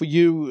stick with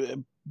you. A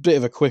bit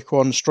of a quick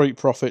one. Street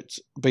Profits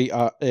beat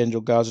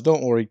Angel Garza.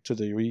 Don't worry,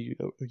 today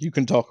you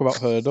can talk about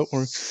her. Don't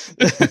worry.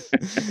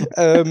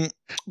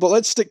 But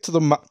let's stick to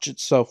the match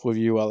itself with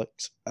you,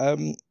 Alex.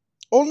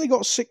 Only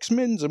got 6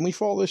 mins, and we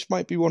thought this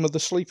might be one of the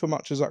sleeper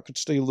matches that could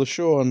steal the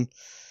show. And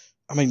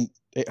I mean,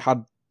 it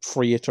had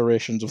 3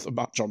 iterations of the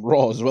match on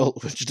Raw as well,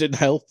 which didn't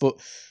help. But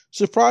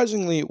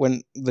surprisingly, it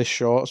went this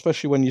short,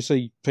 especially when you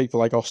see people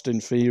like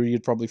Austin Theory.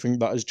 You'd probably think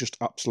that is just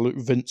absolute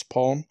Vince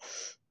porn.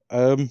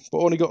 But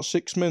only got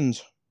 6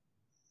 mins.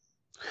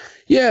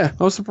 Yeah,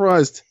 I was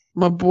surprised.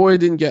 My boy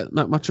didn't get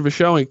that much of a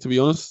showing, to be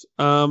honest.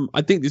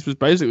 I think this was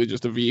basically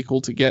just a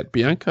vehicle to get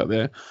Bianca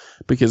there,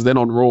 because then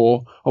on Raw,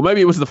 or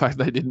maybe it was the fact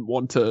they didn't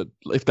want to,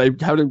 if they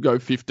had him go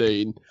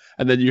 15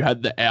 and then you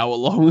had the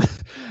hour-long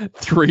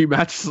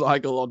 3-match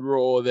cycle on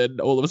Raw,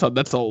 then all of a sudden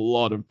that's a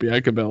lot of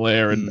Bianca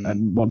Belair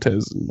and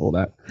Montez and all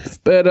that.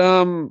 But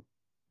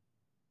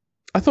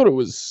I thought it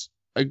was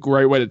a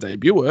great way to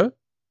debut her,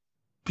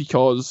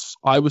 because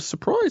I was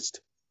surprised.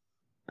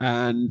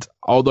 And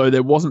although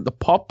there wasn't the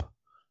pop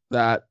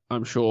that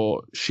I'm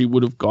sure she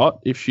would have got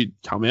if she'd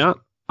come out,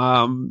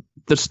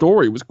 the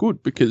story was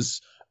good,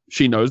 because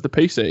she knows the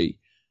PC.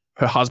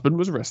 Her husband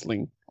was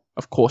wrestling.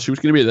 Of course, she was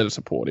going to be there to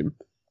support him.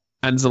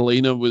 And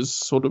Zelina was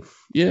sort of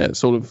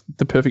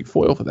the perfect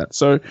foil for that.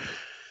 So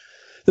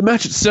the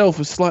match itself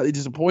was slightly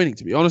disappointing,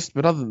 to be honest.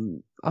 But other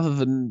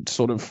than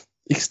sort of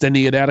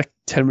extending it out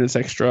 10 minutes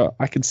extra,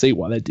 I can see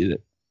why they did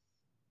it.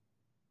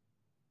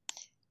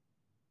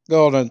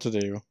 Go on,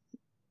 Tadeo.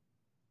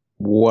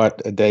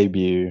 What a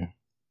debut.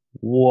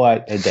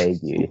 What a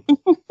debut.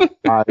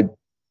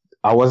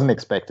 I wasn't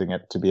expecting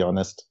it, to be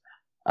honest.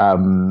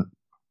 In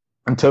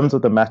terms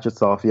of the match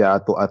itself, yeah,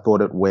 I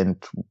thought it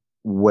went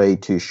way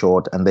too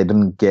short, and they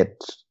didn't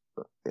get,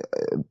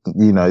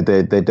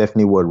 they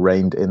definitely were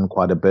reined in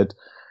quite a bit.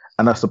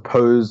 And I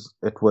suppose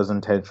it was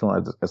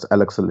intentional, as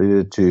Alex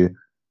alluded to.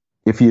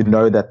 If you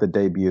know that the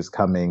debut is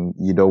coming,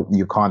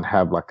 you can't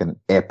have like an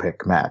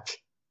epic match,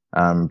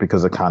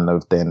 because it kind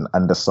of then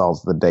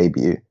undersells the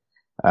debut.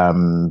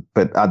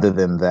 But other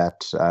than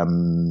that,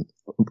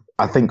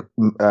 I think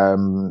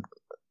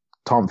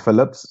Tom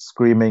Phillips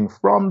screaming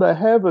from the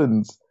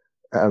heavens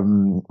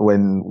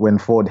when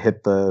Ford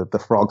hit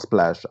the frog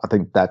splash, I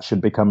think that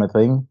should become a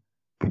thing,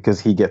 because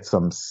he gets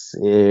some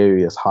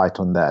serious height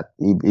on that.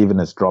 Even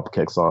his drop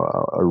kicks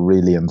are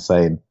really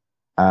insane.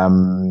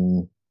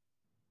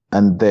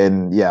 And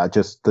then, yeah,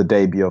 just the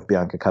debut of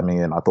Bianca coming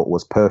in, I thought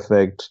was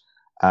perfect.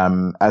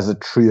 As a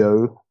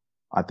trio,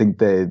 I think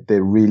they're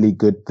really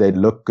good. They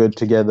look good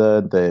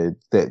together.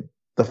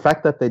 The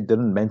fact that they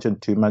didn't mention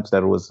too much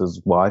that it was his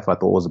wife, I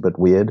thought was a bit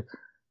weird.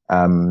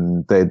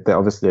 They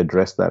obviously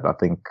addressed that. I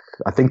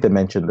think they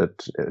mentioned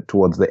it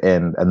towards the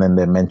end, and then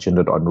they mentioned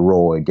it on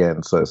Raw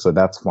again. So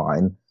that's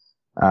fine.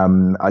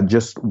 I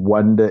just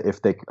wonder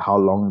how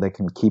long they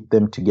can keep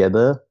them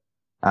together.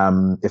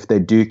 If they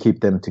do keep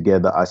them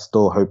together, I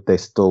still hope they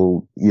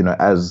still,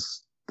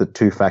 as the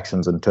two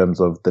factions in terms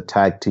of the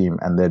tag team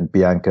and then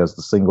Bianca as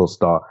the single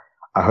star,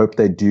 I hope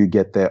they do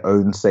get their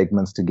own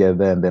segments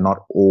together and they're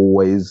not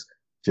always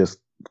just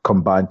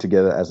combined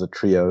together as a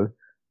trio.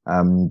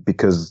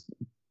 Because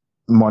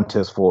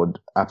Montez Ford,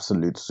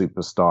 absolute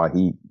superstar.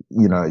 He,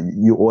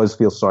 you always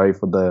feel sorry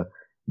for the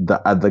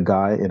other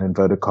guy, in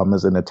inverted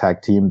commas, in a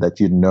tag team that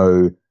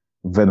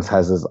Vince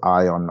has his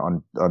eye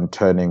on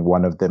turning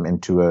one of them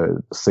into a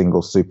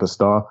single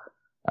superstar.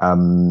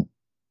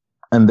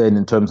 And then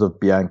in terms of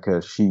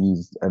Bianca,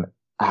 she's an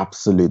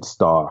absolute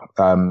star.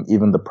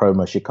 Even the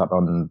promo she cut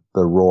on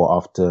the Raw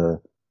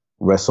after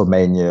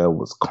WrestleMania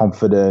was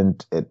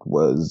confident. It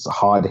was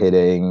hard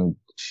hitting.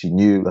 She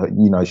knew,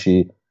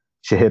 she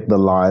hit the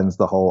lines,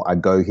 the whole "I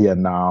go here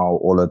now,"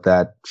 all of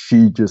that.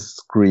 She just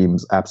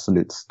screams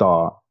absolute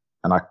star.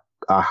 And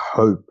I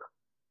hope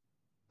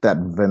that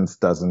Vince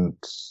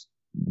doesn't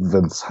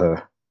Vince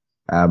her.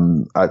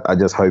 I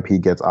just hope he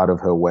gets out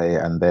of her way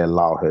and they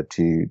allow her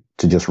to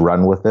just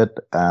run with it.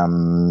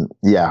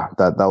 Yeah,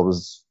 that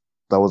was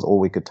all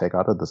we could take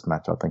out of this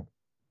match, I think.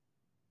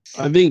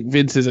 I think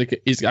Vince is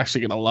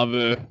actually going to love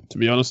her, to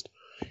be honest,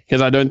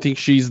 because I don't think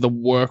she's the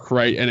work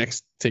rate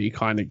NXT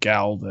kind of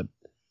gal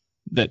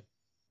that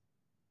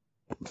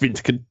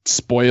Vince could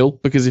spoil.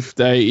 Because if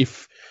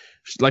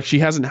she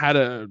hasn't had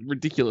a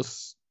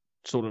ridiculous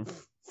sort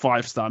of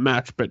 5-star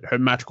match, but her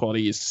match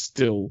quality is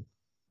still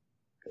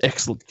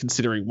excellent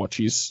considering what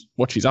she's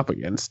up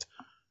against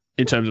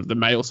in terms of the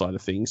male side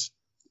of things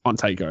on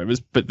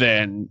takeovers. But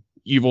then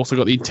you've also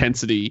got the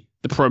intensity,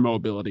 the promo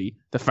ability,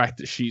 the fact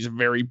that she's a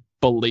very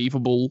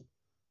believable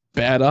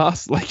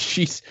badass. Like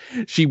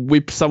she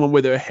whips someone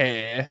with her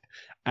hair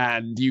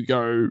and you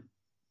go,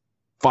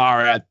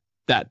 far out,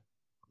 that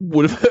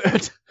would have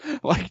hurt.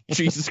 Like,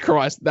 Jesus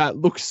Christ, that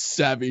looks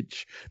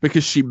savage,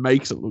 because she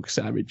makes it look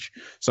savage.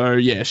 So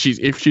yeah,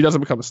 if she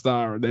doesn't become a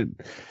star, then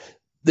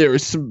there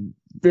is some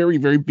very,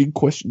 very big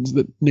questions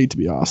that need to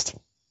be asked.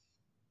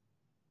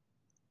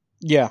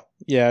 Yeah,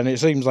 and it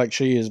seems like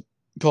she is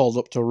called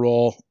up to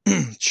Raw.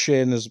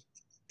 Shane is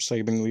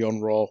seemingly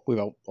on Raw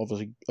without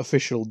obviously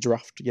official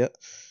draft yet.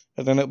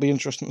 And then it'll be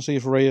interesting to see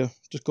if Rhea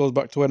just goes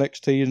back to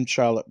NXT, and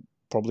Charlotte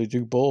probably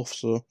do both.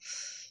 So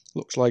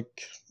looks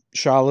like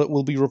Charlotte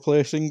will be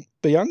replacing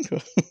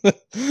Bianca,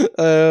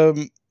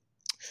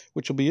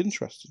 which will be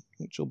interesting.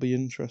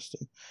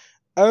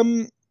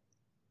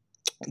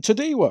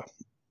 Tadiwa,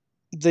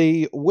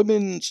 the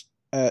women's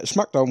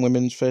SmackDown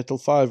Women's Fatal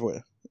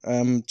 5-Way.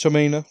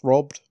 Tamina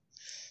robbed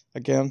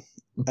again.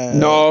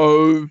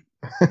 No.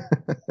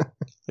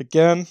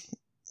 Again,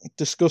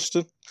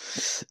 disgusting.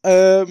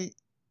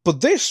 But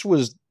this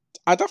was,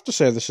 I'd have to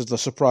say this is the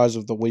surprise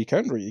of the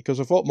weekend, really, because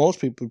I thought most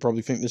people would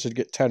probably think this would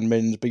get 10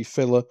 mins, be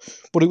filler,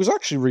 but it was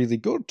actually really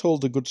good,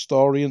 told a good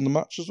story in the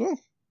match as well.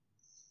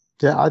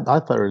 Yeah, I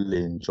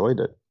thoroughly enjoyed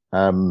it.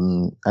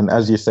 And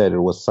as you said,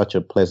 it was such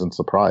a pleasant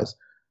surprise,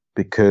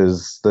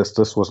 because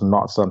this was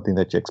not something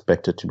that you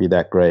expected to be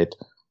that great,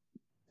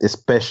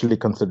 especially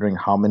considering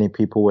how many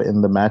people were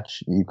in the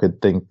match. You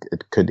could think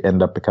it could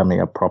end up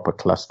becoming a proper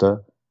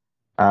cluster.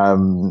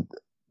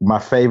 My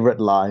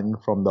favorite line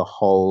from the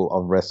whole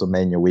of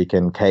WrestleMania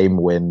weekend came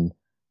when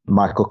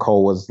Michael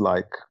Cole was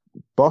like,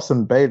 Boss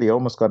and Bayley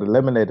almost got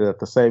eliminated at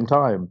the same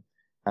time.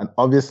 And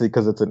obviously,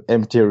 because it's an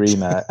empty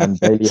arena and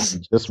Bayley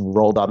had just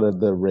rolled out of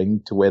the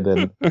ring to where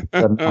the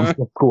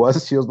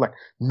was, she was like,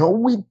 no,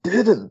 we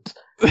didn't.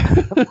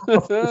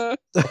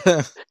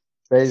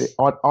 Bailey,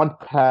 Aunt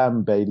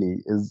Pam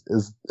Bailey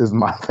is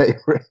my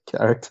favorite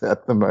character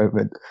at the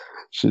moment.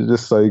 She's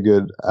just so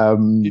good.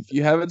 If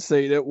you haven't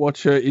seen it,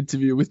 watch her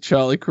interview with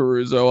Charlie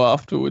Caruso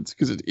afterwards,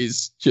 because it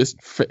is just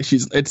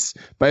it's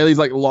Bailey's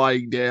like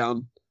lying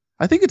down.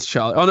 I think it's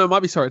Charlie. Oh no, it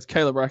might be, sorry, it's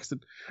Kayla Braxton,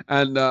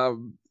 and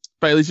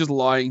Bailey's just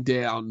lying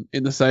down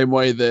in the same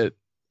way that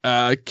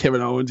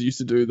Kevin Owens used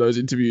to do those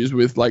interviews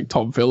with like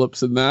Tom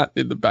Phillips and that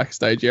in the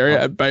backstage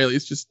area. And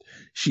Bailey's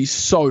she's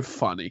so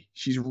funny.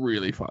 She's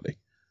really funny.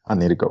 I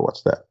need to go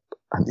watch that.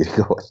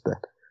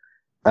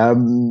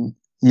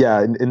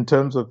 Yeah, in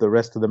terms of the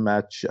rest of the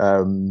match,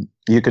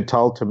 you could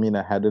tell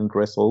Tamina hadn't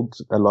wrestled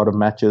a lot of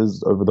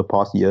matches over the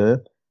past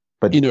year,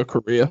 but in her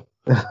career,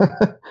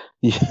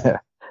 yeah,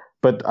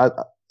 but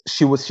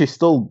she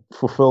still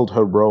fulfilled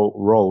her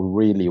role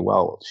really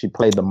well. She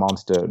played the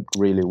monster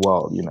really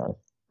well, you know,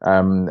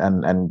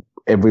 and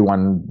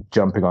everyone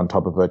jumping on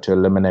top of her to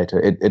eliminate her.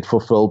 It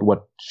fulfilled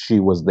what she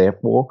was there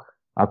for.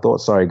 I thought,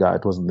 sorry, guy,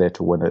 it wasn't there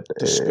to win it.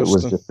 Disgusting. It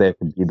was just there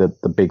to be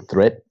the big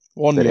threat.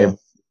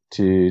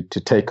 To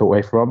take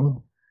away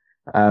from.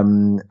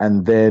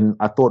 And then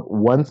I thought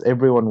once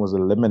everyone was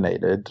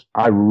eliminated,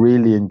 I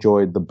really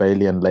enjoyed the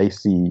Bailey and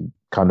Lacey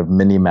kind of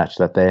mini match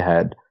that they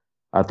had.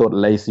 I thought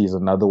Lacey is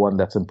another one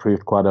that's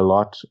improved quite a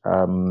lot.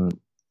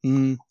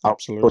 Absolutely.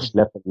 Push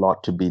left a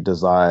lot to be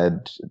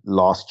desired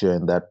last year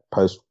in that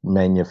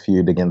post-Mania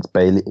feud against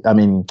Becky.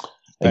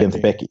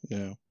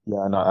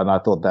 Yeah, and I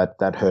thought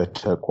that hurt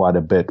her quite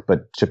a bit.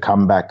 But to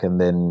come back and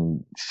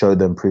then show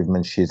the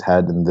improvement she's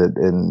had in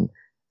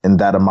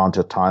that amount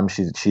of time,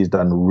 she's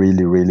done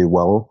really, really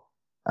well.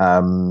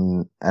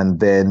 And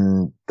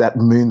then that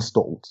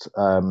moonsault,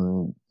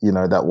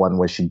 that one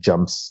where she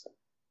jumps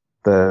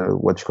the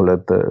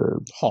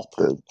hop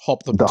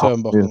the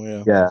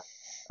turnbuckle. Yeah.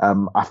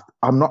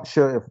 I'm not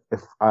sure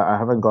if I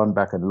haven't gone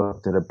back and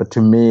looked at it, but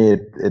to me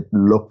it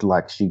looked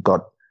like she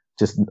got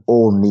just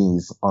all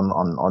knees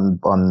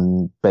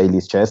on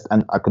Bailey's chest,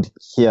 and I could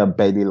hear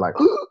Bailey like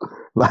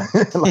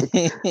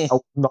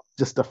not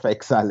just a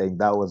fake selling.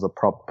 That was a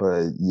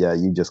proper, yeah,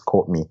 you just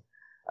caught me.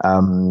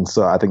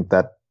 So I think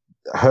that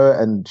her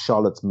and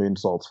Charlotte's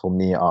moonsaults for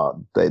me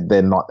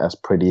they're not as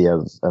pretty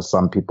as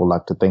some people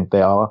like to think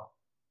they are.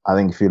 I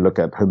think if you look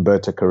at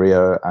Humberto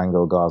Carrillo,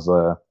 Angel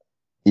Garza,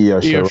 Io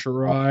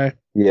Shirai,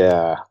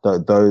 yeah,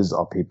 those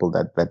are people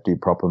that do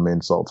proper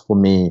moonsaults. For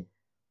me,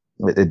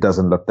 it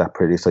doesn't look that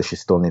pretty, so she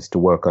still needs to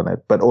work on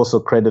it. But also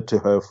credit to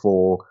her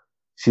for,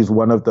 she's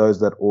one of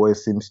those that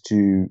always seems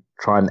to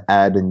try and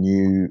add a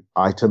new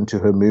item to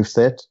her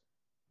moveset.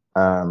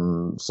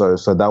 So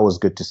that was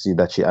good to see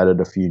that she added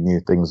a few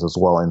new things as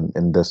well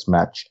in this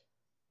match.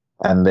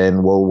 And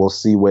then we'll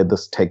see where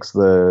this takes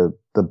the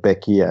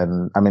Becky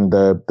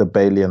the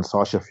Bailey and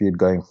Sasha feud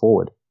going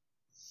forward.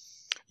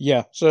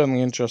 Yeah,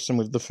 certainly interesting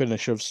with the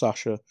finish of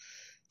Sasha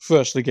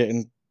firstly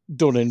getting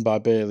done in by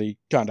Bailey,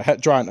 kind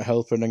of trying to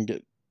help her and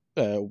get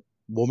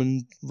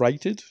woman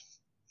rated.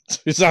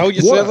 Is that how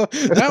you say that?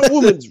 That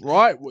woman's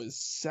right was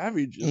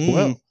savage as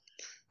well.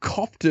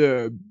 Copped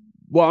her.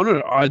 Well,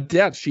 no, I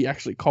doubt she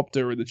actually copped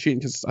her in the chin,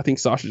 because I think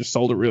Sasha just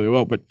sold it really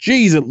well. But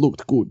geez, it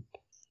looked good.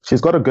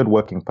 She's got a good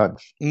working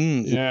punch.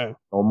 Yeah.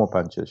 Normal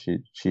punches.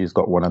 She's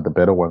got one of the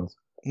better ones.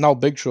 Now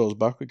Big Show's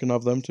back. We can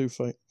have them two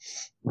fight.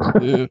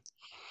 Yeah.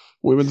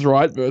 Women's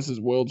Right versus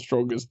World's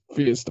Strongest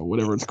Fist, or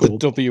whatever it's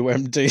called. The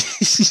WMD.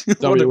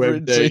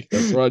 WMD.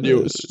 That's right. I knew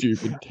it was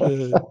stupid.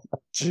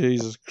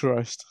 Jesus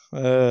Christ.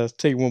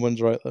 Team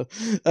Women's Right there.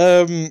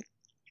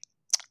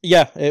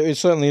 Yeah, it was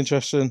certainly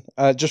interesting.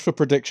 Just for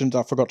predictions,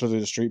 I forgot to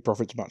do the Street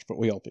Profits match, but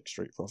we all picked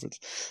Street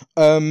Profits.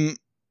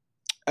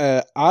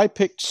 I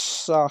picked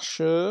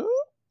Sasha.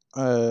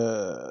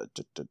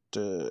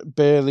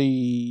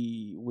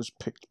 Bailey was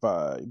picked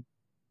by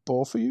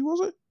both of you,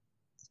 was it?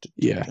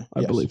 Yeah,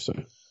 I believe so.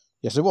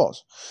 Yes, it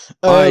was.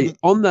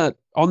 On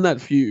that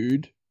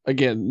feud,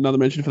 again, another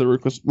mention for the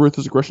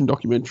Ruthless Aggression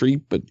documentary,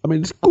 but I mean,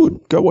 it's good.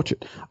 Go watch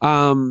it.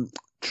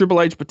 Triple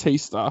H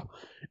Batista,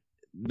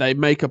 they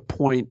make a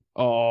point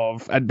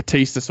of, and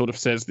Batista sort of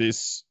says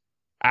this,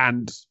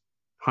 and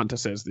Hunter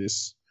says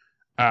this,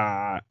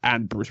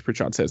 and Bruce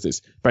Pritchard says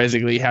this,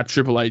 basically how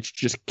Triple H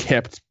just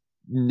kept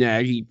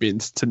nagging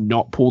Vince to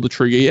not pull the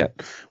trigger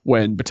yet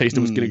when Batista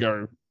was going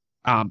to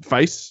go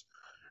face.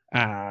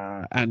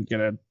 And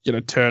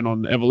gonna turn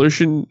on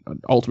Evolution.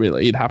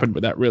 Ultimately, it happened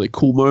with that really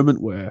cool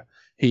moment where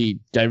he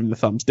gave him the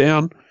thumbs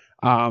down.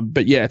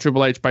 But yeah,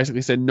 Triple H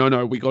basically said,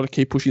 no, we got to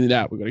keep pushing it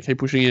out. We got to keep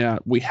pushing it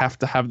out. We have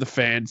to have the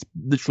fans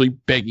literally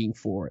begging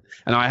for it.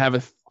 And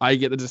I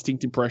get the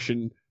distinct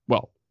impression.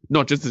 Well,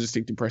 not just the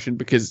distinct impression,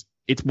 because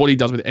it's what he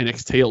does with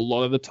NXT a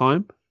lot of the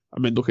time. I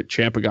mean, look at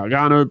Ciampa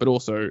Gargano, but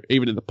also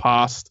even in the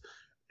past,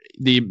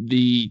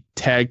 the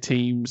tag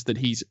teams that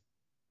he's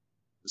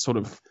sort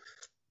of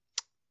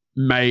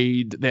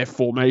made their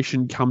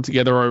formation come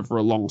together over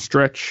a long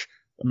stretch.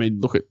 I mean,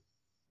 look at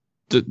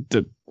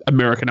the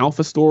American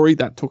Alpha story.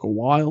 That took a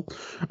while.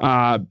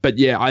 But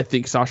yeah, I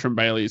think Sasha and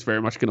Bailey is very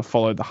much going to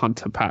follow the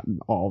Hunter pattern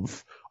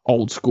of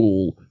old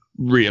school,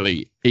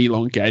 really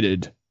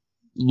elongated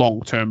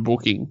long-term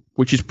booking,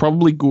 which is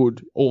probably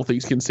good, all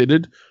things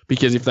considered,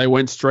 because if they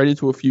went straight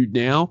into a feud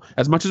now,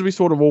 as much as we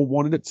sort of all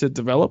wanted it to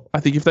develop,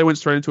 I think if they went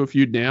straight into a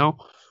feud now,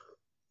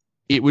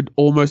 it would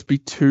almost be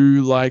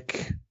too,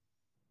 like,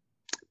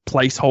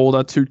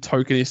 placeholder, too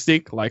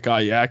tokenistic. Like, oh,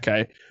 yeah,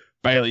 okay,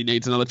 Bayley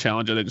needs another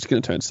challenger, they're just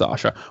going to turn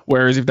Sasha.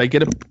 Whereas if they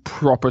get a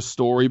proper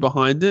story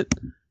behind it,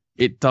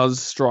 it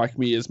does strike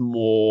me as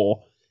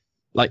more...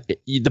 like,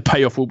 the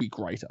payoff will be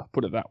greater,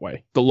 put it that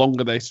way. The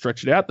longer they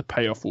stretch it out, the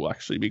payoff will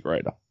actually be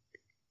greater.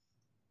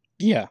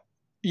 Yeah.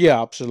 Yeah,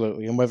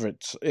 absolutely. And whether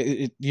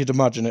you'd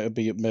imagine it would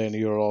be at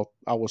Mania or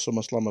our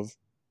SummerSlam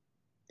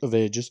of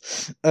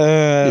ages.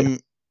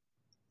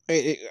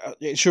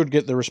 It should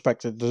get the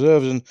respect it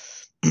deserves. And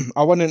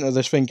I went into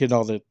this thinking,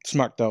 the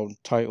SmackDown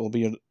title will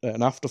be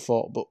an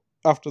afterthought. But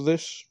after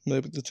this,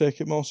 maybe they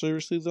take it more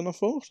seriously than I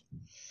thought.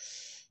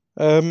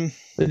 They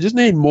just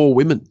need more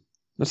women.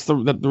 That's the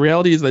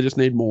reality is they just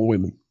need more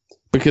women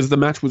because the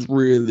match was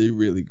really,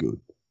 really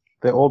good.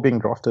 They're all being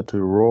drafted to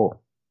Raw.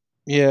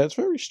 Yeah, it's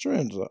very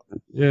strange, that.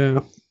 Yeah.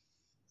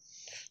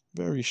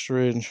 Very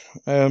strange.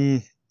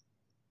 And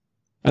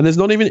there's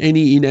not even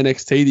any in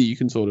NXT that you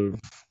can sort of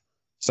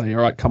say,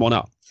 all right, come on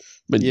up.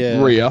 I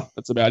mean, Rhea,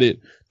 that's about it.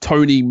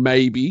 Tony,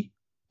 maybe.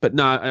 But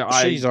no,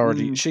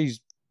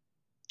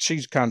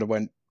 she's kind of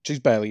went, she's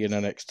barely in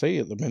NXT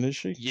at the minute, is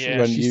she?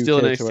 Yeah, she's still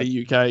in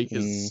NXT UK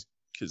because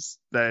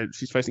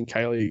she's facing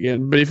Kaylee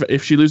again. But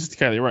if she loses to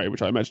Kaylee Ray,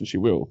 which I imagine she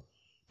will,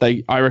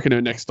 I reckon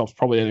her next stop's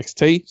probably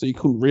NXT, so you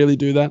couldn't really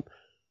do that.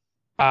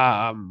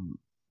 And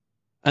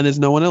there's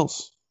no one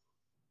else.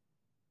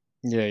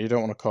 Yeah, you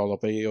don't want to call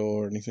up Io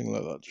or anything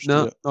like that.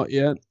 No, not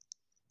yet.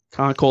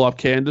 Can't call up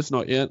Candice,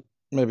 not yet.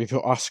 Maybe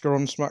put Asuka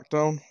on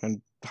SmackDown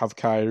and have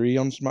Kyrie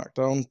on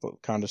SmackDown,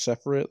 but kind of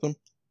separate them.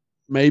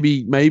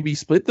 Maybe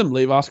split them.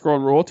 Leave Asuka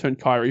on Raw, turn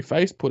Kyrie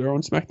face, put her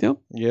on SmackDown.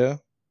 Yeah.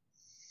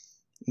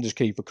 And just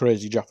keep a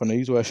crazy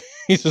Japanese where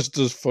he just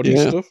does funny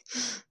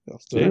stuff.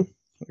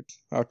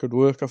 That could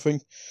work, I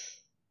think.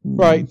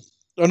 Right.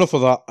 Enough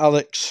of that.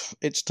 Alex,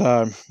 it's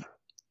time.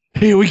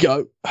 Here we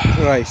go.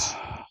 Right.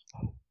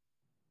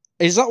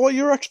 Is that what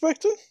you were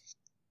expecting?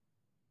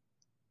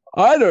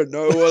 I don't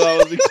know what I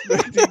was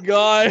expecting,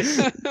 guy.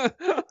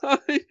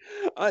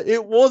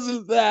 It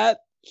wasn't that.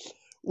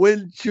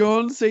 When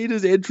John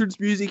Cena's entrance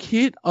music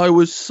hit, I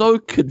was so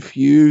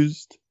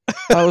confused.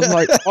 I was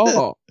like,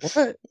 oh,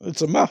 what?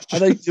 It's a match. Are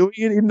they doing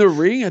it in the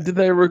ring? Or did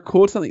they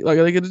record something? Like,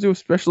 are they going to do a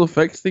special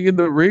effects thing in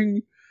the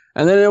ring?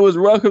 And then it was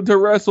Welcome to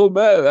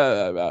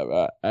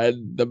WrestleMania.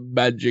 And the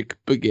magic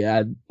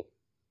began.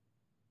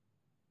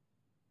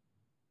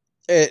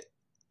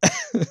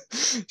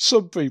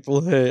 Some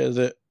people hated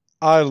it.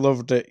 I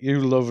loved it. You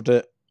loved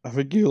it. I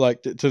think you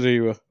liked it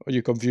too. Are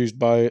you confused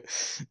by it?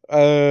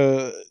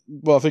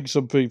 Well, I think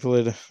some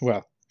people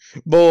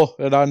Mo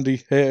and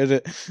Andy hated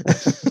it.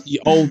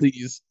 The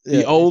oldies.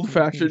 The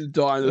old-fashioned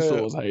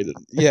dinosaurs hated it.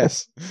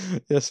 Yes,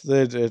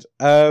 they did.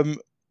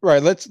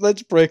 Right,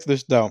 let's break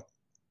this down.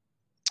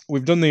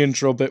 We've done the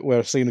intro bit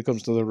where Cena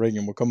comes to the ring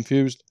and we're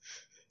confused.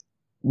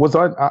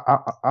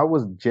 I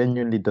was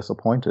genuinely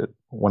disappointed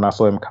when I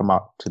saw him come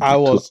out to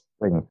the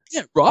ring.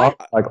 Yeah, right?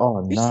 Like, oh,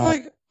 it's no.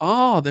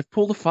 like, they've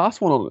pulled a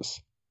fast one on us.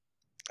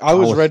 I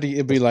was ready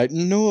to be like,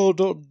 no,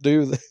 don't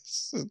do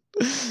this.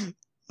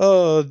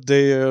 Oh,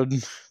 dear.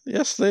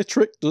 Yes, they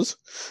tricked us.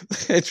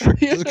 They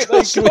tricked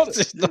us. They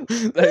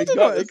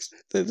got us.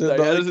 They had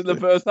us in the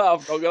first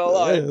half, not going to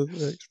lie. Yeah,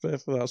 they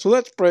expect for that. So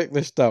let's break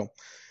this down.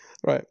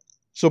 Right.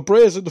 So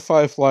Bray's in the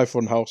Firefly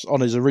Funhouse on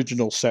his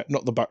original set,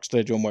 not the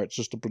backstage one where it's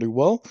just a blue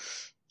wall.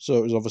 So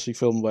it was obviously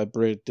filmed where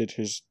Bray did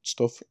his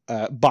stuff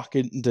back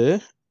in the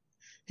day.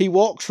 He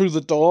walked through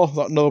the door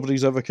that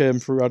nobody's ever came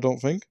through, I don't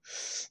think,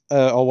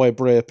 or where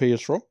Bray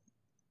appears from.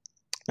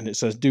 And it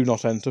says, do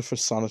not enter for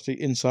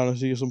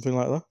insanity or something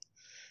like that.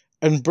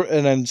 And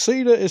then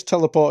Cena is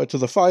teleported to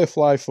the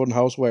Firefly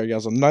Funhouse where he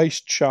has a nice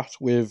chat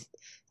with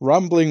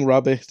Rambling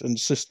Rabbit and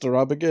Sister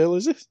Abigail,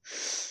 is it?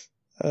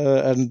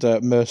 And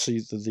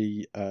Mercy,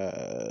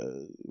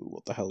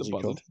 what the hell is he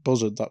called?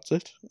 Buzzard, that's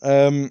it.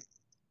 And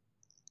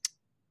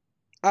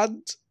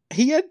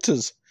he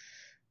enters.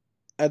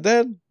 And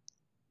then,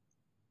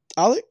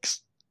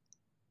 Alex,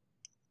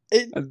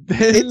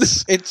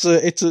 it's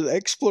an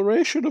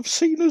exploration of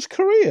Cena's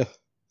career.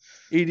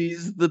 It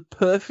is the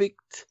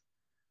perfect,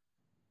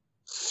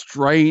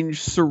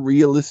 strange,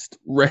 surrealist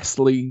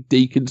wrestling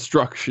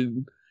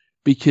deconstruction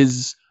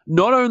because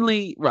not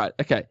only... Right,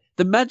 okay.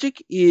 The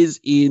magic is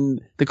in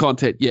the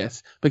content,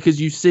 yes,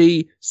 because you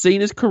see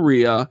Cena's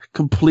career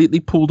completely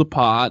pulled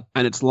apart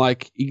and it's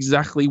like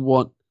exactly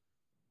what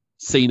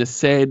Cena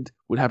said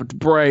would happen to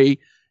Bray,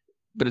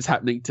 but it's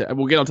happening to... And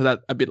we'll get onto that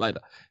a bit later.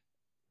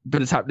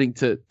 But it's happening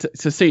to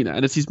Cena,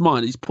 and it's his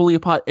mind. He's pulling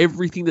apart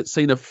everything that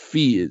Cena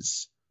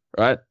fears,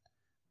 right?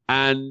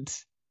 And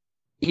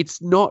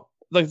it's not...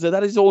 Like, so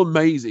that is all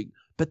amazing.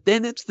 But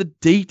then it's the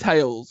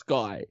details,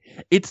 guy.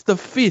 It's the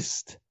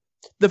fist.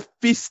 The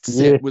fist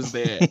set was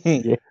there.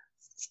 Yeah.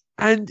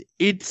 And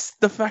it's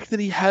the fact that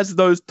he has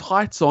those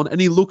tights on and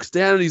he looks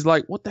down and he's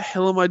like, what the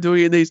hell am I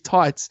doing in these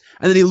tights?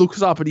 And then he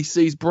looks up and he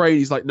sees Bray and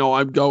he's like, no,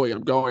 I'm going.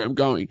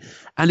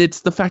 And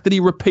it's the fact that he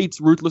repeats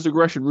ruthless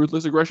aggression,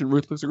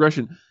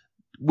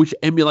 which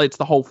emulates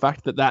the whole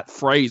fact that that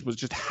phrase was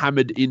just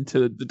hammered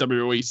into the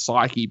WWE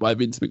psyche by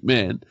Vince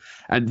McMahon.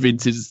 And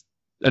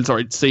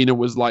Cena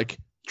was like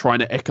trying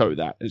to echo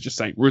that. It's just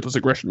saying ruthless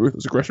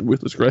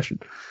aggression.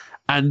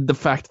 And the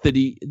fact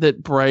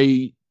that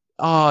Bray,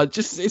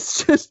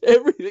 it's just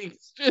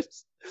everything's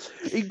just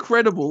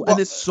incredible. And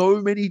there's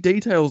so many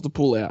details to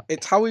pull out.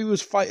 It's how he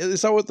was fighting.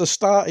 It's how at the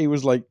start he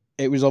was like,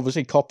 it was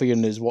obviously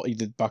copying what he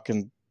did back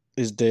in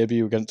his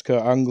debut against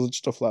Kurt Angle and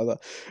stuff like that.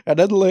 And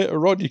then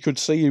later on, you could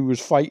see he was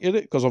fighting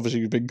it because obviously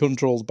he was being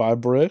controlled by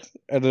Bray.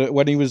 And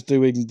when he was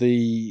doing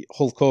the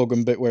Hulk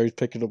Hogan bit where he's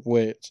picking up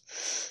weights,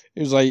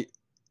 he was like,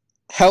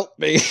 help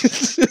me.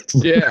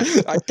 Yeah.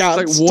 I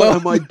can't stop. What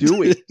am I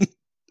doing?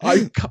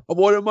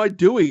 What am I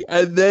doing?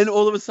 And then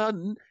all of a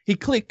sudden he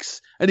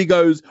clicks and he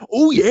goes,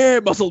 oh yeah,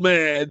 muscle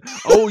man.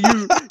 Oh,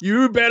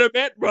 you better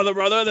bet, brother,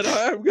 that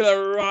I'm going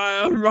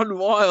to run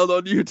wild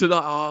on you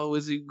tonight. Oh, it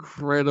was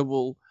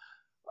incredible.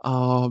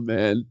 Oh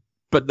man.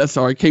 But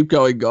sorry, keep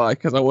going, Guy,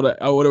 because I want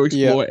to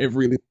explore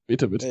every little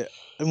bit of it. Yeah.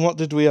 And what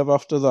did we have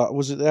after that?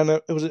 Was it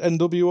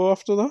NWO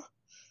after that?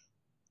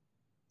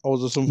 Or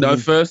was there something? No,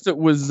 first it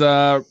was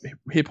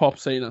Hip Hop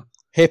Cena.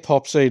 Hip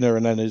Hop Cena,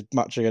 and then his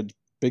match against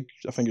Big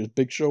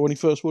Show when he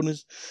first won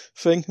his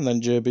thing, and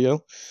then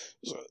JBL.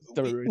 So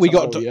we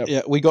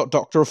got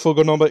Dr.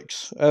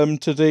 Thugonomics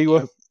to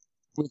deal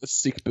with a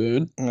sick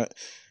burn.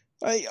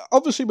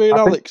 Obviously, me and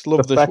Alex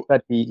love the fact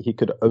that he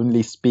could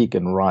only speak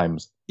in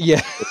rhymes.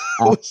 Yeah,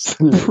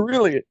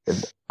 brilliant,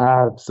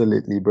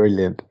 absolutely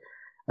brilliant.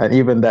 And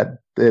even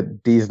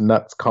these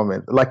nuts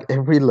comment, like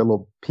every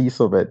little piece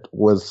of it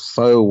was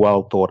so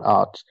well thought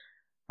out.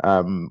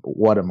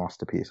 What a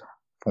masterpiece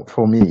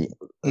for me.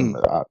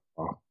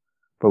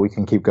 But we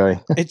can keep going.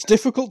 It's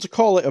difficult to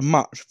call it a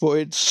match, but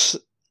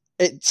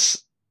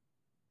it's.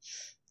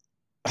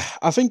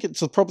 I think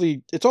it's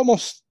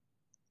almost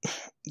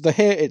the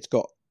hate it's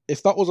got.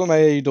 If that was on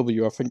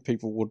AEW, I think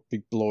people would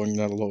be blowing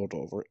their load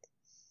over it.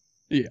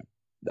 Yeah,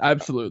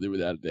 absolutely,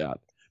 without a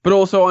doubt. But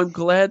also, I'm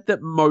glad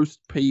that most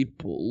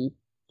people,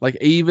 like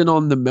even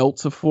on the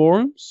Meltzer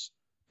forums,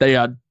 they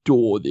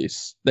adore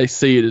this. They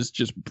see it as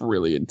just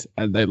brilliant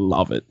and they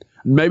love it.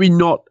 Maybe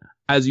not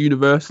as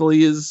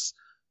universally as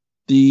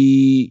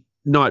the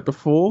night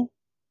before,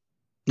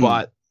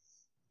 but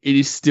it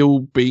is still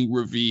being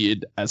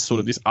revered as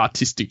sort of this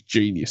artistic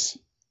genius.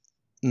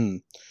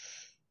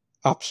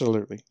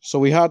 Absolutely. So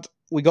we got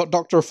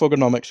Dr.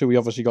 Thugonomics, who we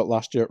obviously got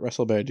last year at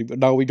WrestleMania, but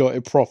now we got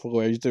him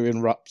properly. He's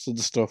doing raps and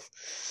stuff.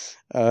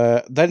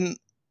 Then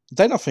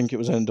I think it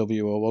was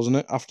NWO, wasn't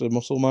it? After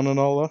Muscle Man and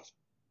all that.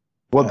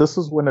 Well, this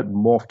is when it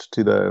morphed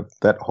to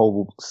that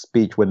whole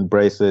speech when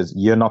Bray says,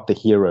 "You're not the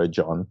hero,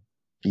 John.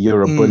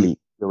 You're a bully.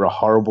 You're a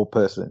horrible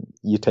person.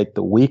 You take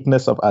the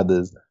weakness of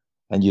others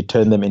and you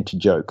turn them into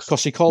jokes."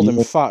 Because he called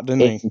him fat,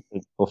 didn't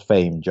he? For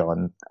fame,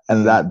 John.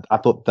 And that I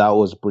thought that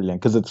was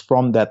brilliant because it's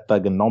from that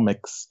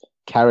Thugonomics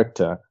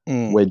character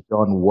where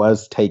John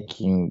was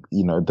taking,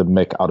 the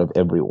mick out of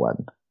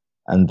everyone.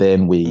 And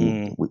then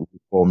we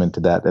form into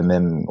that. And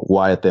then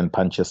Wyatt then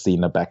punches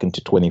Cena back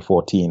into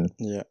 2014.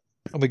 Yeah.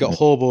 And we got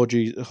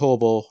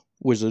Hobo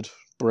Wizard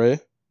Bray.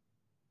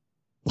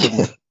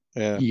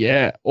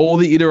 Yeah. All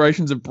the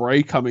iterations of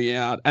Bray coming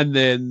out. And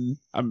then,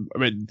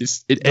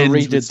 it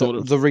ends with sort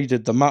of... They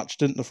redid the match,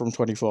 didn't they, from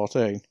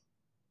 2014?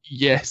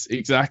 Yes,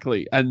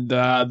 exactly. And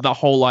the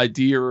whole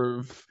idea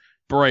of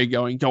Bray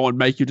going, go on,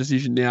 make your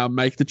decision now,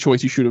 make the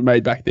choice you should have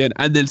made back then,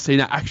 and then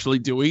Cena actually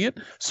doing it,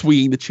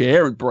 swinging the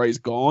chair, and Bray's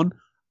gone.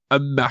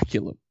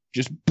 Immaculate.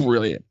 Just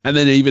brilliant. And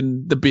then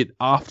even the bit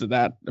after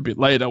that, a bit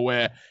later,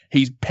 where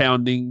he's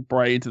pounding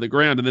Bray into the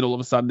ground, and then all of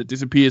a sudden it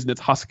disappears, and it's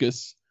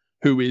Huskus,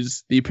 who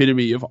is the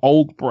epitome of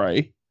old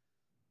Bray,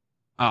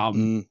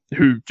 who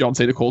John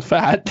Cena called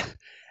fat.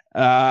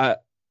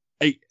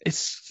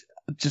 It's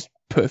just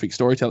perfect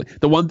storytelling.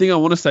 The one thing I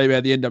want to say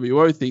about the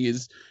NWO thing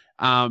is,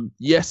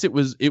 yes, it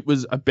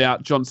was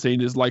about John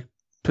Cena's like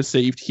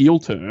perceived heel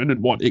turn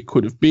and what it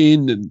could have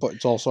been, but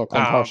it's also a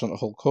comparison to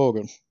Hulk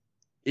Hogan.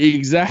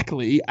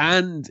 Exactly,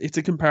 and it's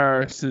a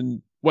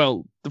comparison.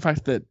 Well, the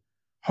fact that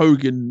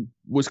Hogan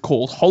was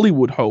called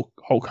Hollywood Hulk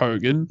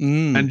Hogan,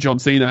 and John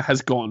Cena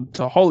has gone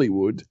to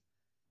Hollywood,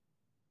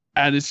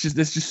 and there's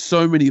just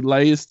so many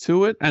layers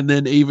to it, and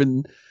then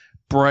even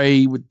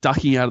Bray with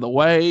ducking out of the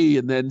way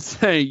and then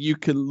saying you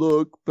can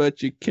look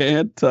but you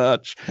can't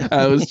touch.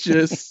 It was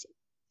just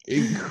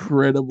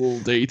incredible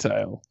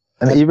detail.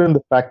 And even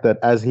the fact that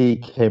as he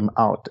came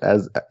out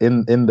as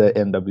in the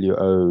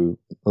NWO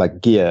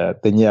like gear,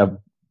 then you have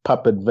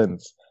Puppet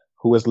Vince,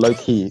 who was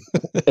low-key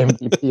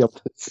MVP of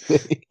this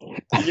thing.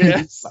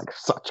 Yes. Like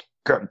such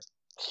good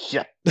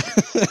shit.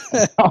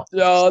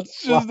 Oh,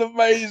 it's just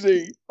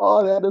amazing.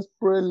 Oh, that is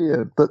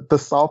brilliant. The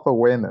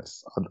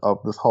self-awareness of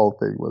this whole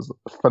thing was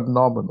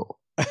phenomenal.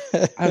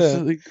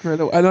 Absolutely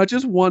incredible. And I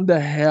just wonder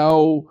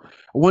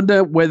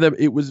whether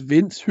it was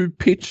Vince who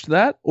pitched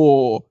that,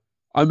 or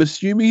I'm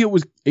assuming it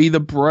was either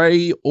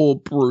Bray or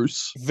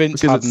Bruce.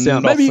 Vince had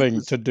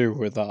nothing to do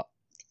with that.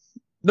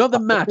 Not the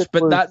match,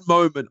 but that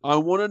moment. I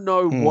want to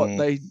know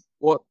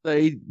what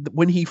they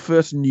when he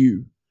first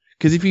knew.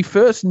 Because if he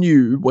first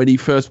knew when he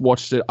first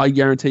watched it, I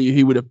guarantee you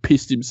he would have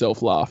pissed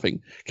himself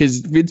laughing.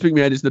 Because Vince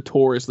McMahon is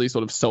notoriously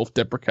sort of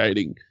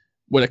self-deprecating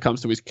when it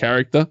comes to his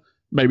character.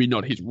 Maybe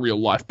not his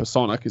real life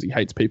persona, because he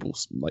hates people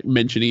like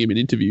mentioning him in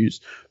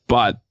interviews.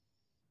 But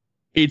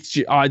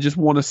I just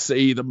want to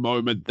see the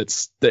moment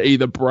that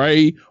either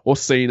Bray or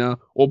Cena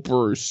or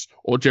Bruce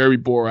or Jeremy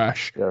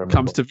Borash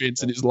comes to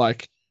Vince and is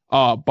like,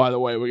 "Oh, by the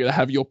way, we're gonna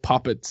have your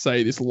puppet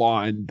say this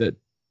line that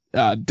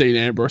Dean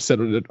Ambrose said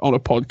on a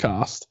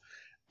podcast."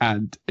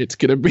 And it's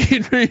going to be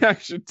in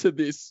reaction to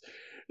this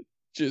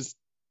just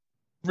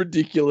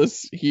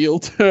ridiculous heel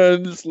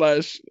turn /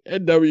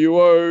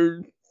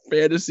 NWO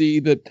fantasy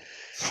that...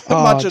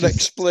 Imagine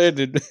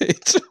explaining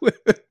it.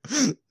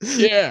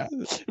 Yeah.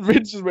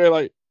 Vince is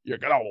like, you're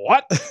going to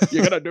what?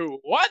 You're going to do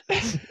what?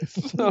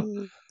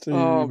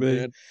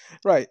 Man.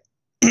 Right.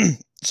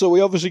 So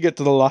we obviously get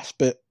to the last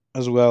bit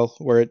as well,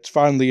 where it's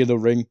finally in a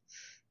ring,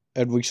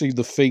 and we see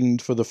The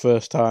Fiend for the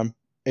first time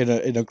in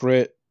a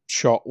great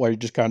shot where he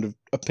just kind of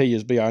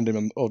appears behind him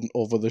and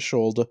over the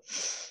shoulder,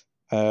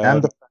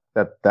 and the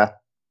fact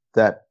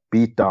that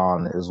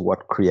beatdown is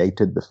what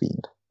created The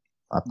Fiend.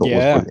 I thought was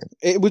brilliant.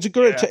 It was a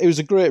great. It was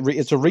a great.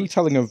 It's a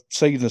retelling of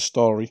Cena's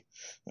story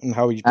and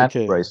how he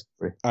became Bray's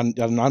story.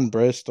 and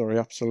Bray's story,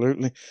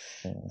 absolutely.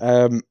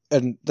 Yeah.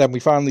 And then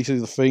we finally see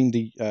The Fiend.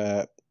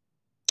 I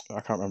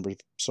can't remember his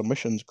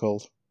submission's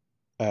called.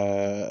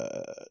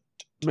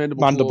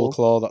 Mandible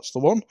Claw. That's the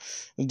one.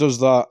 And does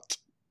that.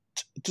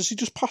 Does he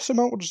just pass him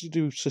out, or does he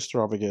do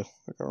Sister Abigail?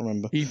 I can't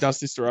remember. He does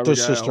Sister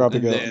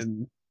Abigail.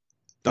 And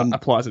then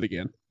applies it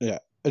again. Yeah,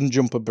 and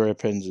Jumper Bray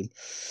pins him.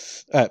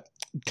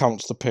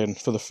 Counts the pin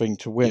for The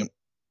Fiend to win. Yep.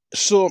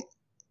 So,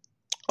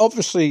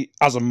 obviously,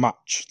 as a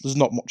match, there's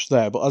not much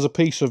there, but as a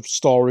piece of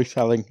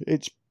storytelling,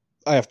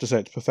 I have to say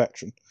it's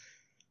perfection.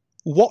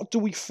 What do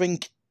we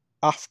think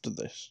after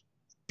this?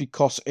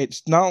 Because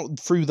it's now,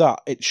 through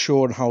that, it's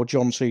shown how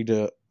John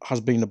Cena has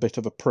been a bit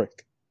of a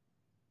prick.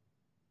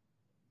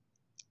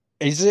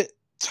 Is it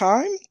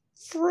time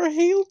for a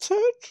heel turn?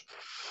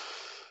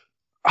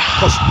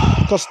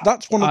 Because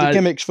that's one of the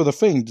gimmicks for The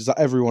Fiend, is that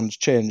everyone's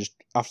changed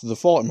after they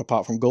fought him,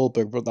 apart from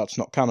Goldberg, but that's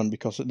not canon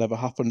because it never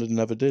happened and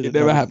never did. It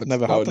never happened.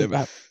 Never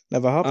happened.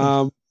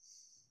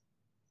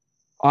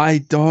 I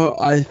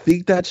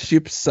think that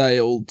ship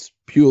sailed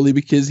purely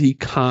because he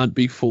can't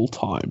be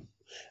full-time.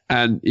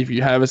 And if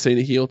you haven't seen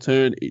a heel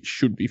turn, it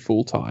should be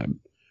full-time.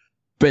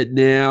 But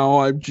now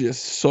I'm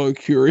just so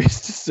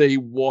curious to see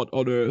what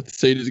on earth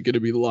Cena's going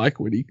to be like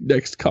when he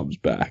next comes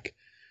back.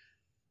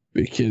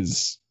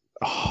 Because,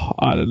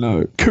 I don't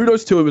know.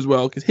 Kudos to him as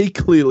well, because he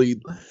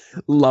clearly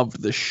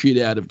loved the shit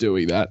out of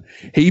doing that.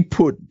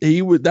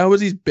 That was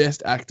his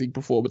best acting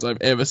performance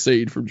I've ever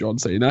seen from John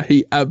Cena.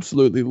 He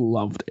absolutely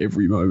loved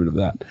every moment of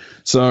that.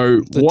 So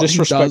the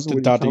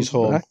disrespected Daddy's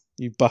home.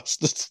 You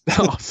bastard.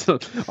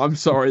 I'm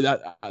sorry,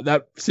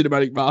 that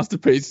cinematic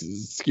masterpiece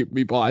has skipped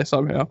me by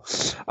somehow.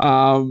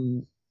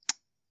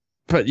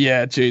 But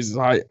yeah, Jesus,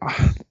 I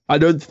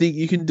don't think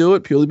you can do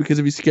it purely because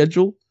of his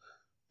schedule,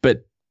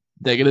 but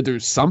they're going to do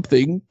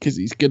something because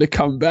he's going to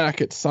come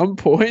back at some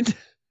point.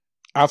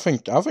 I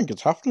think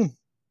it's happening.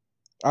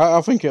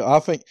 I think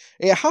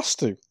it has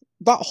to.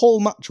 That whole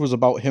match was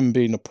about him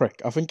being a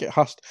prick. I think it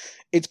has to.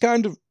 It's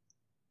kind of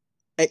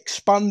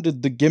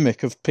expanded the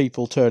gimmick of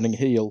people turning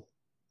heel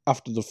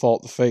after they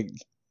fought The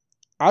Fiend.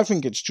 I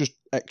think it's just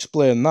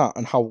explain that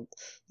and how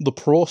the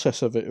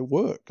process of it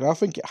worked. I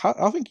think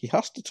he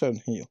has to turn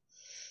heel.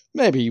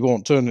 Maybe he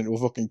won't turn into a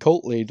fucking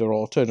cult leader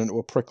or turn into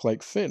a prick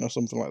like Finn or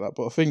something like that,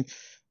 but I think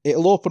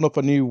it'll open up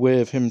a new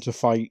way of him to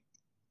fight,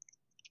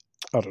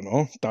 I don't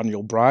know,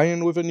 Daniel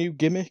Bryan with a new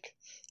gimmick,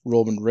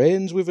 Roman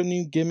Reigns with a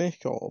new gimmick,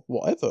 or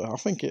whatever. I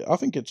think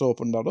it's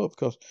opened that up,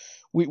 because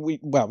we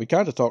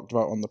kind of talked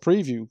about on the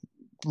preview,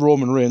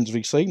 Roman Reigns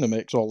v Cena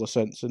makes all the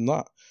sense in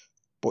that.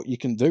 But you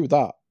can do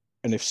that,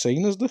 and if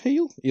Cena's the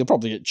heel, he'll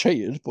probably get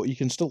cheated, but you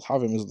can still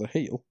have him as the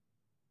heel.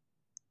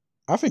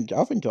 I think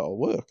that'll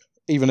work,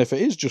 even if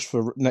it is just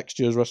for next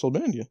year's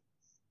WrestleMania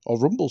or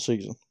Rumble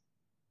season.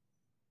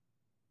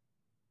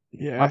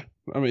 Yeah,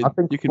 I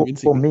think you can.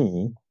 For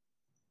me,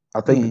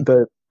 I think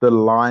the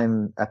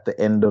line at the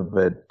end of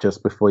it,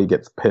 just before he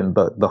gets pinned,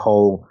 the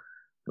whole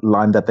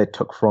line that they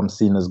took from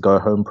Cena's Go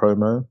Home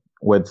promo,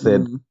 where it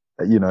said,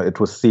 it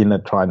was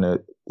Cena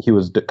he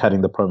was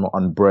cutting the promo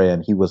on Bray,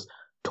 and he was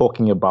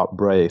talking about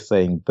Bray,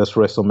 saying this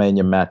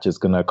WrestleMania match is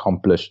going to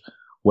accomplish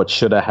what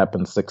should have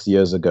happened 6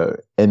 years ago,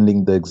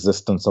 ending the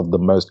existence of the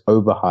most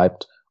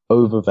overhyped,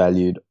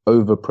 overvalued,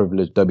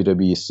 overprivileged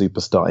WWE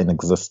superstar in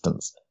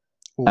existence.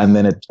 Ooh. And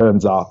then it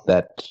turns out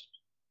that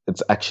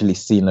it's actually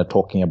Cena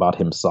talking about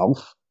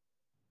himself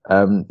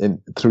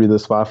through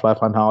this Firefly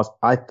Funhouse.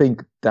 I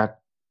think that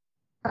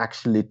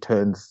actually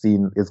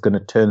is going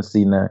to turn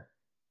Cena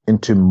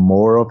into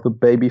more of the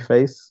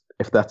babyface,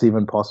 if that's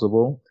even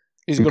possible.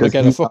 He's going to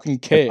get a fucking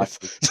cave.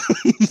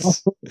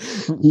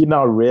 He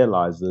now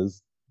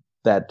realizes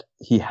that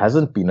he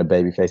hasn't been a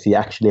babyface. He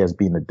actually has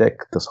been a dick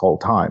this whole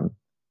time.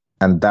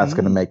 And that's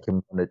going to make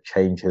him want to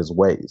change his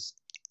ways.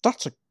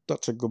 That's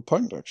a good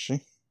point,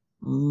 actually.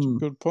 That's a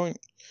good point.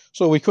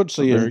 So we could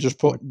see him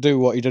just do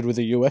what he did with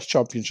the US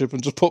Championship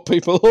and just put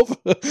people over.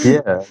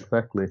 Yeah,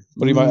 exactly.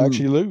 But he might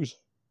actually lose.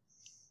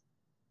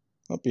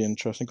 That'd be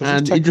interesting.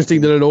 And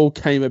interesting that it all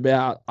came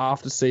about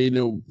after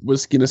Cena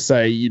was going to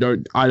say,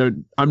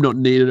 I'm not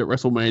needed at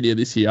WrestleMania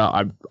this year.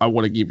 I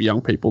want to give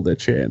young people their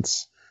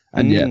chance.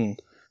 And yet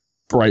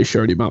Bray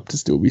showed him up to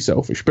still be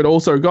selfish. But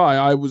also, Guy,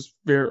 I was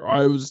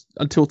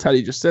until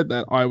Taddy just said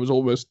that, I was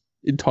almost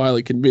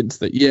entirely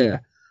convinced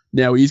that,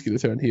 now he's going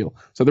to turn heel.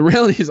 So the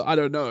reality is, I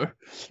don't know.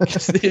 I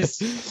think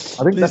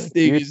this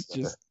thing is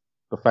just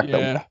the fact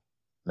that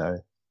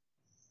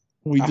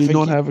we do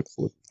not have a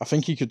clue. I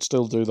think he could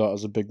still do that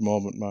as a big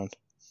moment, man.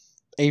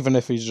 Even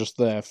if he's just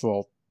there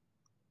for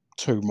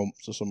 2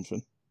 months or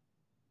something.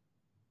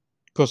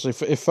 Because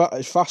if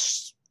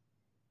Fast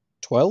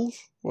 12,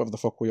 whatever the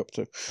fuck we up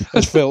to,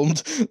 is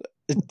filmed,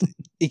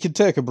 he could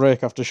take a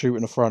break after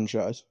shooting a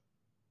franchise.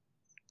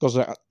 Because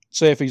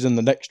say if he's in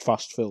the next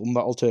Fast film,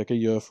 that'll take a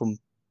year from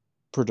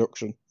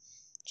production.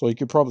 So he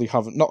could probably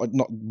have not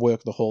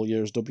work the whole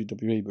year as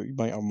WWE, but he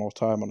might have more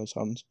time on his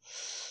hands.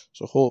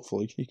 So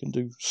hopefully he can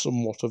do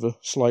somewhat of a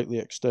slightly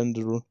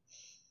extended run.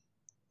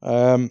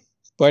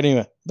 But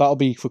anyway, that'll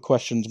be for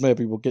questions.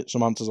 Maybe we'll get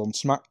some answers on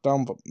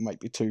SmackDown, but it might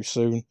be too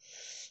soon.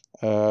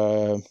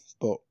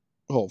 But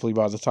hopefully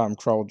by the time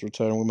crowds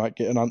return, we might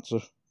get an answer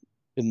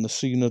in the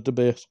Cena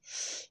debate.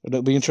 And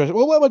it'll be interesting.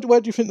 Well,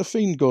 where do you think The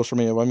Fiend goes from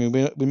here? I mean,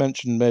 we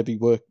mentioned maybe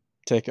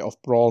take it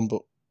off Braun,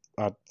 but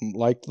I didn't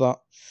like that.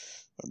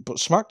 But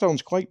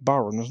SmackDown's quite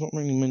barren. There's not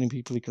really many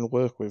people he can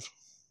work with.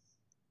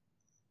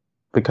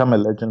 Become a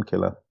legend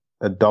killer.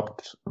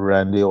 Adopt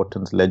Randy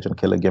Orton's legend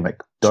killer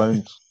gimmick.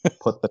 Don't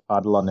put the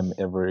title on him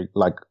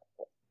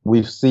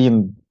we've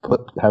seen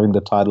having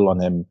the title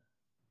on him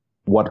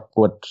what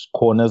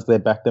corners they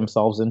back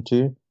themselves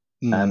into.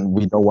 And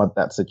we don't want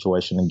that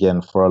situation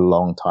again for a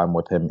long time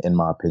with him, in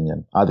my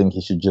opinion. I think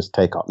he should just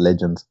take out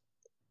legends.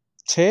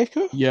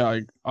 Taker? Yeah,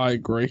 I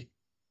agree.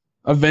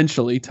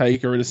 Eventually,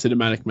 Taker in a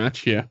cinematic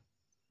match,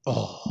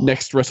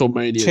 next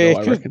WrestleMania,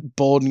 Taker, though, I reckon.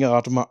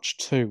 Boneyard match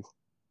 2.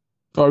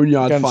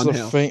 Boneyard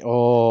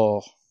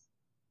Funhouse.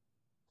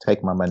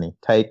 Take my money.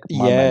 Take my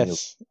money.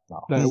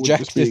 No. That would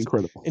just be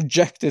incredible.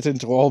 Inject it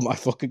into all my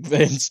fucking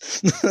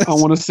veins. I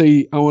want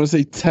to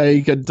see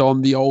Taker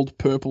don the old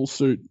purple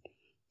suit.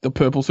 The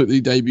purple suit that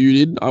he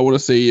debuted in. I want to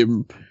see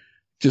him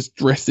just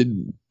dressed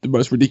in the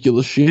most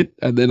ridiculous shit.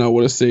 And then I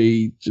want to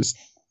see just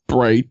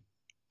Bray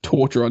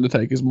torture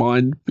Undertaker's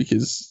mind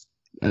because...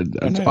 And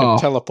then it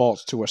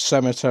teleports to a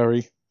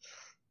cemetery.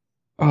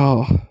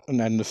 Oh.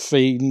 And then the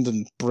Fiend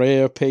and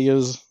Bray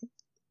appears.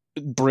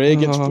 Bray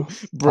gets...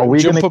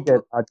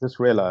 I just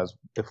realized,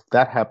 if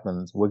that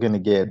happens, we're going to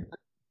get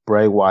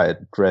Bray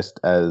Wyatt dressed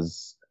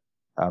as...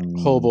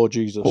 Hobo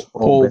Jesus.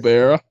 Paul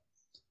Bearer.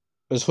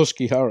 As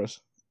Husky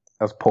Harris.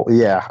 As Paul,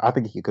 yeah, I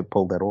think he could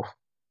pull that off.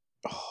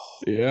 Oh,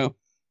 yeah.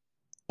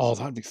 Oh,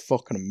 that'd be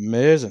fucking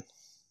amazing.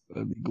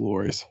 That'd be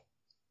glorious.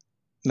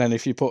 And then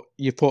if you put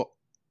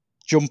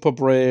Jumper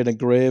Bray in a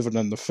grave and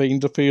then the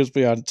Fiend appears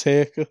behind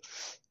Taker.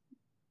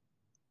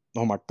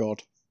 Oh my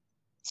god.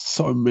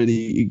 So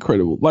many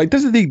incredible...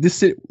 that's the thing, the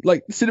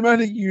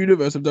cinematic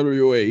universe of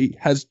WWE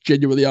has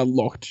genuinely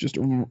unlocked just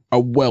a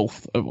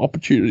wealth of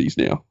opportunities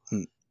now.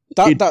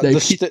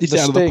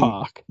 The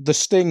park. The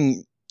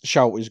Sting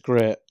shout is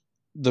great.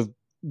 The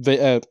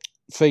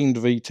Fiend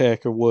v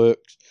Taker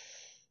works.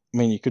 I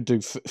mean, you could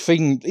do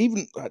Fiend,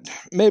 even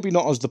maybe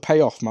not as the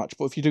payoff match,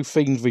 but if you do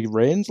Fiend v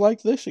Reigns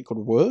like this, it could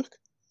work.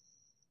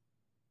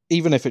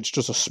 Even if it's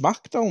just a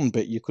SmackDown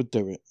bit, you could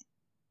do it.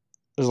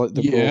 It's like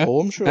the Go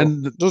Home show.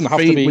 And it doesn't have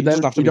to be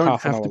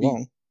half an hour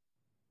long.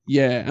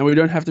 Yeah, and we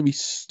don't have to be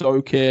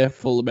so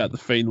careful about the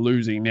Fiend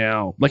losing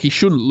now. Like, he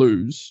shouldn't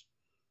lose,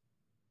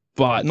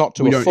 but not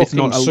to a fucking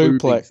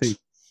suplex.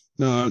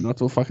 No, not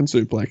to a fucking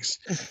suplex.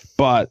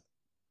 But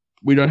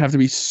we don't have to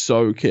be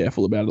so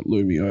careful about it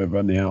looming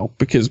over now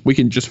because we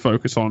can just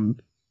focus on...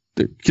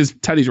 Because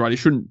Taddy's right, he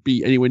shouldn't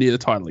be anywhere near the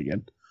title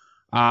again.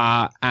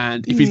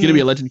 And if he's going to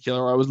be a legend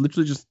killer, I was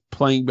literally just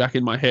playing back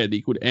in my head.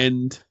 He could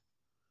end...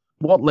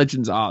 What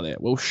legends are there?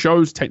 Well,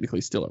 Show's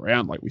technically still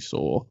around, like we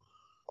saw.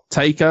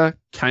 Taker,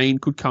 Kane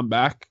could come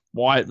back.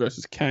 Wyatt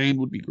versus Kane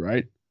would be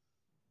great.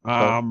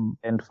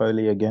 End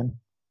Foley again.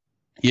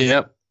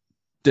 Yeah,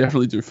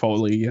 definitely do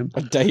Foley again.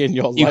 A day in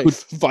your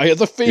life via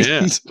the Fiend.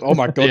 Yeah. Oh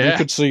my god, you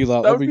could see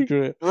that. That'd be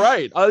great.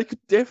 Right, I could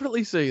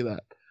definitely see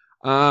that.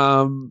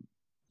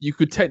 You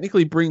could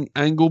technically bring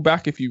Angle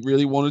back if you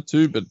really wanted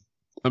to, but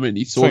I mean,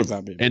 he sort of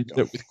ended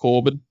it with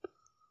Corbin.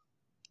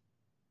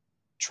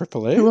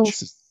 Triple H. Who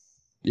else?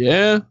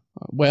 Yeah,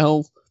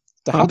 well,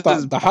 they had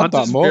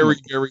that moment. Very,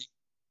 very,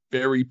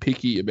 very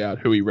picky about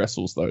who he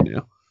wrestles, though,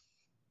 now.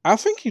 I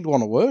think he'd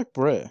want to work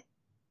Bray.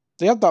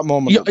 They had that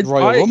moment at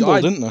Royal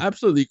Rumble, didn't they? I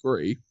absolutely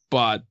agree,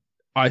 but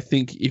I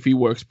think if he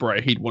works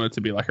Bray, he'd want it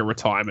to be like a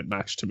retirement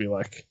match to be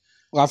like...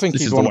 Well, I think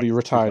he'd want to be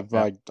retired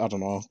by, I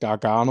don't know,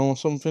 Gargano or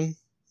something.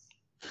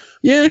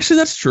 Yeah, actually,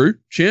 that's true.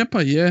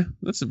 Ciampa, yeah,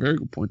 that's a very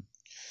good point.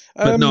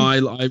 But no, I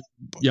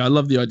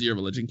love the idea of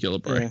a Legend Killer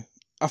Bray. Yeah.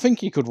 I think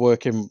he could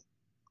work him.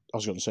 I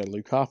was going to say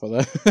Luke Harper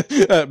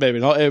there. Maybe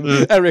not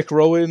him. Eric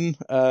Rowan,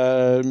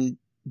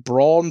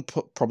 Braun,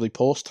 probably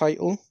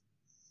post-title.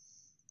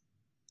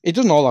 It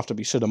doesn't all have to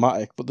be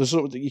cinematic, but there's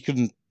sort of, he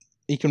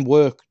can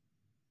work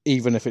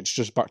even if it's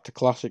just back to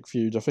classic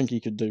feuds. I think he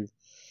could do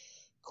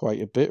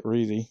quite a bit,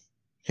 really.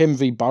 Him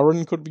v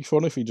Baron could be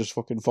fun if he just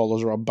fucking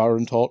follows around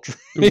Baron torture.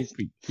 It'd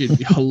be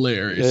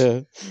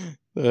hilarious.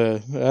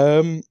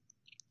 Yeah.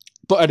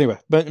 But anyway,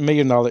 me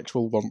and Alex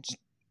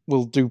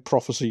will do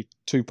Prophecy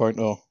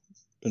 2.0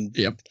 and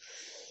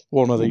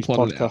one of these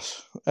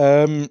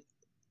podcasts.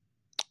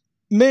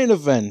 Main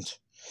event.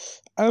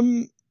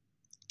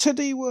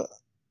 Teddy,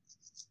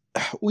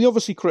 we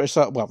obviously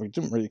criticised. Well, we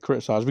didn't really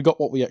criticise. We got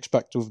what we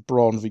expected with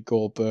Braun v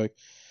Goldberg.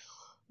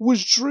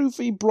 Was Drew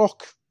v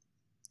Brock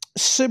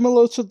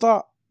similar to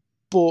that?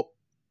 But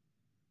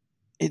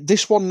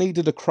this one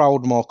needed a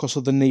crowd more because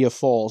of the near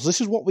falls.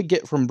 This is what we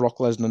get from Brock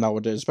Lesnar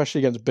nowadays, especially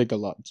against bigger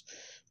lads.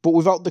 But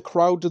without the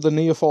crowd, do the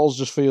near falls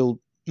just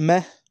feel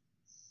meh?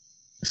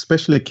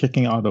 Especially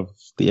kicking out of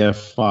the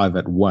F5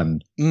 at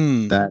 1.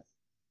 That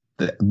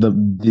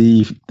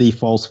the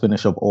false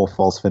finish of all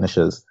false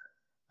finishes.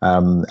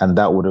 And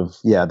that would have,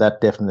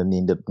 that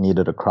definitely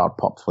needed a crowd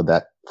pop for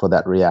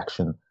that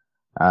reaction.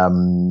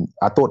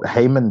 I thought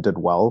Heyman did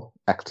well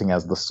acting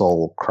as the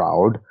sole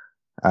crowd.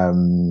 I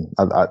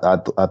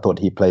thought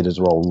he played his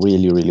role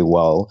really, really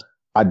well.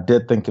 I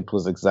did think it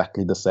was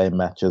exactly the same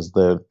match as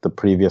the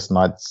previous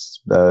night's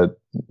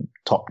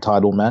top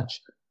title match,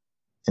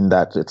 in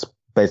that it's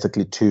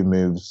basically 2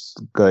 moves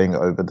going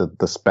over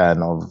the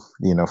span of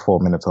 4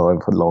 minutes or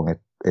however long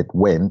it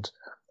went.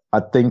 I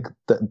think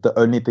that the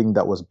only thing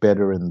that was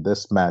better in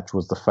this match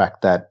was the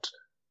fact that,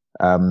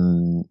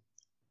 1,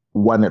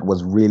 it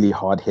was really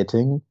hard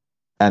hitting,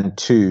 and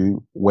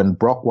 2, when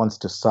Brock wants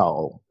to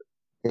sell,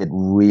 it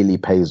really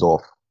pays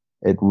off.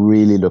 It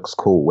really looks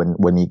cool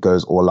when he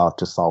goes all out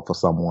to sell for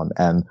someone,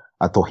 and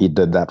I thought he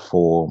did that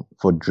for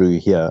Drew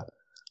here.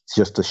 It's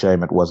just a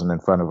shame it wasn't in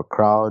front of a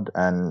crowd,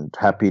 and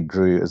happy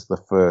Drew is the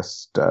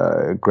first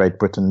Great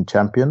Britain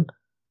champion.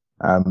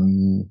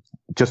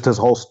 Just his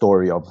whole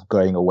story of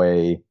going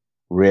away,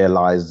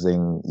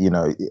 realizing,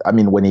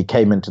 when he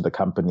came into the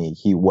company,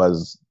 he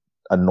was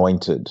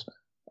anointed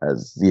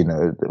as,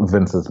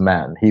 Vince's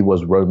man. He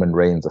was Roman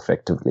Reigns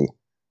effectively.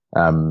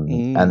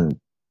 And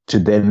to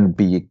then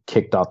be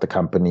kicked out the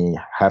company,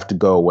 have to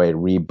go away,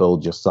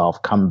 rebuild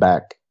yourself, come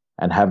back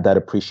and have that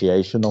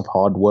appreciation of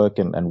hard work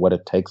and what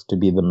it takes to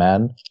be the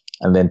man.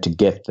 And then to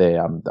get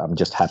there, I'm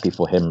just happy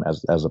for him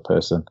as a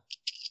person.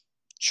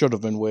 Should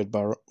have been Wade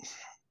Barrett.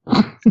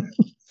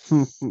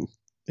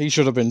 He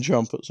should have been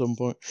champ at some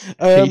point.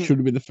 He should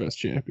have been the first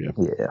champion.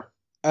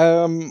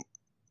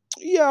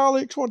 Yeah,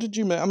 Alex, what did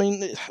you make? I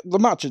mean, the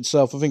match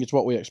itself, I think it's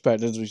what we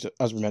expected.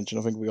 As we mentioned,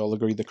 I think we all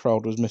agree the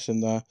crowd was missing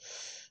there.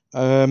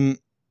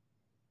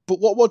 But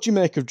what do you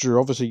make of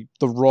Drew? Obviously,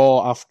 the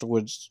Raw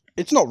afterwards,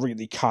 it's not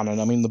really canon.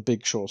 I mean, the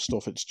Big Show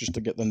stuff, it's just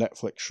to get the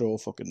Netflix show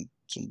fucking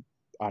some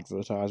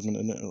advertisement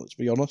in it, let's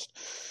be honest.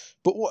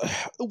 But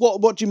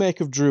what do you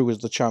make of Drew as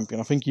the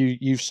champion? I think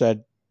you've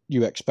said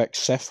you expect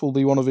Seth will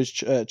be one of his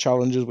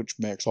challengers, which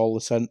makes all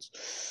the sense,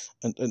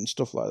 and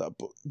stuff like that.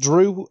 But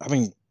Drew, I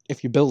mean,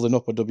 if you're building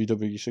up a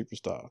WWE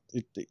superstar,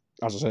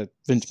 as I said,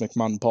 Vince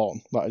McMahon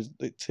born,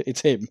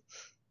 it's him.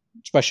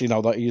 Especially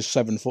now that he is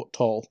 7 foot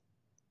tall.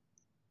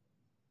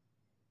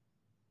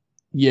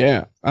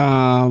 Yeah.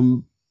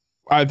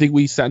 I think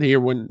we sat here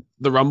when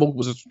the Rumble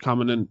was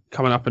coming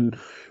up, and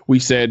we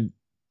said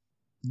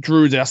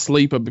Drew's our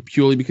sleeper, but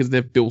purely because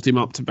they've built him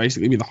up to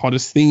basically be the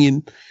hottest thing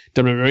in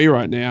WWE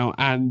right now,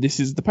 and this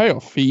is the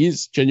payoff. He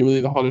is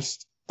genuinely the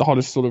hottest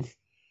sort of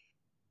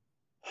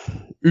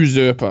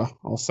usurper,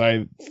 I'll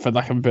say, for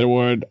lack of a better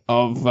word,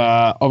 of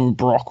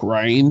Brock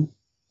reign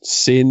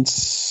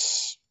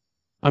since.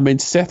 I mean,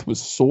 Seth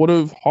was sort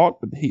of hot,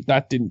 but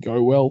that didn't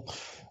go well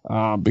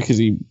because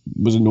he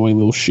was annoying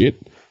little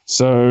shit.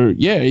 So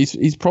yeah,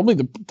 he's probably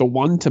the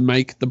one to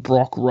make the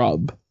Brock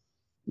rub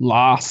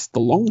last the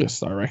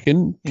longest, I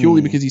reckon,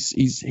 purely because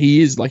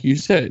he is, like you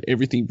said,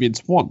 everything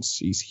Vince wants.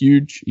 He's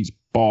huge, he's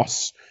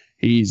boss,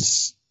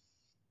 he's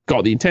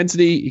got the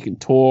intensity, he can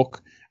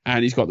talk,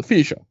 and he's got the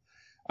finisher.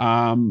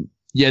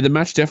 The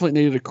match definitely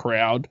needed a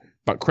crowd,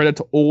 but credit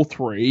to all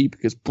three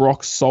because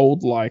Brock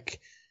sold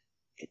like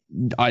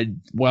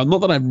not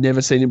that I've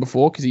never seen him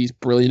before because he's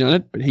brilliant at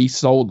it, but he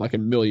sold like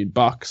 $1 million.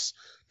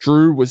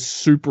 Drew was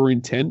super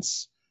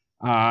intense,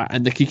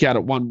 and the kick out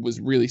at 1 was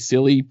really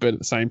silly, but at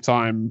the same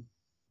time,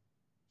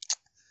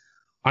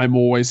 I'm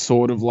always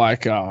sort of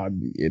like,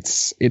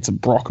 it's a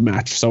Brock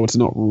match, so it's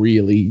not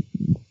really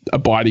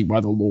abiding by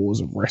the laws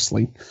of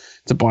wrestling.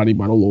 It's abiding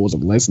by the laws of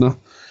Lesnar.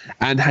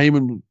 And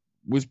Heyman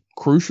was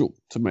crucial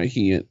to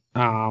making it.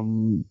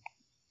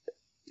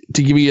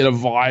 to give you a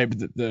vibe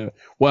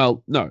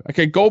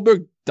that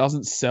Goldberg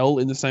doesn't sell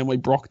in the same way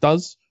Brock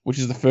does, which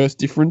is the first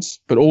difference,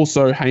 but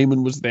also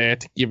Heyman was there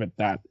to give it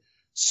that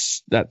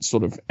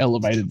sort of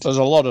elevated. There's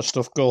a lot of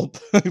stuff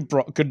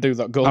Brock could do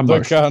that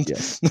Goldberg can't.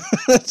 Yes.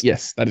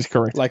 Yes, that is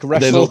correct. Like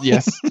wrestle.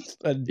 Yes.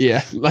 And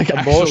yeah, like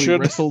emotion. Actually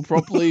wrestle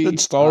properly. And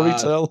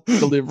storytell.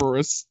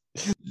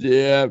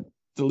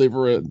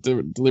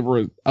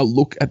 Deliver a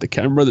look at the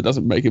camera that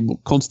doesn't make him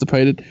look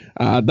constipated.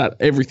 That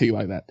everything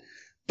like that.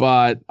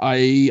 But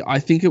I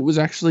think it was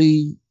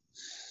actually,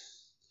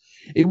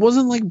 it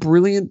wasn't like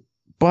brilliant,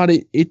 but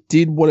it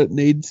did what it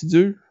needed to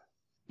do.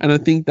 And I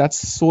think that's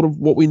sort of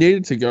what we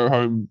needed to go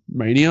home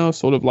Mania.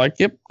 Sort of like,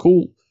 yep,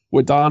 cool,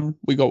 we're done.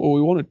 We got what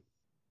we wanted.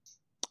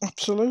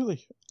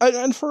 Absolutely.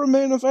 And for a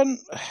main event,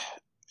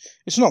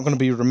 it's not going to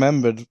be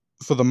remembered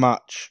for the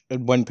match.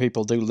 And when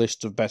people do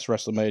lists of best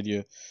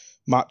WrestleMania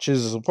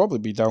matches, it'll probably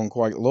be down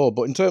quite low.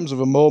 But in terms of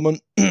a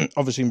moment,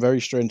 obviously in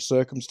very strange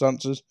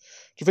circumstances, do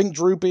you think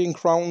Drew being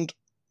crowned,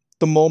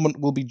 the moment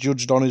will be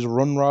judged on his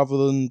run rather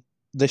than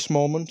this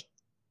moment?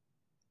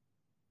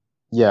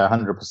 Yeah,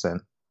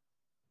 100%.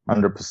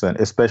 100%,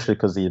 especially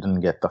because he didn't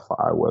get the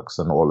fireworks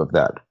and all of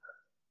that.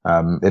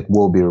 It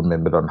will be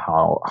remembered on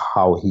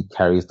how he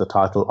carries the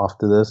title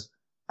after this.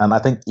 And I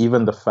think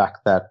even the fact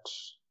that,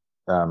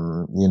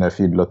 if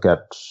you look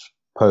at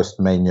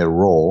post-Mania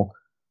Raw,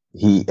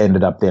 he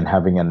ended up then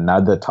having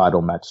another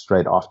title match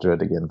straight after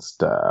it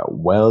against,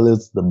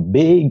 it's the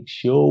Big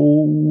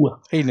Show.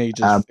 He needs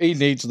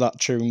that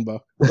tune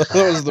back.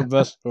 That was the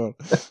best one.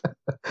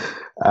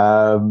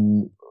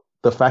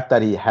 The fact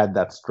that he had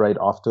that straight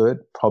after it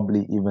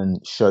probably even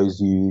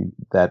shows you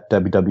that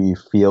WWE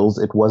feels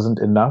it wasn't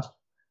enough.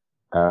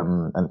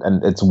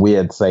 And it's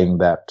weird saying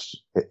that,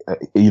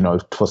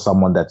 for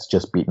someone that's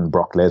just beaten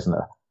Brock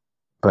Lesnar.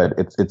 But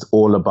it's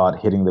all about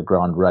hitting the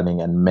ground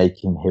running and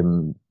making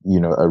him,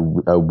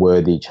 a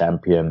worthy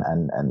champion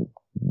and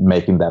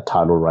making that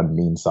title run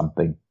mean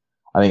something.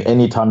 I think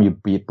anytime you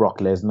beat Brock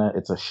Lesnar,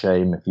 it's a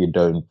shame if you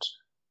don't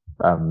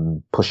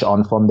push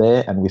on from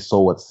there. And we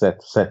saw what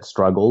Seth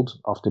struggled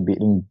after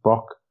beating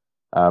Brock.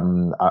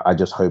 I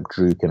just hope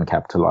Drew can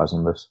capitalize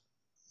on this.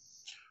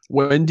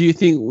 When do you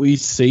think we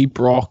see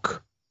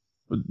Brock?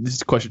 This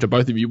is a question to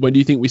both of you. When do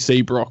you think we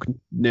see Brock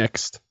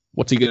next?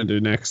 What's he going to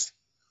do next?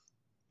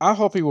 I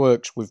hope he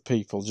works with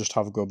people, just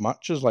have good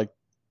matches, like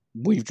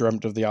we've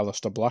dreamt of the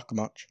Aleister Black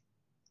match.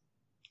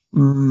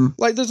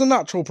 Like, there's a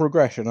natural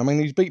progression. I mean,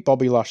 he's beat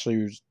Bobby Lashley,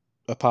 who's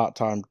a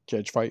part-time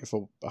cage fighter,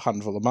 for a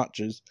handful of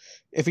matches.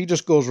 If he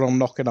just goes around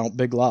knocking out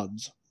big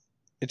lads,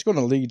 it's going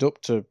to lead up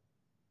to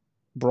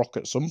Brock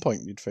at some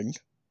point, you'd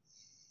think.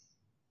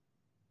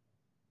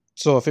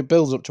 So if it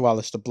builds up to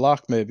Aleister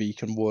Black, maybe he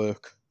can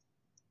work.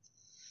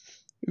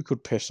 Who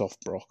could piss off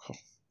Brock? I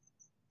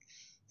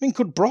mean,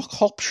 could Brock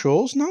hop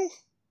shows now?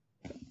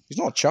 He's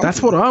not a champion.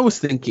 That's what I was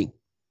thinking.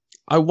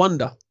 I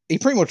wonder. He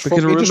pretty much he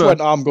just went,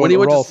 I'm going to Raw. When he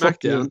went to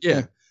SmackDown,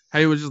 yeah.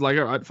 He was just like,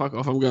 all right, fuck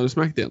off, I'm going to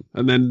SmackDown.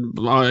 And then,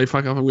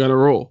 fuck off, I'm going to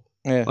Raw.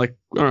 Yeah. Like,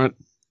 all right,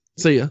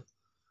 see ya.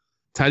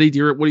 Taddy,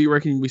 what do you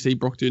reckon we see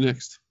Brock do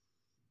next?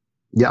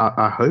 Yeah,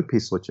 I hope he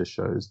switches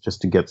shows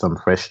just to get some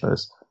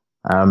freshness.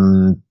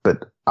 But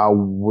I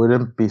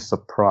wouldn't be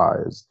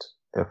surprised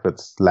if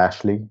it's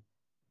Lashley.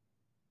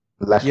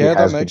 Yeah,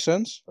 that makes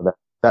sense.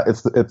 That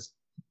it's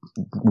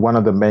one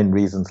of the main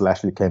reasons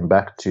Lashley came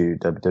back to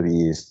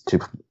WWE is to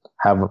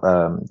have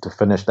to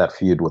finish that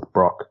feud with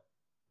Brock.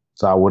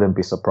 So I wouldn't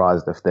be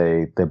surprised if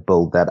they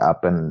build that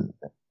up, and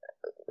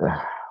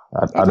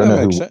I don't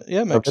know. Makes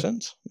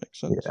sense.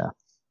 Yeah,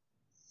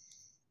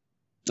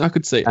 I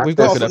could see it. We've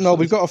got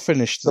to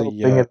finish the thing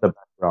in the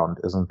background,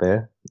 isn't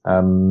there?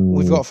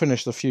 We've got to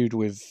finish the feud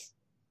with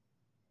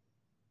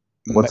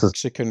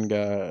Mexican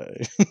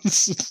guy.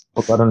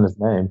 Forgotten his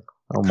name.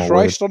 Oh my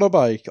Christ word. on a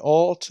bike.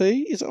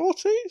 Ortiz? Is it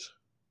Ortiz?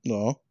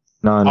 No.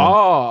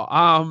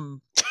 Oh,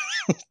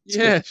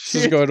 yeah. This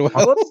is going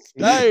well. What's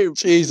his name?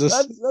 Jesus.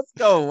 That's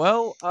going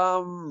well.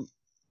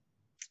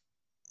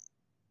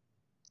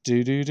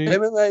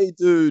 MMA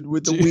dude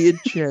with the weird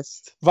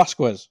chest.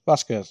 Vasquez.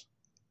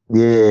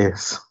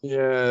 Yes.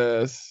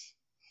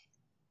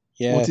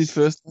 What's his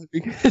first name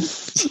again?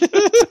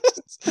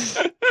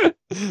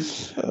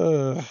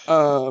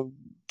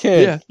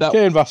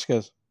 Cain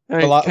Vasquez.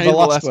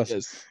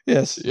 Velasquez.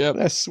 Yes. Yep.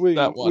 Yes,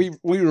 that one.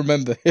 we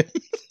remember him.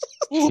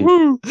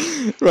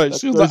 Right.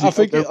 So I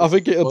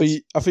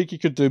think he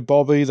could do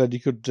Bobby, then he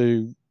could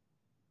do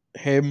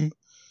him,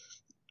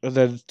 and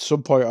then at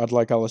some point I'd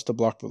like Aleister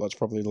Black, but that's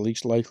probably the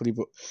least likely.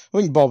 But I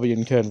think Bobby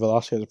and Cain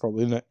Velasquez are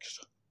probably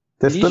next.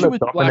 There's still a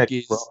Black Dominic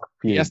is Brock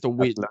he has to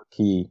win.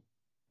 Key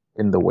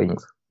in the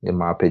wings, in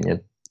my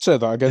opinion. Say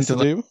that again to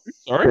do.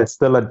 Sorry? There's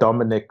still a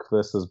Dominic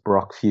versus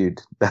Brock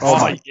feud. Oh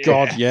my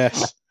God,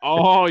 yes.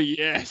 Oh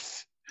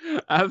yes,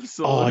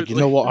 absolutely. Oh, you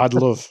know what? I'd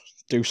love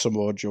do some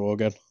more Joe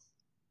again.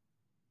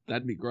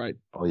 That'd be great.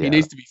 Oh, yeah. He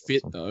needs to be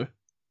fit though.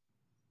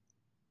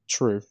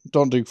 True.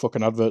 Don't do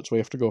fucking adverts where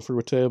you have to go through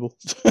a table.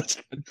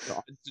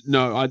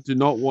 No, I do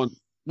not want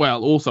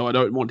Well, also, I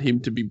don't want him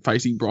to be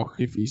facing Brock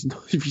if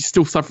he's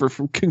still suffering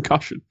from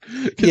concussion.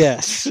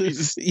 Yes,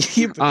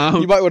 you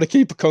might want to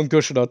keep a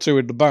concussion or two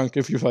in the bank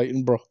if you're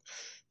fighting Brock.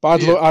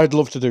 But I'd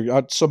love to do.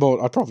 I'd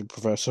probably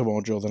prefer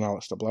Samoa Joe than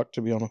Aleister Black,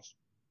 to be honest.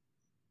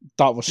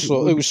 That was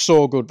it was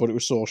so good, but it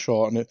was so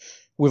short, and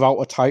without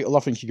a title, I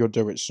think he could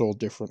do it so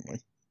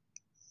differently.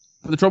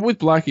 The trouble with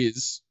Black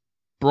is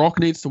Brock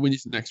needs to win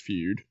his next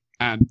feud,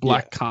 and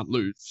Black can't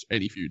lose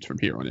any feuds from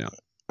here on out.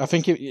 I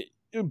think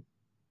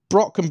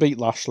Brock can beat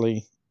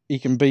Lashley. He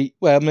can beat,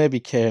 maybe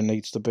Kane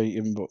needs to beat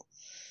him, but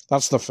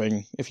that's the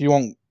thing.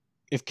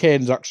 If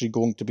Kane's actually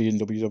going to be in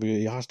WWE,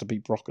 he has to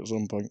beat Brock at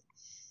some point.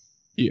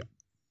 Yeah.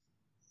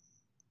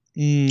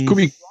 Could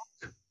be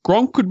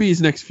Gronk could be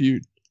his next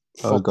feud.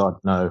 Oh God,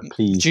 no!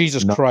 Please,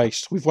 Jesus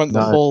Christ! We've went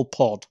the whole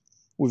pod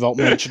without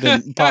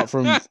mentioning, apart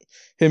from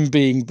him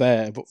being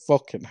there. But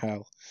fucking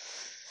hell!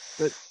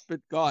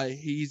 But Guy,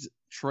 he's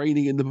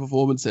training in the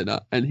Performance Center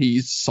and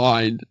he's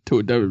signed to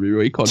a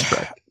WWE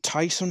contract.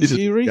 Tyson this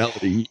Fury. Is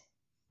reality.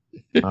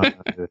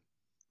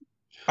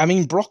 I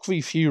mean, Brock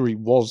v Fury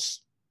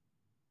was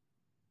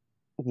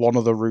one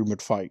of the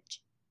rumored fights.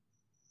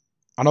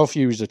 I know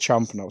Fury's a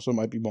champ now, so it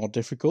might be more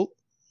difficult.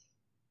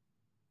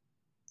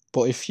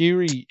 But if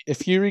Fury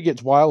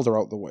gets Wilder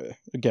out the way,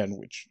 again,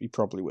 which he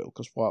probably will,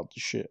 because Wilder's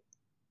shit,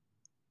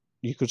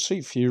 you could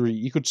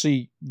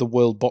see the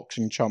world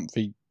boxing champ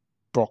v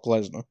Brock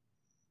Lesnar.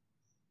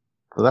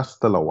 But that's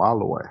still a while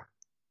away.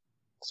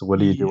 So what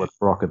do you do with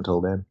Brock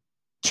until then?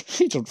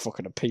 He doesn't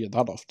fucking appear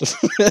that often.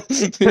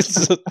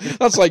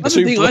 That's like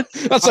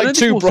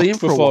two Brock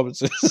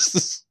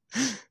performances.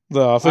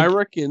 No, I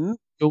reckon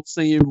you'll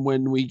see him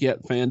when we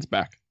get fans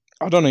back.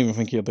 I don't even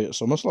think he'll be at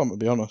SummerSlam, to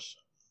be honest.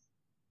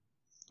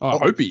 I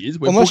hope he is.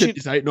 We're booking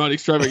this 8-night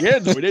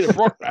extravaganza. We need a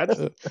Brock match.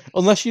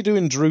 Unless you're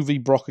doing Drew v.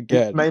 Brock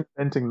again. He's main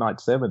eventing night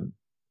 7.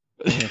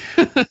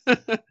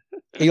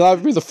 He'll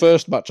either be the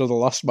first match or the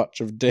last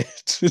match of day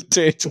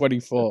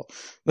 24.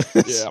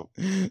 Yeah.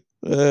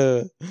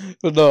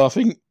 But no, I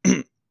think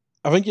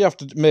you have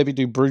to maybe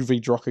do Drew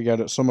v. Brock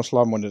again at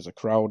SummerSlam when there's a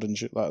crowd and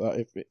shit like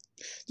that.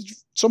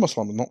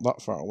 SummerSlam is not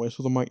that far away,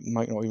 so there might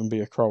not even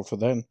be a crowd for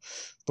then.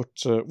 But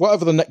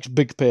whatever the next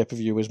big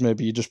pay-per-view is,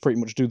 maybe you just pretty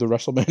much do the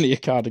WrestleMania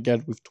card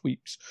again with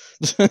tweaks.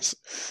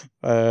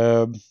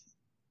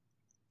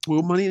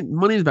 Well, Money in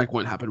the Bank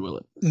won't happen, will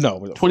it?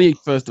 No.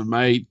 21st of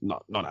May,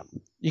 not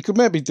happening. You could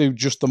maybe do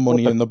just the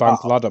Money in the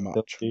Bank ladder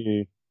match.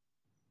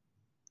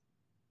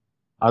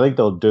 I think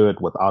they'll do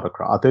it without a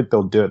crowd. I think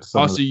they'll do it.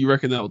 So you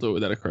reckon they'll do it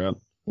without a crowd?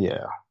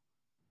 Yeah.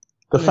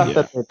 The fact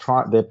that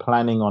they're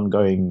planning on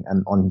going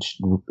and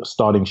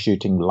starting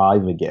shooting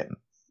live again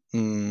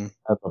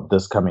as of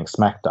this coming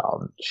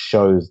SmackDown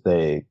shows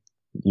they're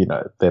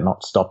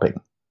not stopping.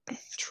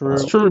 True.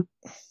 It's true.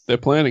 They're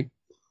planning.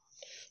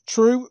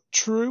 True.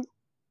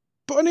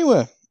 But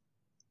anyway,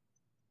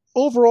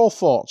 overall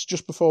thoughts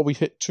just before we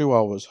hit 2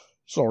 hours.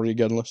 Sorry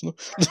again, listener.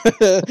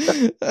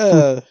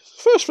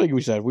 First thing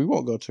we said, we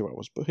won't go 2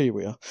 hours, but here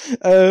we are.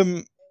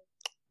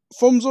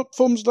 Thumbs up,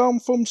 thumbs down,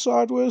 thumbs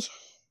sideways.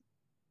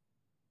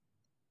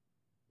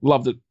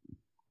 Loved it.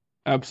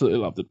 Absolutely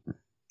loved it.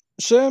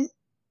 Same.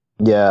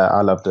 Yeah,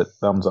 I loved it.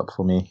 Thumbs up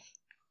for me.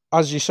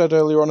 As you said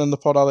earlier on in the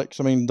pod, Alex,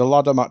 I mean, the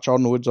ladder match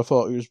onwards, I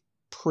thought it was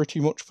pretty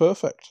much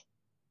perfect.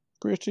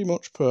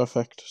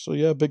 So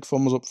yeah, big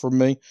thumbs up from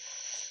me.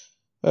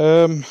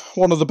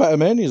 One of the better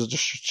Manias.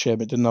 Just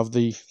shame it didn't have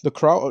the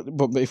crowd.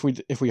 But if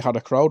we had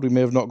a crowd, we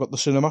may have not got the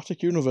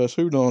cinematic universe.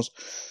 Who knows?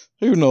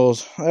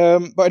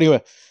 But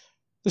anyway,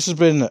 this has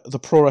been the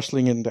Pro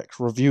Wrestling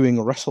Index reviewing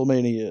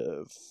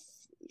WrestleMania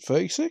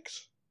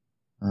 36.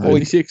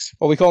 36.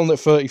 Are we calling it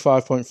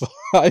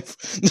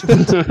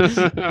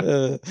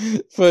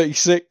 35.5?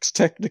 36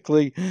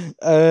 technically.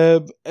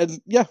 And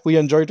yeah, we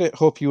enjoyed it.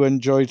 Hope you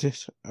enjoyed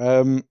it.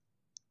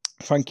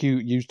 Thank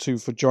you two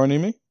for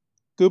joining me.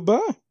 Goodbye.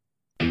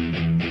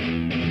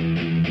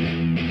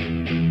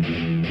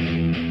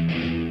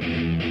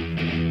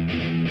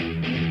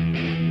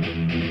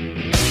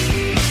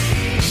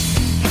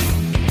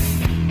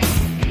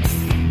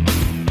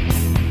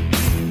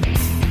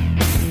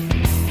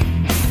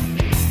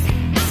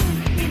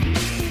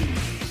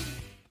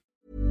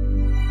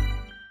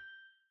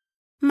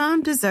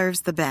 Mom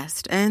deserves the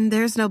best, and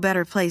there's no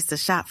better place to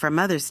shop for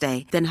Mother's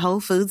Day than Whole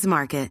Foods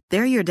Market.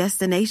 They're your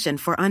destination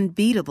for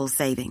unbeatable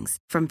savings,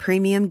 from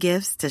premium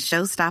gifts to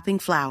show-stopping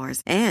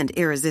flowers and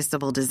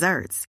irresistible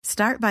desserts.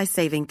 Start by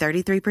saving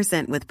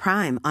 33% with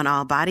Prime on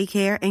all body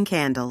care and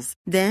candles.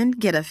 Then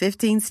get a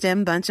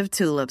 15-stem bunch of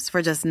tulips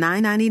for just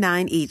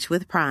 $9.99 each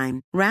with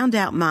Prime. Round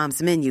out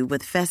Mom's menu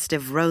with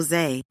festive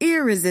rosé,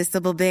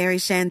 irresistible berry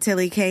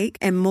chantilly cake,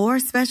 and more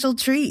special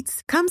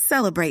treats. Come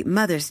celebrate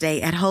Mother's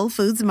Day at Whole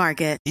Foods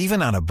Market.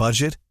 Even on a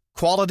budget,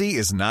 quality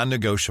is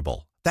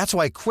non-negotiable. That's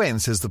why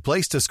Quince is the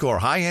place to score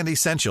high-end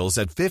essentials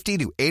at 50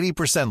 to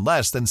 80%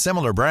 less than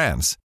similar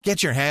brands.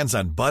 Get your hands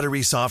on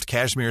buttery soft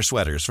cashmere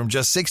sweaters from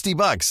just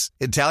 $60,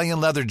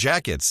 Italian leather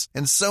jackets,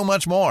 and so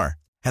much more.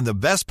 And the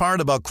best part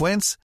about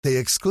Quince, they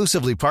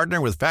exclusively partner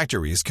with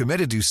factories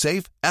committed to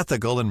safe,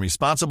 ethical, and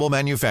responsible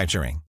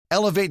manufacturing.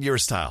 Elevate your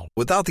style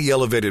without the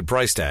elevated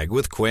price tag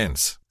with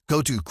Quince.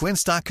 Go to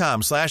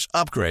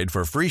quince.com/upgrade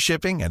for free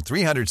shipping and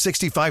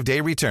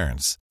 365-day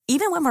returns.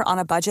 Even when we're on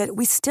a budget,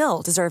 we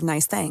still deserve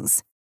nice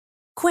things.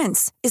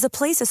 Quince is a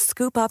place to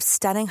scoop up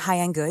stunning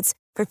high-end goods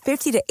for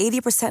 50 to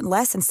 80%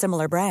 less than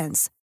similar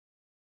brands.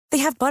 They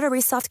have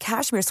buttery soft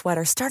cashmere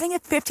sweaters starting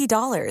at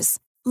 $50,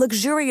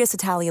 luxurious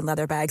Italian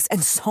leather bags,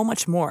 and so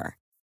much more.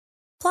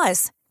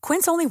 Plus,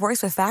 Quince only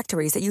works with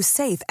factories that use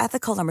safe,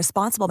 ethical, and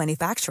responsible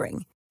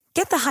manufacturing.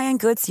 Get the high-end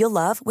goods you'll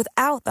love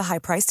without the high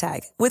price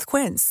tag with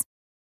Quince.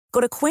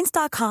 Go to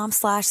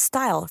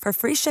quince.com/style for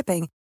free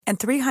shipping and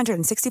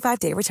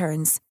 365-day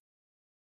returns.